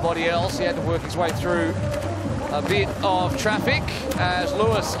than anybody else. He had to work his way through a bit of traffic as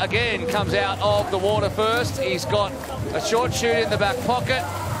Lewis again comes out of the water first. He's got a short chute in the back pocket.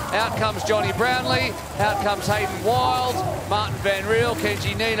 Out comes Johnny Brownlee. Out comes Hayden Wild, Martin Van Riel,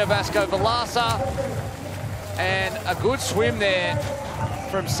 Kenji Nina, Vasco Velasa. And a good swim there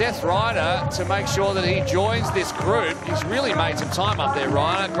from Seth Ryder to make sure that he joins this group. He's really made some time up there,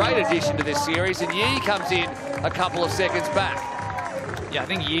 Ryan. A great addition to this series. And Yee comes in a couple of seconds back. Yeah, I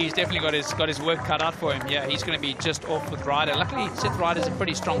think he's definitely got his work cut out for him. Yeah, he's going to be just off with Ryder. Luckily, Seth Ryder's a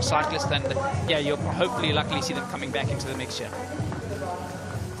pretty strong cyclist, and yeah, you'll hopefully luckily see them coming back into the mix here.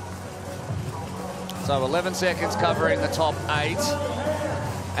 So 11 seconds covering the top 8.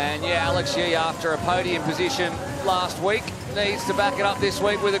 And yeah, Alex Yee, after a podium position last week, needs to back it up this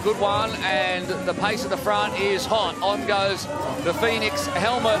week with a good one, and the pace at the front is hot. On goes the Phoenix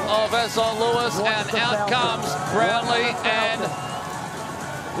helmet of Vincent Luis, and out comes Brownlee and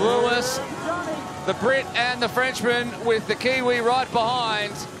Lewis, the Brit and the Frenchman with the Kiwi right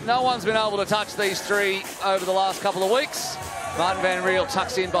behind. No one's been able to touch these three over the last couple of weeks. Martin Van Riel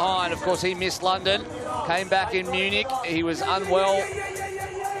tucks in behind. Of course, he missed London, came back in Munich. He was unwell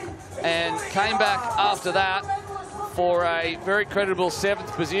and came back after that for a very credible 7th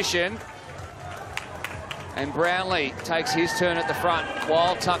position. And Brownlee takes his turn at the front.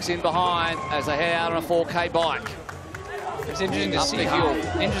 Wild tucks in behind as they head out on a 4K bike. It's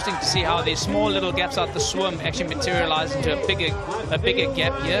interesting to see how these small little gaps out the swim actually materialize into a bigger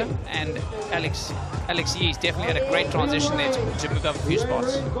gap here. And Alex Yee's definitely had a great transition there to move up a few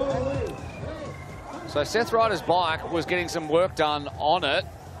spots. So Seth Ryder's bike was getting some work done on it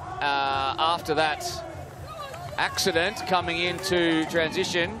after that accident coming into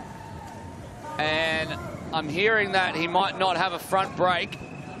transition, and I'm hearing that he might not have a front brake.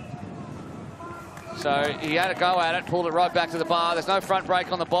 So he had a go at it, pulled it right back to the bar. There's no front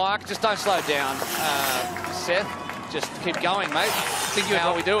brake on the bike. Just don't slow down, Seth. Just keep going, mate. I think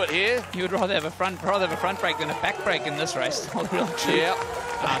how we do it here. You would rather have a front brake than a back brake in this race. Real true. Yeah.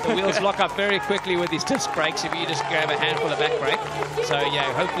 The wheels lock up very quickly with these disc brakes if you just grab a handful of back brake. So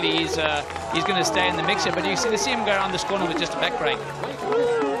yeah, hopefully he's going to stay in the mixer. But you see him go around this corner with just a back brake.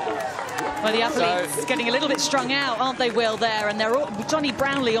 Well, the athletes getting a little bit strung out, aren't they, Will, there? And they're all, Johnny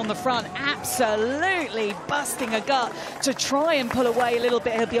Brownlee on the front, absolutely busting a gut to try and pull away a little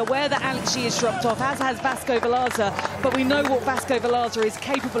bit. He'll be aware that Alex Yee has dropped off, as has Vasco Velasa. But we know what Vasco Velasa is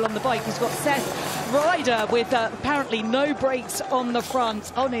capable on the bike. He's got Seth Ryder with apparently no brakes on the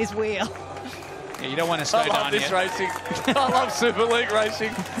front on his wheel. Yeah, you don't want to slow down I love this racing. I love Super League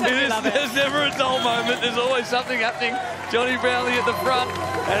racing. There's never a dull moment. There's always something happening. Johnny Brownlee at the front,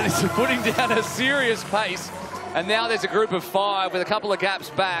 and he's putting down a serious pace. And now there's a group of 5 with a couple of gaps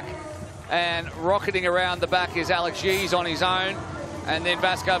back. And rocketing around the back is Alex Yee's on his own. And then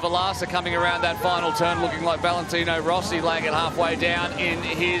Vasco Velasa coming around that final turn, looking like Valentino Rossi, laying it halfway down in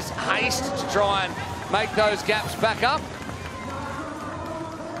his haste to try and make those gaps back up.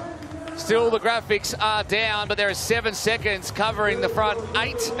 Still, the graphics are down, but there is 7 seconds covering the front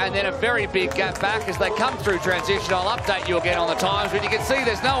 8, and then a very big gap back as they come through transition. I'll update you again on the times, but you can see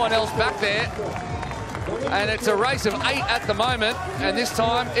there's no one else back there. And it's a race of 8 at the moment, and this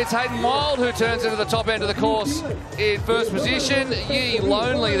time it's Hayden Wild who turns into the top end of the course in first position. Yee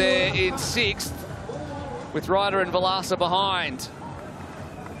lonely there in 6th, with Ryder and Velasa behind.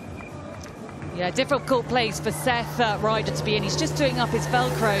 Yeah, difficult place for Seth Ryder to be in. He's just doing up his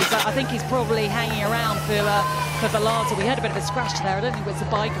Velcros. I think he's probably hanging around for Velasa. We had a bit of a scratch there. I don't think it was a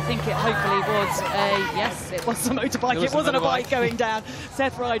bike. I think it hopefully was a... Yes, it was a motorbike. It wasn't a bike going down.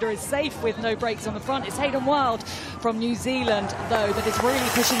 Seth Ryder is safe with no brakes on the front. It's Hayden Wild from New Zealand, though, that is really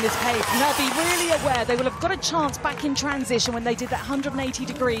pushing this pace. And they'll be really aware. They will have got a chance back in transition when they did that 180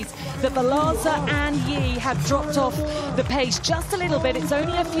 degrees that Velasa and Yee have dropped off the pace just a little bit. It's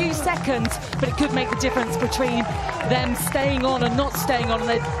only a few seconds, but it could make the difference between them staying on and not staying on. And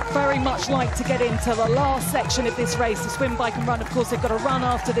they'd very much like to get into the last section of this race, the swim, bike and run. Of course, they've got to run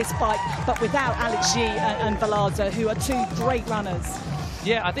after this bike, but without Alex Yee and Velasa, who are 2 great runners.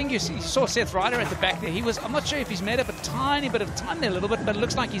 Yeah, I think you saw Seth Ryder at the back there. I'm not sure if he's made up a tiny bit of time there a little bit, but it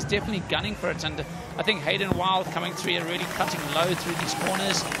looks like he's definitely gunning for it. And I think Hayden Wild coming through and really cutting low through these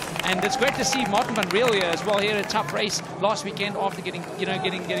corners. And it's great to see Martin van Riel here as well. He had a tough race last weekend after getting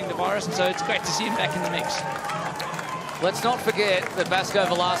the virus, and so it's great to see him back in the mix. Let's not forget that Vasco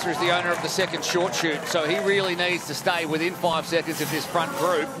Velasquez is the owner of the second short shoot, so he really needs to stay within 5 seconds of this front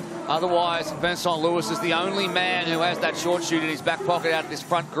group. Otherwise, Vincent Luis is the only man who has that short shoot in his back pocket out of this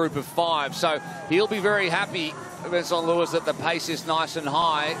front group of 5. So he'll be very happy, Vincent Luis, that the pace is nice and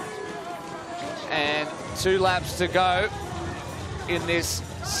high. And 2 laps to go in this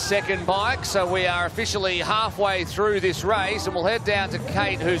second bike. So we are officially halfway through this race, and we'll head down to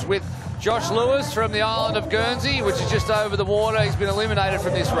Kate, who's with Josh Lewis from the island of Guernsey, which is just over the water. He's been eliminated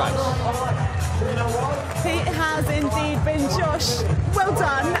from this race. It has indeed been, Josh. Well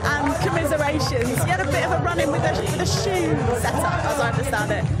done and commiserations. You had a bit of a run-in with the shoe setup, as I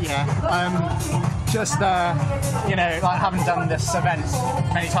understand it. Yeah, just you know, like, I haven't done this event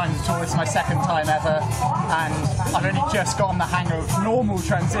many times at all. It's my second time ever, and I've only just gotten the hang of normal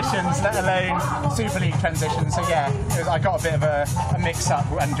transitions, let alone Super League transitions. So yeah, I got a bit of a mix-up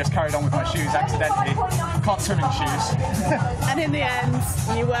and just carried on with my shoes accidentally. Can't swim in shoes. And in the end,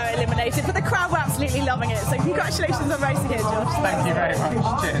 you were eliminated, but the crowd were absolutely loving it. So congratulations on racing here, Josh. Thank you very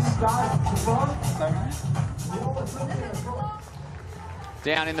much. Cheers.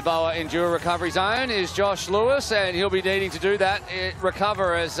 Down in the Boa Enduro recovery zone is Josh Lewis, and he'll be needing to do that.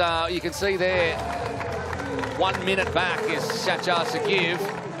 Recover, as you can see there. 1 minute back is Shachar Sagiv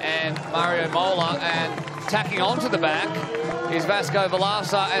and Mario Mola, and tacking onto the back is Vasco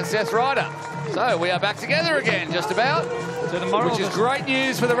Velasquez and Seth Ryder. So we are back together again, just about. So the moral, which is great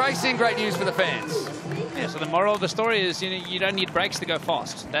news for the racing, great news for the fans. Yeah, so the moral of the story is, you don't need brakes to go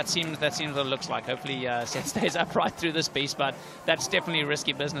fast. That seems what it looks like. Hopefully Seth stays upright through this piece, but that's definitely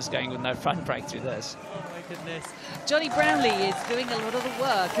risky business going with no front brake through this. Oh my goodness. Johnny Brownlee is doing a lot of the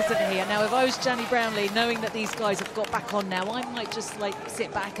work, isn't he? And now if I was Johnny Brownlee, knowing that these guys have got back on now, I might just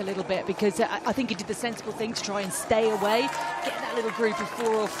sit back a little bit, because I think he did the sensible thing to try and stay away, get that little group of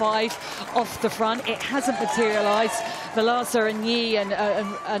 4 or 5 off the front. It hasn't materialised. Velasquez and Yi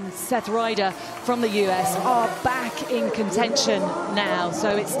and Seth Ryder from the US are back in contention now.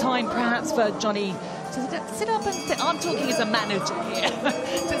 So it's time perhaps for Johnny to sit up and I'm talking as a manager here,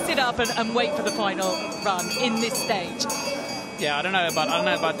 to sit up and wait for the final run in this stage. Yeah, I don't know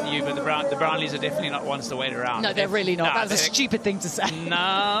about you, but the Brownlees are definitely not ones to wait around. No, they're really not. That was a stupid thing to say. No,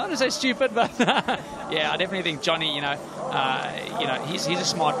 I don't say stupid, but yeah, I definitely think Johnny, he's a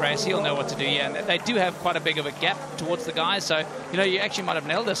smart racer. He'll know what to do. Yeah, and they do have quite a big of a gap towards the guys. So, you actually might have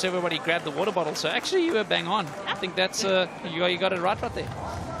nailed this. Everybody grabbed the water bottle. So actually, you were bang on. I think that's you got it right there.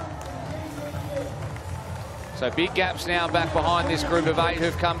 So big gaps now back behind this group of 8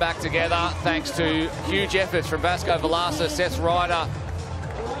 who've come back together thanks to huge efforts from Vasco Velasquez, Seth Ryder.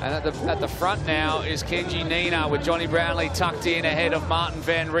 And at the front now is Kenji Nina with Johnny Brownlee tucked in ahead of Martin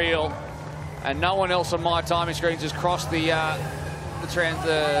van Riel. And no one else on my timing screens has crossed the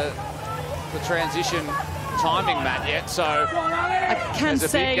transition timing mat yet. So I can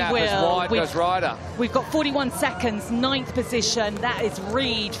say, Will, goes Ryder. We've got 41 seconds, 9th position. That is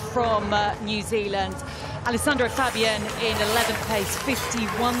Reed from New Zealand. Alessandro Fabian in 11th place,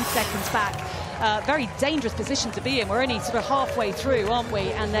 51 seconds back. Very dangerous position to be in. We're only sort of halfway through, aren't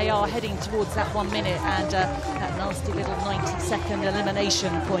we? And they are heading towards that 1 minute and that nasty little 90-second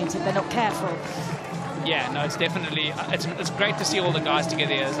elimination point if they're not careful. Yeah, no, it's definitely, it's great to see all the guys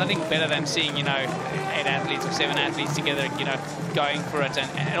together. There's nothing better than seeing, 8 athletes or 7 athletes together, going for it.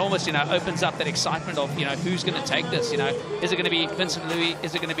 And it almost, opens up that excitement of, who's going to take this, Is it going to be Vincent Luis?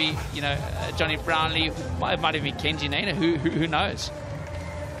 Is it going to be, Johnny Brownlee? It might even be Kenji Nina. Who knows?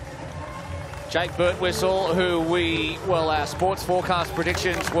 Jake Birtwhistle, who our sports forecast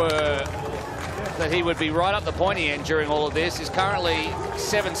predictions were that he would be right up the pointy end during all of this, is currently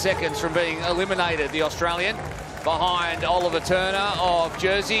 7 seconds from being eliminated, the Australian, behind Oliver Turner of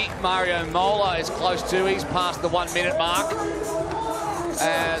Jersey. Mario Mola is close to, he's past the 1 minute mark,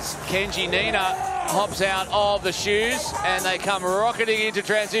 as Kenji Nina hops out of the shoes and they come rocketing into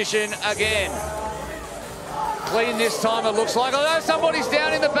transition again. Clean this time, it looks like. Although somebody's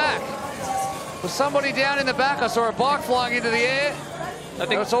down in the back. Was somebody down in the back? I saw a bike flying into the air. I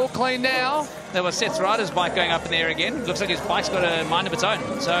think it's all clean now. There was Seth Ryder's bike going up in the air again. Looks like his bike's got a mind of its own.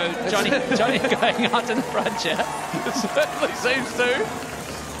 So Johnny going out in the front, yeah. It certainly seems to.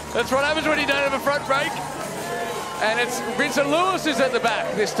 That's what happens when you don't have a front brake. And it's Vincent Luis who's at the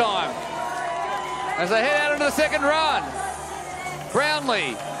back this time. As they head out into the second run.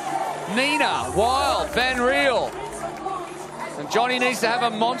 Brownlee, Nina, Wild, Van Riel. And Johnny needs to have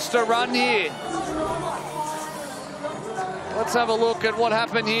a monster run here. Let's have a look at what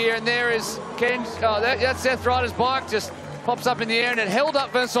happened here. And there is Ken. Oh, that's Seth Ryder's bike. Just pops up in the air, and it held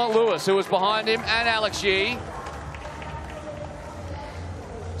up Vincent Luis, who was behind him, and Alex Yee.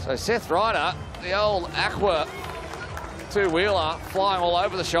 So Seth Ryder, the old Aqua two-wheeler, flying all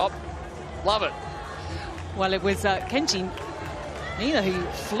over the shop. Love it. Well, it was Kenji Nina who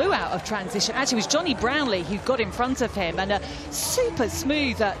flew out of transition. Actually, it was Johnny Brownlee who got in front of him, and a super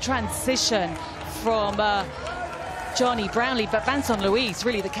smooth transition from Johnny Brownlee, but Vincent Luis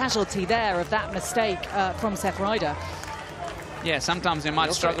really the casualty there of that mistake from Seth Ryder. Yeah, sometimes they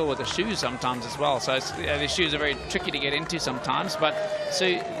might struggle with the shoes sometimes as well. So the shoes are very tricky to get into sometimes. But so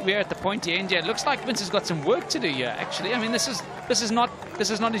we're at the pointy end here. It looks like Vince has got some work to do here. Actually, I mean, this is not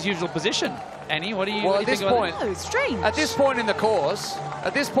his usual position. Annie, what do you? Well, what do you think about that? Oh, strange. At this point in the course,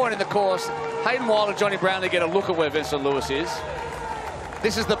 Hayden Wilde and Johnny Brownlee get a look at where Vincent Luis is.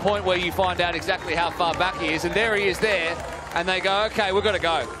 This is the point where you find out exactly how far back he is, and there he is there, and they go, okay, we've got to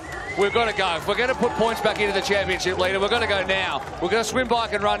go. We've got to go. If we're going to put points back into the championship leader, we're going to go now. We're going to swim,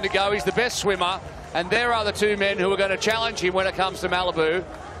 bike and run to go. He's the best swimmer. And there are the two men who are going to challenge him when it comes to Malibu,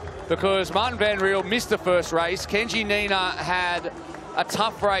 because Martin Van Riel missed the first race. Kenji Nina had a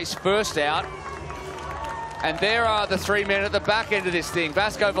tough race first out. And there are the three men at the back end of this thing.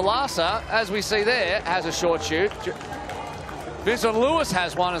 Vasco Velasa, as we see there, has a short shoot. Vincent Luis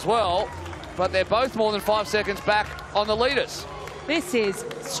has one as well, but they're both more than 5 seconds back on the leaders. This is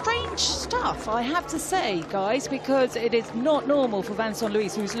strange stuff, I have to say, guys, because it is not normal for Vincent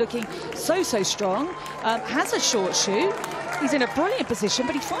Luis, who's looking so strong, has a short shoot. He's in a brilliant position,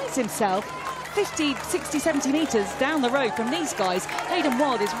 but he finds himself 50, 60, 70 metres down the road from these guys. Hayden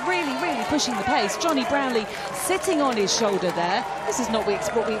Wilde is really pushing the pace. Johnny Brownlee sitting on his shoulder there. This is not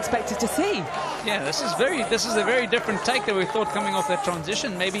what we expected to see. Yeah, this is a very different take that we thought coming off that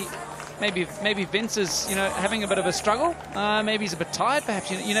transition. Maybe Vince is, having a bit of a struggle. Maybe he's a bit tired, perhaps.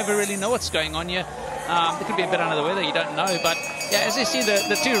 You never really know what's going on here. It could be a bit under the weather, you don't know. But yeah, as you see,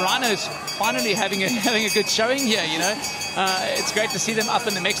 the two rhinos finally having a good showing here, it's great to see them up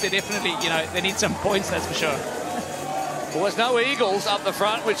in the mix. They definitely, they need some points, that's for sure. Well, there's no Eagles up the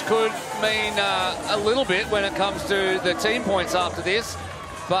front, which could mean a little bit when it comes to the team points after this.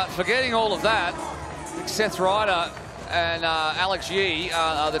 But forgetting all of that, Seth Ryder and Alex Yee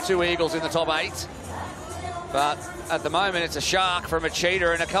are the two Eagles in the top 8. But at the moment, it's a shark from a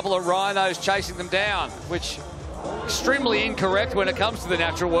cheetah and a couple of rhinos chasing them down, which extremely incorrect when it comes to the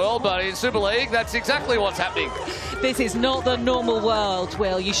natural world, but in Super League, that's exactly what's happening. This is not the normal world,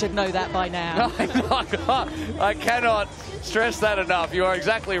 Will. You should know that by now. I cannot stress that enough. You are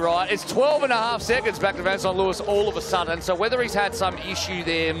exactly right. It's 12.5 seconds back to Vincent Luis all of a sudden. So whether he's had some issue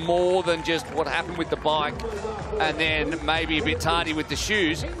there more than just what happened with the bike and then maybe a bit tardy with the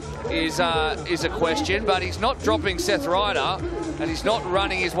shoes is a question. But he's not dropping Seth Ryder and he's not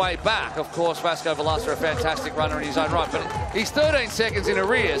running his way back. Of course, Vasco Velasa, a fantastic runner in his own right, but he's 13 seconds in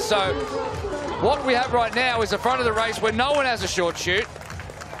arrears. So what we have right now is the front of the race where no one has a short shoot.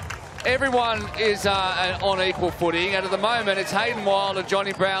 Everyone is on equal footing, and at the moment it's Hayden Wilde and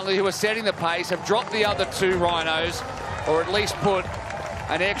Johnny Brownlee who are setting the pace, have dropped the other two rhinos, or at least put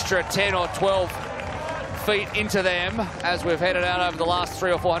an extra 10 or 12 feet into them as we've headed out over the last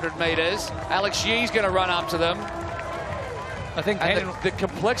 300 or 400 metres. Alex Yee's going to run up to them. I think the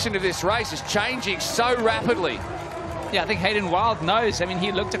complexion of this race is changing so rapidly. Yeah, I think Hayden Wilde knows. I mean,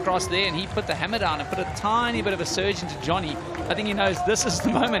 he looked across there and he put the hammer down and put a tiny bit of a surge into Johnny. I think he knows this is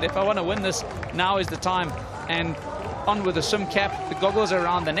the moment. If I want to win this, now is the time. And on with the swim cap, the goggles are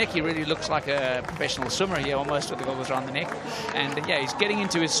around the neck. He really looks like a professional swimmer here, almost, with the goggles around the neck. And yeah, he's getting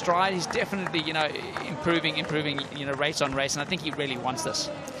into his stride. He's definitely, improving, race on race. And I think he really wants this.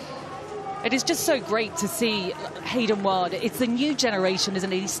 It is just so great to see Hayden Wilde. It's the new generation,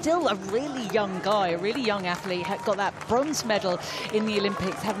 isn't it? He's still a really young guy, a really young athlete. Got that bronze medal in the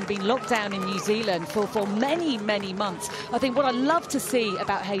Olympics, having been locked down in New Zealand for many months. I think what I love to see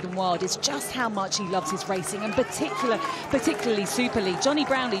about Hayden Wilde is just how much he loves his racing, and particularly Super League. Johnny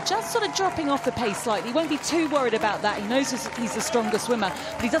Brownlee just sort of dropping off the pace slightly. He won't be too worried about that. He knows he's the stronger swimmer,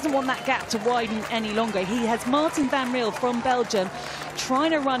 but he doesn't want that gap to widen any longer. He has Martin Van Riel from Belgium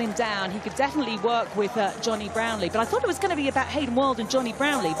trying to run him down. He could definitely work with Johnny Brownlee, but I thought it was going to be about Hayden Wilde and Johnny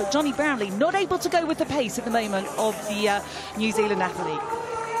Brownlee, but Johnny Brownlee not able to go with the pace at the moment of the New Zealand athlete.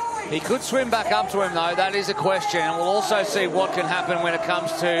 He could swim back up to him, though. That is a question, and we'll also see what can happen when it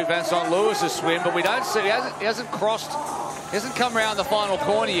comes to Vincent Luis's swim, but we don't see, he hasn't come around the final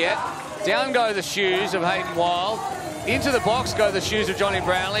corner yet. Down go the shoes of Hayden Wilde. Into the box go the shoes of Johnny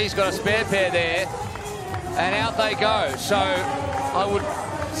Brownlee. He's got a spare pair there. and out they go. So I would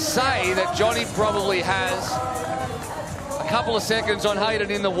say that Johnny probably has a couple of seconds on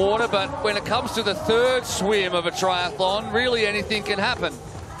Hayden in the water, but when it comes to the third swim of a triathlon, really anything can happen.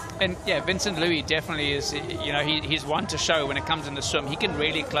 And yeah, Vincent Luis definitely is, you know, he's one to show when it comes in the swim. He can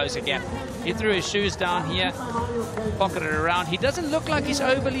really close a gap. He threw his shoes down here, pocketed around. He doesn't look like he's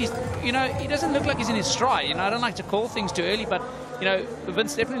overly, you know, he doesn't look like he's in his stride. You know, I don't like to call things too early, but, you know,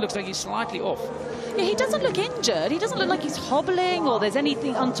 Vince definitely looks like he's slightly off. Yeah, he doesn't look injured. He doesn't look like he's hobbling or there's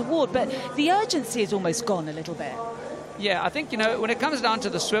anything untoward, but the urgency is almost gone a little bit. Yeah, I think, you know, when it comes down to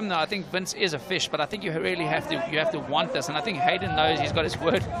the swim, though, I think Vince is a fish, but I think you really have to want this, and I think Hayden knows he's got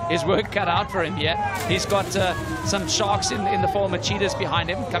his work cut out for him here. He's got some sharks in the form of cheetahs behind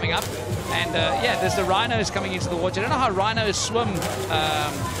him coming up, and yeah, there's the rhinos coming into the water. I don't know how rhinos swim.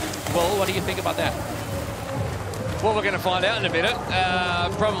 Will, what do you think about that? Well, we're going to find out in a minute.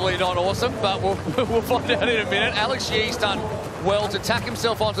 Probably not awesome, but we'll find out in a minute. Alex Yee's done well to tack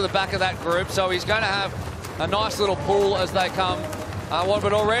himself onto the back of that group, so he's going to have a nice little pull as they come on,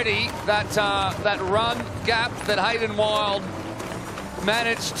 but already that run gap that Hayden Wild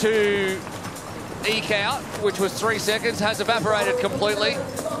managed to eke out, which was 3 seconds, has evaporated completely.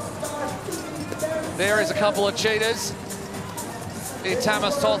 There is a couple of cheaters in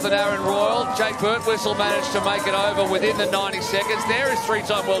Thomas Toth and Aaron Royal. Jake Birtwistle managed to make it over within the 90 seconds. There is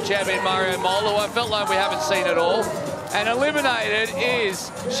three-time world champion Mario Moll, who I felt like we haven't seen at all. And eliminated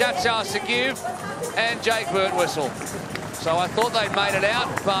is Shachar Sagiv and Jake Birtwistle. So I thought they'd made it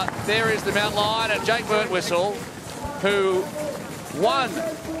out, but there is the mountain lion, and Jake Birtwistle, who won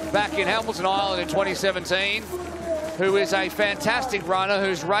back in Hamilton Island in 2017, who is a fantastic runner,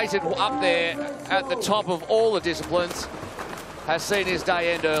 who's rated up there at the top of all the disciplines, has seen his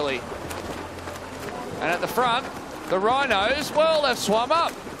day end early. And at the front, the rhinos, well, they've swum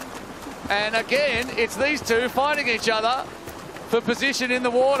up. And again, it's these two fighting each other for position in the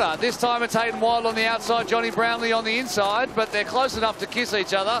water. This time it's Hayden Wild on the outside, Johnny Brownlee on the inside, but they're close enough to kiss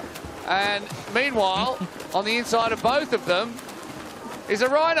each other. And meanwhile, on the inside of both of them is a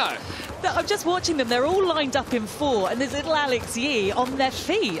rhino. I'm just watching them. They're all lined up in four, and there's little Alex Yee on their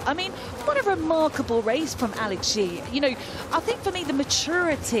feet. I mean, what a remarkable race from Alex Yee. You know, I think for me, the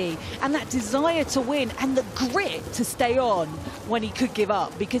maturity and that desire to win and the grit to stay on when he could give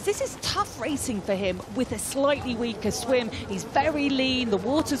up, because this is tough racing for him with a slightly weaker swim. He's very lean, the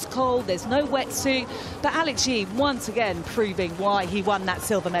water's cold, there's no wetsuit. But Alex Yee, once again, proving why he won that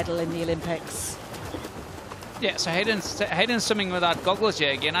silver medal in the Olympics. Yeah, so Hayden's swimming without goggles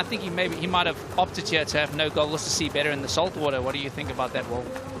here again. I think he might have opted here to have no goggles to see better in the salt water. What do you think about that, Will?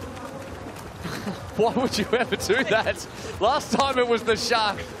 Why would you ever do that? Last time it was the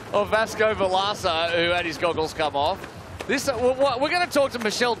shark of Vasco Vilasa who had his goggles come off. We're going to talk to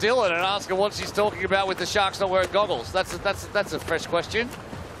Michelle Dillon and ask her what she's talking about with the sharks not wearing goggles. That's a fresh question.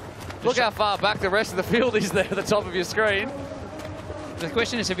 Look how far back the rest of the field is there at the top of your screen. The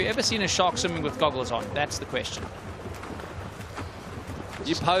question is, have you ever seen a shark swimming with goggles on? That's the question.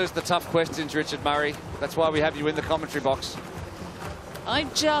 You posed the tough questions, Richard Murray. That's why we have you in the commentary box.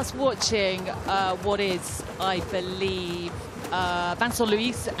 I'm just watching what is, I believe, Vincent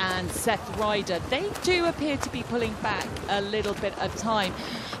Luis and Seth Ryder. They do appear to be pulling back a little bit of time.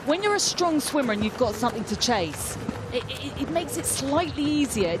 When you're a strong swimmer and you've got something to chase, it makes it slightly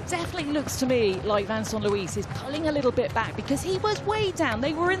easier. It definitely looks to me like Vincent Luis is pulling a little bit back because he was way down.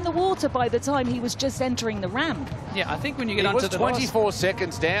 They were in the water by the time he was just entering the ramp. Yeah, I think when you get onto the 24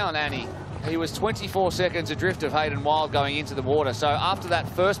 seconds down, Annie. He was 24 seconds adrift of Hayden Wild going into the water. So after that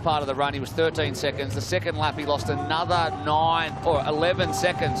first part of the run, he was 13 seconds. The second lap, he lost another 11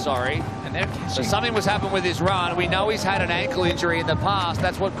 seconds, sorry. And so something was happening with his run. We know he's had an ankle injury in the past.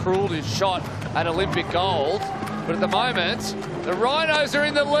 That's what cruelled his shot at Olympic gold. But at the moment, the rhinos are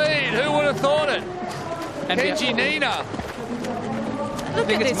in the lead. Who would have thought it? And Kenji Nina. Look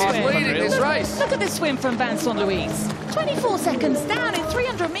at this swim. Leading this race. Look at this swim from Vincent Luis. 24 seconds down in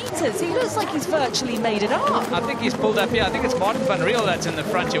 300 metres. He looks like he's virtually made it up. I think he's pulled up here. I think it's Martin Van Riel that's in the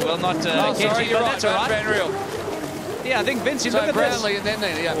front. You will not Kenji, sorry, you're but that's right, all right. Van Riel. Yeah, I think Vince, you look at Brownlee this. And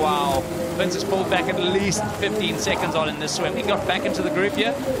then Nina, yeah. Wow. Vince has pulled back at least 15 seconds on in this swim. He got back into the group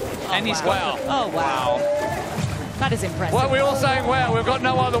here. And he's got... Oh, wow. That is impressive. Well, we're all saying wow. We've got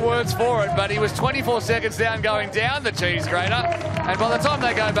no other words for it, but he was 24 seconds down going down the cheese grater. And by the time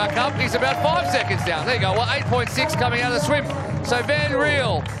they go back up, he's about 5 seconds down. There you go. Well, 8.6 coming out of the swim. So Van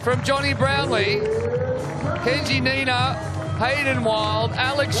Riel from Johnny Brownlee, Kenji Nina, Hayden Wild,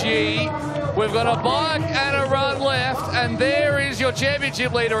 Alex Yee. We've got a bike and a run left, and there is your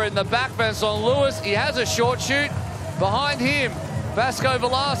championship leader in the back, Vincent Luis. He has a short shoot. Behind him, Vasco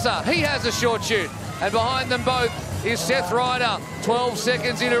Vilasa. He has a short shoot. And behind them both is Seth Ryder, 12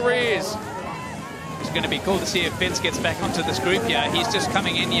 seconds in arrears. It's going to be cool to see if Vince gets back onto this group here. He's just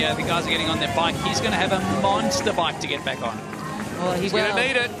coming in here. The guys are getting on their bike. He's going to have a monster bike to get back on. Well, he's going to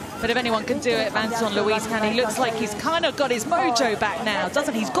need it. But if anyone can do it, Vincent Luis can. He looks like he's kind of got his mojo back now,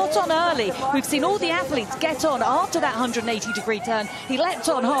 doesn't he? He's got on early. We've seen all the athletes get on after that 180-degree turn. He leapt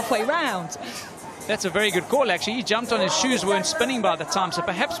on halfway round. That's a very good call, actually. He jumped on, his shoes weren't spinning by the time, so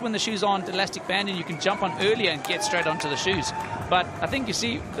perhaps when the shoes aren't elastic banded, you can jump on earlier and get straight onto the shoes. But I think you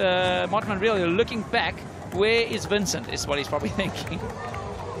see Martin really looking back, where is Vincent, is what he's probably thinking.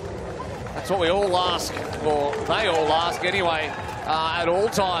 That's what we all ask, or they all ask anyway, at all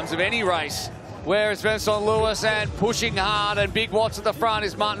times of any race. Where is Vincent Luis? And pushing hard, and big watts at the front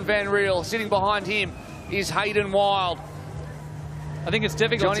is Martin Van Riel. Sitting behind him is Hayden Wild. I think it's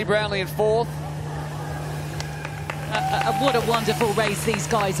difficult. Johnny Brownlee in fourth. What a wonderful race these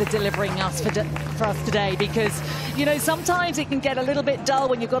guys are delivering for us today, because, you know, sometimes it can get a little bit dull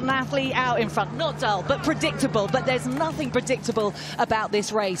when you've got an athlete out in front. Not dull, but predictable. But there's nothing predictable about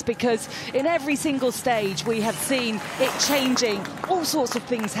this race, because in every single stage we have seen it changing, all sorts of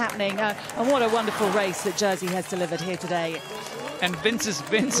things happening. And what a wonderful race that Jersey has delivered here today. And Vince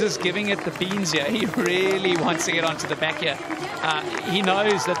is giving it the beans here. He really wants to get onto the back here. He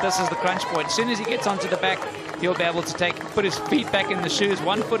knows that this is the crunch point. As soon as he gets onto the back, he'll be able to put his feet back in the shoes.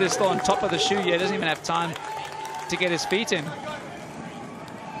 One foot is still on top of the shoe here. He doesn't even have time to get his feet in.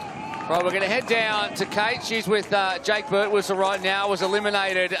 Right, we're going to head down to Kate. She's with Jake Birtwistle right now, was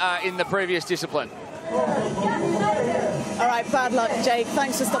eliminated in the previous discipline. All right, bad luck, Jake.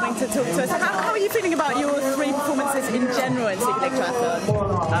 Thanks for stopping to talk to us. How are you feeling about your three performances in general in Super League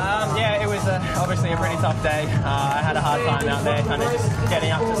Triathlon? Yeah, it was obviously a pretty tough day. I had a hard time out there, kind of just getting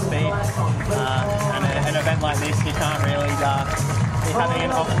up to speed. And an event like this, you can't really be having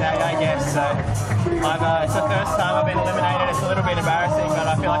an off day, I guess. So it's the first time I've been eliminated. It's a little bit embarrassing, but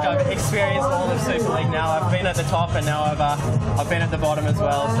I feel like I've experienced all of Super League now. I've been at the top, and now I've been at the bottom as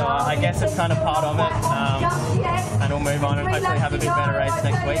well. So I guess it's kind of part of it. And we'll move on and hopefully have a bit better race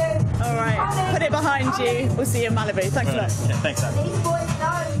next week. All right, put it behind you. We'll see you in Malibu. Thanks a lot. Yeah, thanks,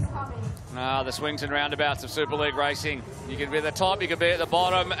 The swings and roundabouts of Super League racing. You can be at the top, you can be at the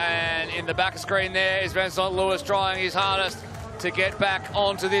bottom, and in the back screen there is Vincent Luis trying his hardest to get back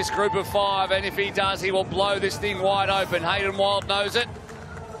onto this group of five, and if he does, he will blow this thing wide open. Hayden Wild knows it,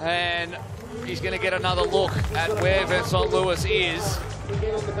 and he's going to get another look at where Vincent Luis is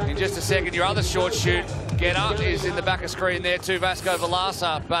in just a second. Your other short shoot getter is in the back of screen there too, Vasco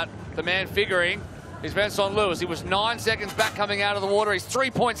Vilasa, but the man figuring is Vincent Luis. He was 9 seconds back coming out of the water. He's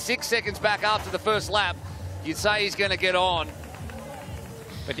 3.6 seconds back after the first lap. You'd say he's going to get on.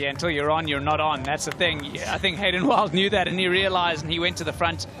 But yeah, until you're on, you're not on. That's the thing. I think Hayden Wild knew that, and he realized, and he went to the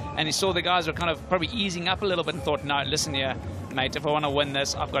front, and he saw the guys were kind of probably easing up a little bit and thought, no, listen here, mate, if I want to win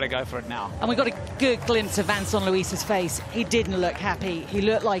this, I've got to go for it now. And we got a good glimpse of Vincent Luis's face. He didn't look happy. He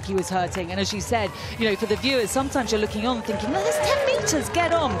looked like he was hurting. And as you said, you know, for the viewers, sometimes you're looking on thinking, no, there's 10 metres,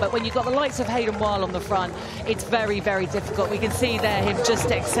 get on. But when you've got the likes of Hayden Wild on the front, it's very, very difficult. We can see there him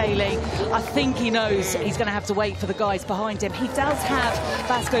just exhaling. I think he knows he's going to have to wait for the guys behind him. He does have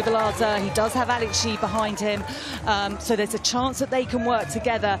Vasco Vilasa. He does have Alex Shee behind him. So there's a chance that they can work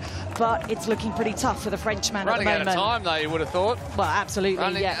together. But it's looking pretty tough for the Frenchman at the moment. Running out of time, though, you would have thought. Well, absolutely,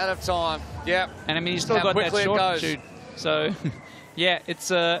 Running out of time. Yeah. And I mean, he's still got that short shoot. So, yeah, it's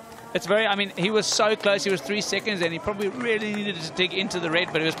very, I mean, he was so close. He was 3 seconds, and he probably really needed to dig into the red,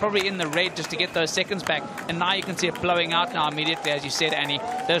 but he was probably in the red just to get those seconds back. And now you can see it blowing out now immediately, as you said, Annie.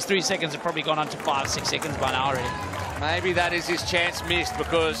 Those 3 seconds have probably gone on to 5, 6 seconds by now already. Maybe that is his chance missed,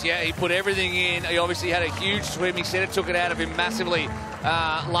 because, yeah, he put everything in. He obviously had a huge swim. He said it took it out of him massively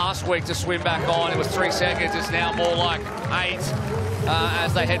last week to swim back on. It was 3 seconds. It's now more like 8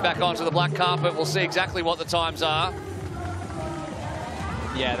 as they head back onto the black carpet. We'll see exactly what the times are.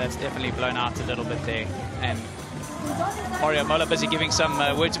 Yeah, that's definitely blown out a little bit there. And Mario Mola busy giving some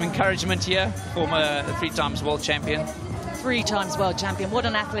words of encouragement here, former 3-times world champion. 3 times world champion. What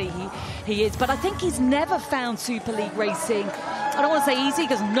an athlete he is. But I think he's never found Super League racing, I don't want to say easy,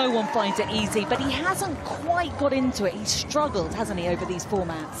 because no one finds it easy, but he hasn't quite got into it. He's struggled, hasn't he, over these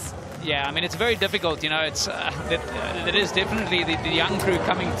formats? Yeah, I mean, it's very difficult, you know. It's that is definitely the young crew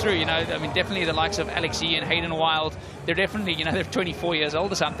coming through, you know. I mean, definitely the likes of Alex Yee and Hayden Wild. They're definitely, you know, they're 24 years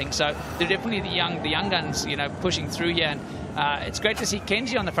old or something. So they're definitely the young guns, you know, pushing through here. And it's great to see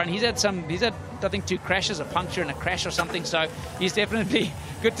Kenji on the front. He's had I think 2 crashes, a puncture and a crash or something. So he's definitely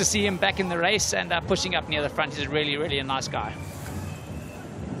good to see him back in the race and pushing up near the front. He's really, really a nice guy.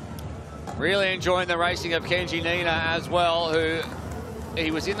 Really enjoying the racing of Kenji Nina as well, who he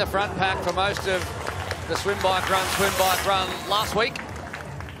was in the front pack for most of the swim, bike, run last week.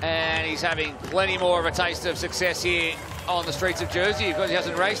 And he's having plenty more of a taste of success here on the streets of Jersey because he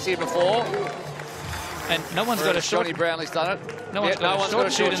hasn't raced here before. And no one's got a short... Johnny Brownlee's done it. No one's got a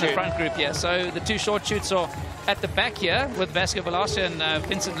short shoot in the front group yet. So the two short shoots are at the back here with Vasco Velasquez and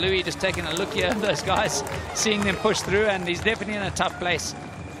Vincent Luis just taking a look here at those guys, seeing them push through, and he's definitely in a tough place.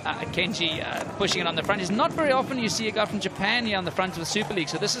 Kenji pushing it on the front. It's not very often you see a guy from Japan here on the front of the Super League,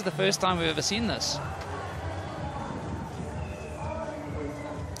 so this is the first time we've ever seen this.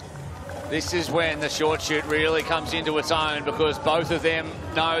 This is when the short shoot really comes into its own because both of them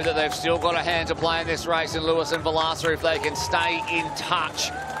know that they've still got a hand to play in this race, and Luis and Velasquez, if they can stay in touch.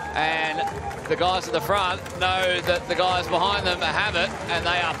 And the guys at the front know that the guys behind them have it, and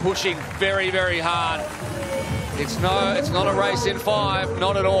they are pushing very, very hard. It's not a race in 5,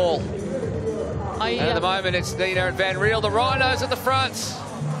 not at all. And at the moment, it's Nina and Van Riel, the Rhinos at the front.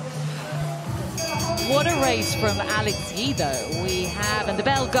 What a race from Alex Yee, though. We have, and the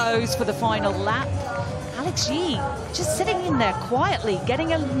bell goes for the final lap. Alex Yee just sitting in there quietly,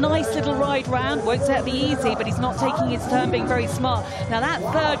 getting a nice little ride round. Won't say it'll be easy, but he's not taking his turn, being very smart. Now that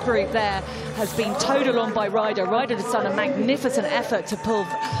third group there has been towed on by Ryder. Ryder has done a magnificent effort to pull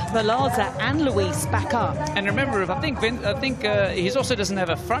Velasquez and Luis back up. And remember, I think he also doesn't have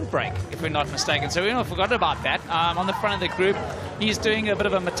a front brake, if we're not mistaken. So we not forgot about that. On the front of the group, he's doing a bit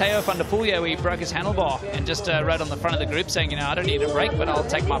of a Matteo van der Poel here, where he broke his handlebar and just rode on the front of the group, saying, you know, I don't need a brake, but I'll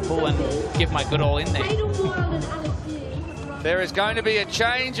take my pull and give my good all in there. There is going to be a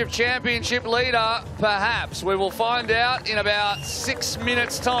change of championship leader, perhaps. We will find out in about 6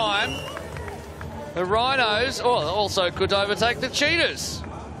 minutes' time. The Rhinos also could overtake the Cheetahs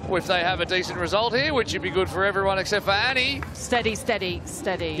if they have a decent result here, which would be good for everyone except for Annie. Steady.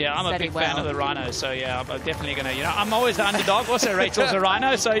 Yeah, I'm a big fan of the Rhinos, so yeah, I'm definitely going to, you know, I'm always the underdog. Also, Rachel's a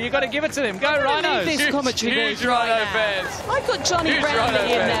Rhino, so you've got to give it to them. Go Rhinos! This commentary huge Rhino fans. I've got Johnny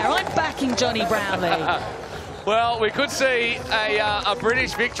Brownlee in there. I'm backing Johnny Brownlee. Well, we could see a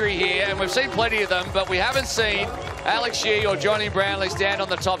British victory here, and we've seen plenty of them, but we haven't seen Alex Yee or Johnny Brownlee stand on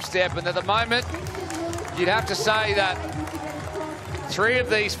the top step, and at the moment, you'd have to say that 3 of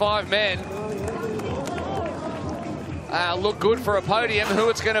these 5 men look good for a podium. Who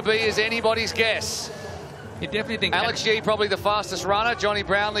it's going to be is anybody's guess. You definitely think Alex Yee probably the fastest runner. Johnny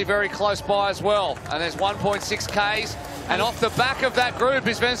Brownlee very close by as well. And there's 1.6 Ks. And off the back of that group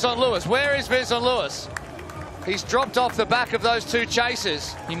is Vincent Luis. Where is Vincent Luis? He's dropped off the back of those 2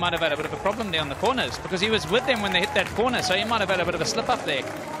 chasers. He might have had a bit of a problem there on the corners because he was with them when they hit that corner, so he might have had a bit of a slip up there.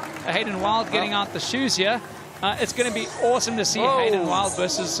 Hayden Wild getting out the shoes here. It's going to be awesome to see Hayden Wild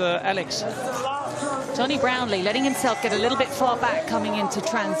versus Alex. Johnny Brownlee letting himself get a little bit far back coming into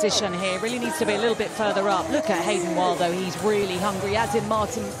transition here. Really needs to be a little bit further up. Look at Hayden Wild, though. He's really hungry, as in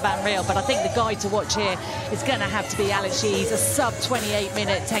Martin Van Riel. But I think the guy to watch here is going to have to be Alex Yee. He's a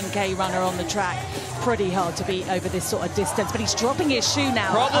sub-28-minute 10K runner on the track. Pretty hard to beat over this sort of distance. But he's dropping his shoe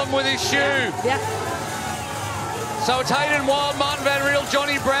now. Problem with his shoe. Yeah. So it's Hayden Wild, Martin Van Riel,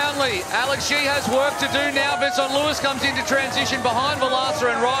 Johnny Brownlee. Alex Yee has work to do now. Vincent Luis comes into transition behind Velasquez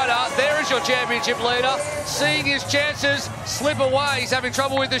and Ryder. There is your championship leader. Seeing his chances slip away. He's having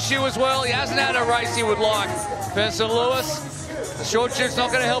trouble with the shoe as well. He hasn't had a race he would like. Vincent Luis, the short shoot's not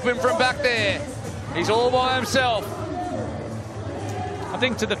going to help him from back there. He's all by himself. I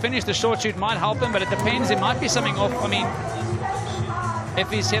think to the finish, the short shoot might help him, but it depends. It might be something off. I mean, if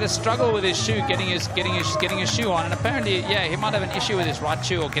he's had a struggle with his shoe, getting his shoe on, and apparently, yeah, he might have an issue with his right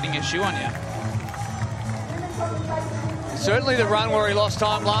shoe or getting his shoe on here. Certainly the run where he lost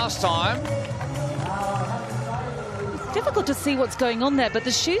time last time. Difficult to see what's going on there, but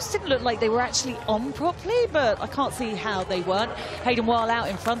the shoes didn't look like they were actually on properly, but I can't see how they weren't. Hayden Wild out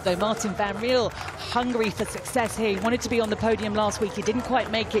in front, though. Martin Van Riel hungry for success here. He wanted to be on the podium last week. He didn't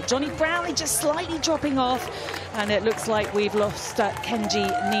quite make it. Johnny Brownlee just slightly dropping off, and it looks like we've lost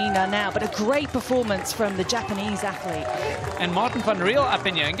Kenji Nina now, but a great performance from the Japanese athlete. And Martin Van Riel up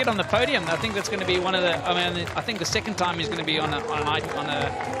in here and get on the podium. I think that's going to be one of the, I mean, I think the second time he's going to be on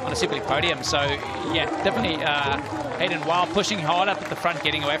a Super League podium. So, yeah, definitely Hayden Wild pushing hard up at the front,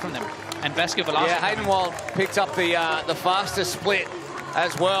 getting away from them. And Vasco Velasquez. Yeah, Hayden Wild picked up the fastest split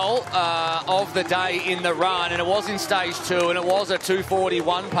as well of the day in the run, and it was in stage 2, and it was a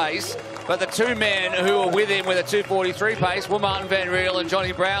 2:41 pace. But the 2 men who were with him with a 2:43 pace were Martin Van Riel and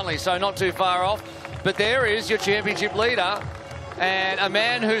Johnny Brownlee, so not too far off. But there is your championship leader, and a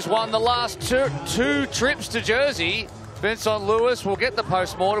man who's won the last two trips to Jersey. Vincent Luis will get the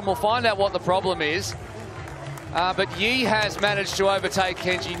post-mortem. We'll find out what the problem is. But Yee has managed to overtake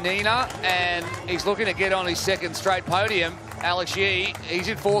Kenji Nina, and he's looking to get on his second straight podium. Alex Yee. He's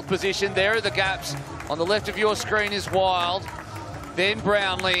in 4th position. There are the gaps. On the left of your screen is Wild, then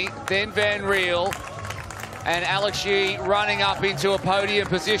Brownlee, then Van Riel, and Alex Yee running up into a podium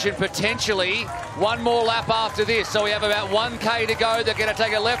position, potentially. One more lap after this, so we have about 1K to go. They're going to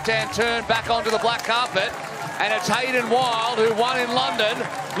take a left-hand turn back onto the black carpet, and it's Hayden Wild, who won in London,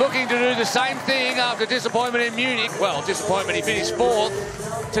 looking to do the same thing after disappointment in Munich. Well, disappointment, he finished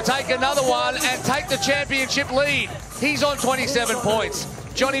 4th, to take another one and take the championship lead. He's on 27 points.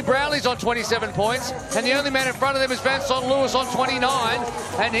 Johnny Brownlee's on 27 points, and the only man in front of them is Vincent Luis on 29,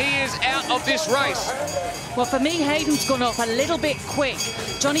 and he is out of this race. Well, for me, Hayden's gone off a little bit quick.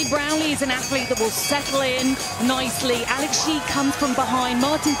 Johnny Brownlee is an athlete that will settle in nicely. Alex Yee comes from behind.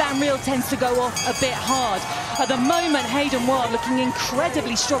 Martin Van Riel tends to go off a bit hard. At the moment, Hayden Wild looking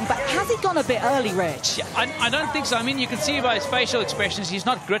incredibly strong, but has he gone a bit early, Rich? Yeah, I don't think so. I mean, you can see by his facial expressions, he's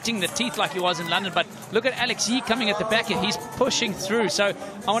not gritting the teeth like he was in London, but look at Alex Yee coming at the back here. He's pushing through. So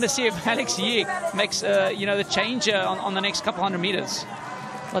I want to see if Alex Yee makes, the change on the next couple hundred meters.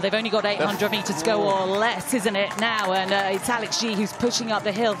 Well, they've only got 800 metres to go or less, isn't it, now? And it's Alex Yee who's pushing up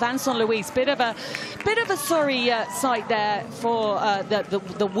the hill. Vincent Luis, bit of a sorry sight there for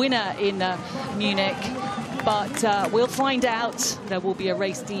the winner in Munich. But we'll find out. There will be a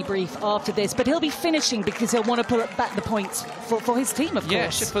race debrief after this. But he'll be finishing because he'll want to pull back the points for his team, of course. Yeah,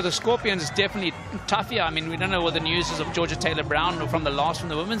 shit, for the Scorpions, it's definitely tough here. I mean, we don't know what the news is of Georgia Taylor-Brown from the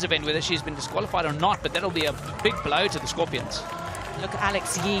women's event, whether she's been disqualified or not. But that'll be a big blow to the Scorpions. Look at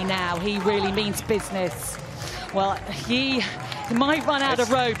Alex Yee now. He really means business. Well, he might run out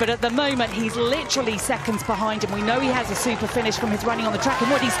of road, but at the moment, he's literally seconds behind him. We know he has a super finish from his running on the track, and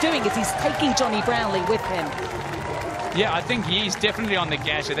what he's doing is he's taking Johnny Brownlee with him. Yeah, I think he's definitely on the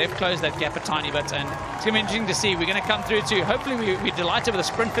gas. They've closed that gap a tiny bit, and it's going to be interesting to see. We're going to come through too. Hopefully, we're delighted with a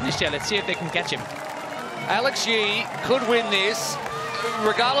sprint finish here. Let's see if they can catch him. Alex Yee could win this.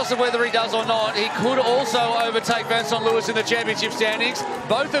 Regardless of whether he does or not, he could also overtake Vincent Luis in the championship standings.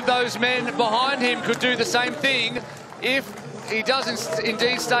 Both of those men behind him could do the same thing if he doesn't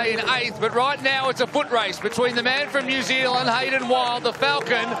indeed stay in 8th. But right now it's a foot race between the man from New Zealand, Hayden Wild, the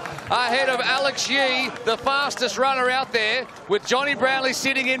Falcon, ahead of Alex Yee, the fastest runner out there, with Johnny Brownlee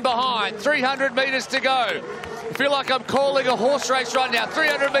sitting in behind. 300 metres to go. I feel like I'm calling a horse race right now.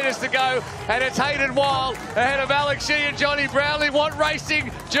 300 metres to go, and it's Hayden Wild ahead of Alex Yee and Johnny Brownlee. What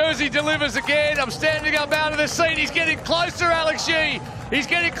racing? Jersey delivers again. I'm standing up out of the seat. He's getting closer, Alex Yee. He's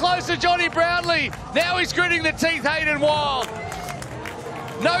getting closer, Johnny Brownlee. Now he's gritting the teeth, Hayden Wild.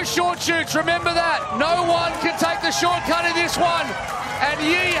 No short shoots, remember that. No one can take the shortcut in this one. And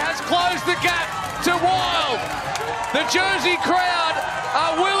Yee has closed the gap to Wild. The Jersey crowd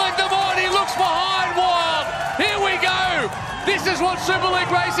are willing them on. He looks behind Wild. Here we go. This is what Super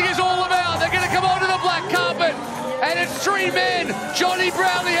League racing is all about. They're going to come onto the black carpet. And it's 3 men. Johnny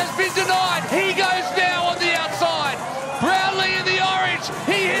Brownlee has been denied. He goes now on the outside. Brownlee in the orange.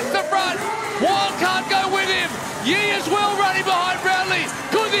 He hits the front. Wild can't go with him. Yee as well running behind Brownlee.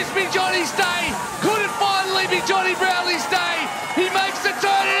 Could this be Johnny's day? Could it finally be Johnny Brownlee's day? He makes the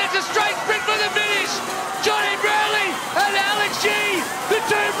turn and it's a straight sprint for the finish. Johnny Brownlee and Alex Yee, the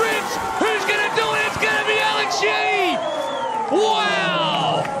 2 Brits. Who's going to do it? It's going to be Alex Yee.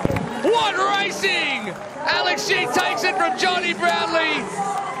 Wow! What racing! Alex Yee takes it from Johnny Brownlee.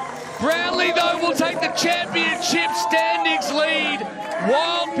 Brownlee, though, will take the championship standings lead.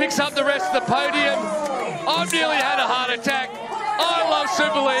 Wild picks up the rest of the podium. I've nearly had a heart attack. I love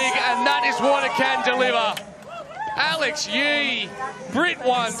Super League, and that is what it can deliver. Alex Yee, Brit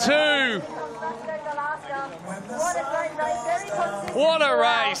 1-2. What a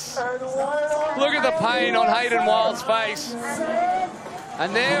race. Look at the pain on Hayden Wild's face.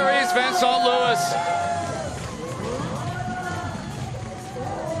 And there is Vincent Luis.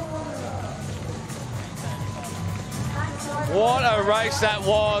 What a race that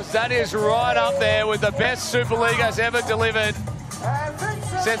was. That is right up there with the best Super League has ever delivered.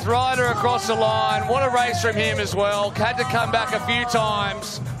 Seth Ryder across the line. What a race from him as well. Had to come back a few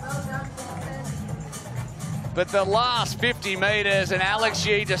times. But the last 50 metres, and Alex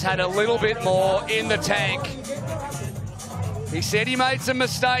Yee just had a little bit more in the tank. He said he made some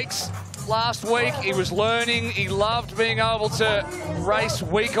mistakes last week. He was learning. He loved being able to race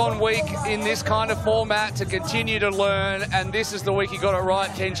week on week in this kind of format to continue to learn. And this is the week he got it right.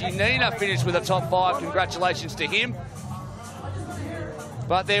 Kenji Nina finished with a top 5. Congratulations to him.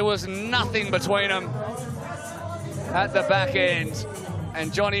 But there was nothing between them at the back end.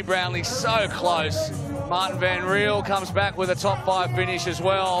 And Johnny Brownlee so close. Martin Van Riel comes back with a top 5 finish as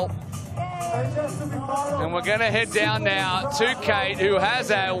well. And we're going to head down now to Kate, who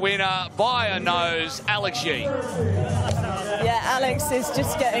has our winner by a nose, Alex Yee. Yeah, Alex is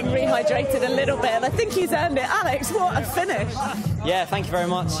just getting rehydrated a little bit, and I think he's earned it. Alex, what a finish. Yeah, thank you very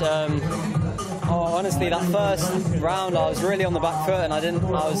much. Honestly, that first round I was really on the back foot, and I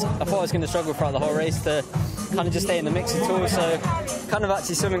thought I was going to struggle throughout the whole race to kind of just stay in the mix at all. So kind of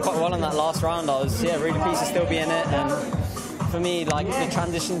actually swimming quite well in that last round. I was really pleased to still be in it, and for me, like, the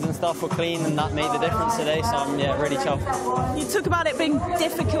transitions and stuff were clean, and that made the difference today, so I'm really chuffed. You talk about it being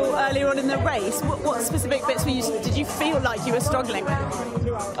difficult earlier on in the race. What specific bits did you feel like you were struggling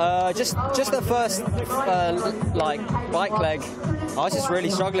with? Just the first bike leg, I was just really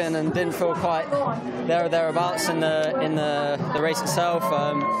struggling and didn't feel quite there or thereabouts in the race itself.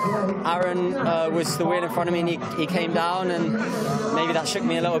 Aaron was the wheel in front of me, and he came down, and maybe that shook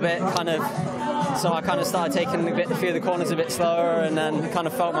me a little bit, so I kind of started taking a few of the corners a bit slower, and then kind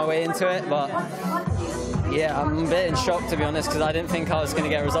of felt my way into it. But yeah, I'm a bit in shock, to be honest, because I didn't think I was going to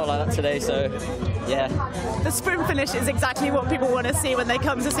get a result like that today. So yeah. The sprint finish is exactly what people want to see when they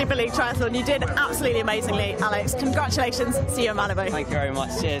come to Super League Triathlon. You did absolutely amazingly, Alex. Congratulations. See you in Malibu. Thank you very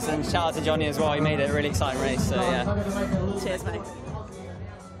much. Cheers. And shout out to Johnny as well. He made it a really exciting race. So yeah. Cheers, mate.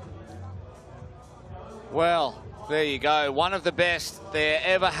 Well, there you go. One of the best there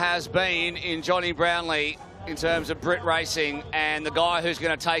ever has been in Johnny Brownlee in terms of Brit racing, and the guy who's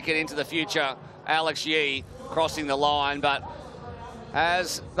going to take it into the future, Alex Yee, crossing the line. But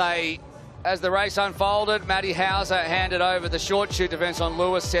as the race unfolded, Matty Hauser handed over the short shoot to Vincent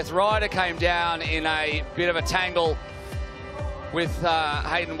Luis. Seth Ryder came down in a bit of a tangle with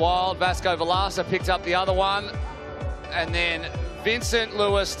Hayden Wild. Vasco Velasa picked up the other one, and then Vincent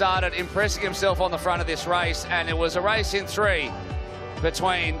Luis started impressing himself on the front of this race, and it was a race in three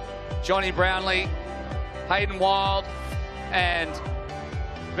between Johnny Brownlee, Hayden Wild, and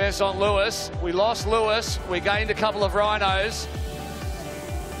Vincent Luis. We lost Luis, we gained a couple of rhinos,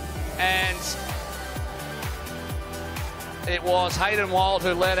 and it was Hayden Wild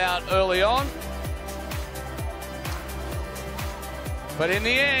who led out early on. But in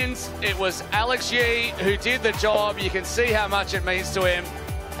the end, it was Alex Yee who did the job. You can see how much it means to him.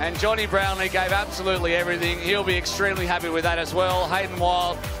 And Johnny Brownlee gave absolutely everything. He'll be extremely happy with that as well. Hayden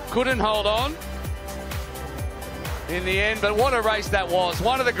Wild couldn't hold on in the end, but what a race that was.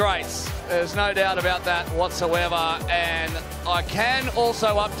 One of the greats. There's no doubt about that whatsoever. And I can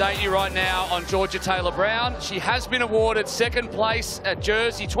also update you right now on Georgia Taylor-Brown. She has been awarded second place at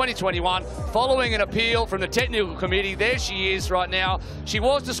Jersey 2021 following an appeal from the technical committee. There she is right now. She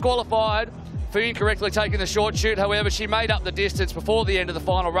was disqualified for incorrectly taking the short shoot. However, she made up the distance before the end of the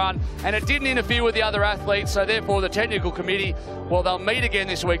final run, and it didn't interfere with the other athletes. So therefore, the technical committee, well, they'll meet again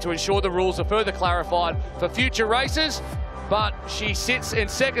this week to ensure the rules are further clarified for future races. But she sits in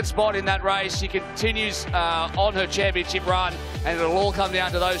second spot in that race. She continues on her championship run, and it'll all come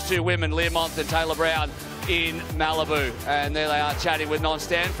down to those two women, Learmonth and Taylor-Brown, in Malibu. And there they are chatting with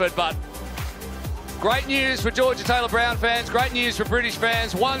Non-Stanford. But great news for Georgia Taylor-Brown fans, great news for British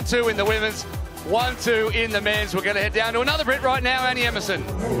fans. 1-2 in the women's, 1-2 in the men's. We're going to head down to another Brit right now, Annie Emerson.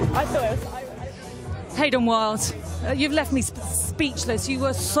 I thought it was Hayden Wild. You've left me speechless. You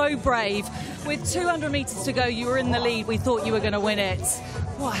were so brave. With 200 metres to go, you were in the lead. We thought you were going to win it.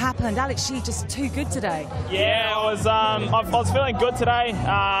 What happened? Alex Yee just too good today. Yeah, I was feeling good today.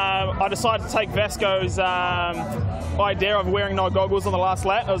 I decided to take Vasco's idea of wearing no goggles on the last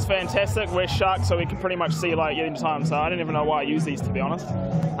lap. It was fantastic. We're sharks, so we can pretty much see like in time. So I didn't even know why I used these, to be honest.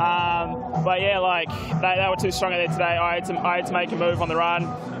 But yeah, like they were too strong out there today. I had to make a move on the run.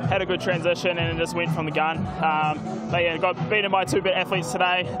 Had a good transition and it just went from the gun. But yeah, got beaten by two athletes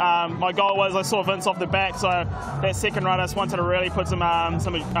today. My goal was I saw Vince off the back, so that second run I just wanted to really put some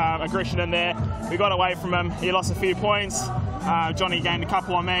aggression in there. We got away from him. He lost a few points. Johnny gained a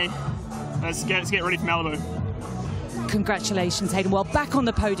couple on me. Let's get ready for Malibu. Congratulations, Hayden. Well, back on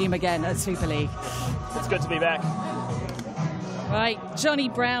the podium again at Super League. It's good to be back. Right, Johnny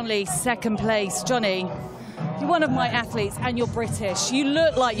Brownlee, second place. Johnny, you're one of my athletes and you're British. You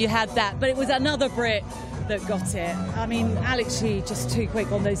look like you had that, but it was another Brit that got it. I mean, Alex Yee just too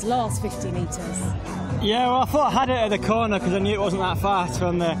quick on those last 50 metres. Yeah, well, I thought I had it at the corner because I knew it wasn't that fast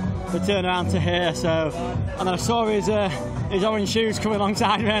from the turnaround to here. So, and then I saw his orange shoes coming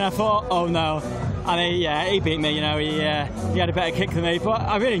alongside me, and I thought, oh no. And he beat me. You know, he had a better kick than me, but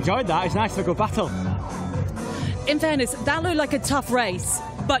I really enjoyed that. It's nice to have a good battle. In fairness, that looked like a tough race.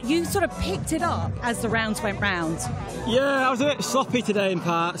 but you sort of picked it up as the rounds went round. Yeah, I was a bit sloppy today in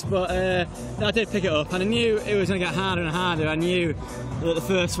parts, but I did pick it up, and I knew it was going to get harder and harder. I knew that the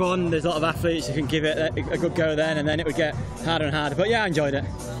first one, there's a lot of athletes who can give it a good go then, and then it would get harder and harder. But yeah, I enjoyed it.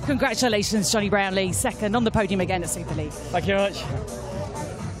 Congratulations, Johnny Brownlee, second on the podium again at Super League. Thank you very much.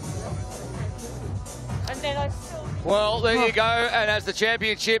 Well, there you go. And as the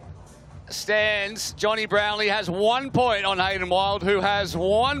championship stands, Johnny Brownlee has 1 point on Hayden Wild, who has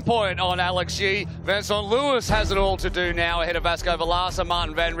 1 point on Alex Yee. Vincent Luis has it all to do now ahead of Vasco Valasa.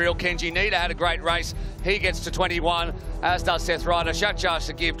 Martin Van Riel, Kenji Nita had a great race. He gets to 21, as does Seth Ryder. Shachar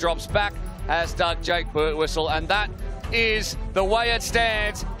Sagiv drops back, as does Jake Birtwistle. And that is the way it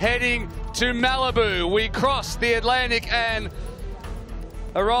stands heading to Malibu. We cross the Atlantic and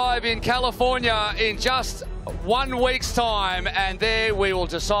arrive in California in just 1 week's time, and there we will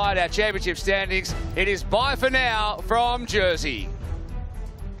decide our championship standings. It is bye for now from Jersey.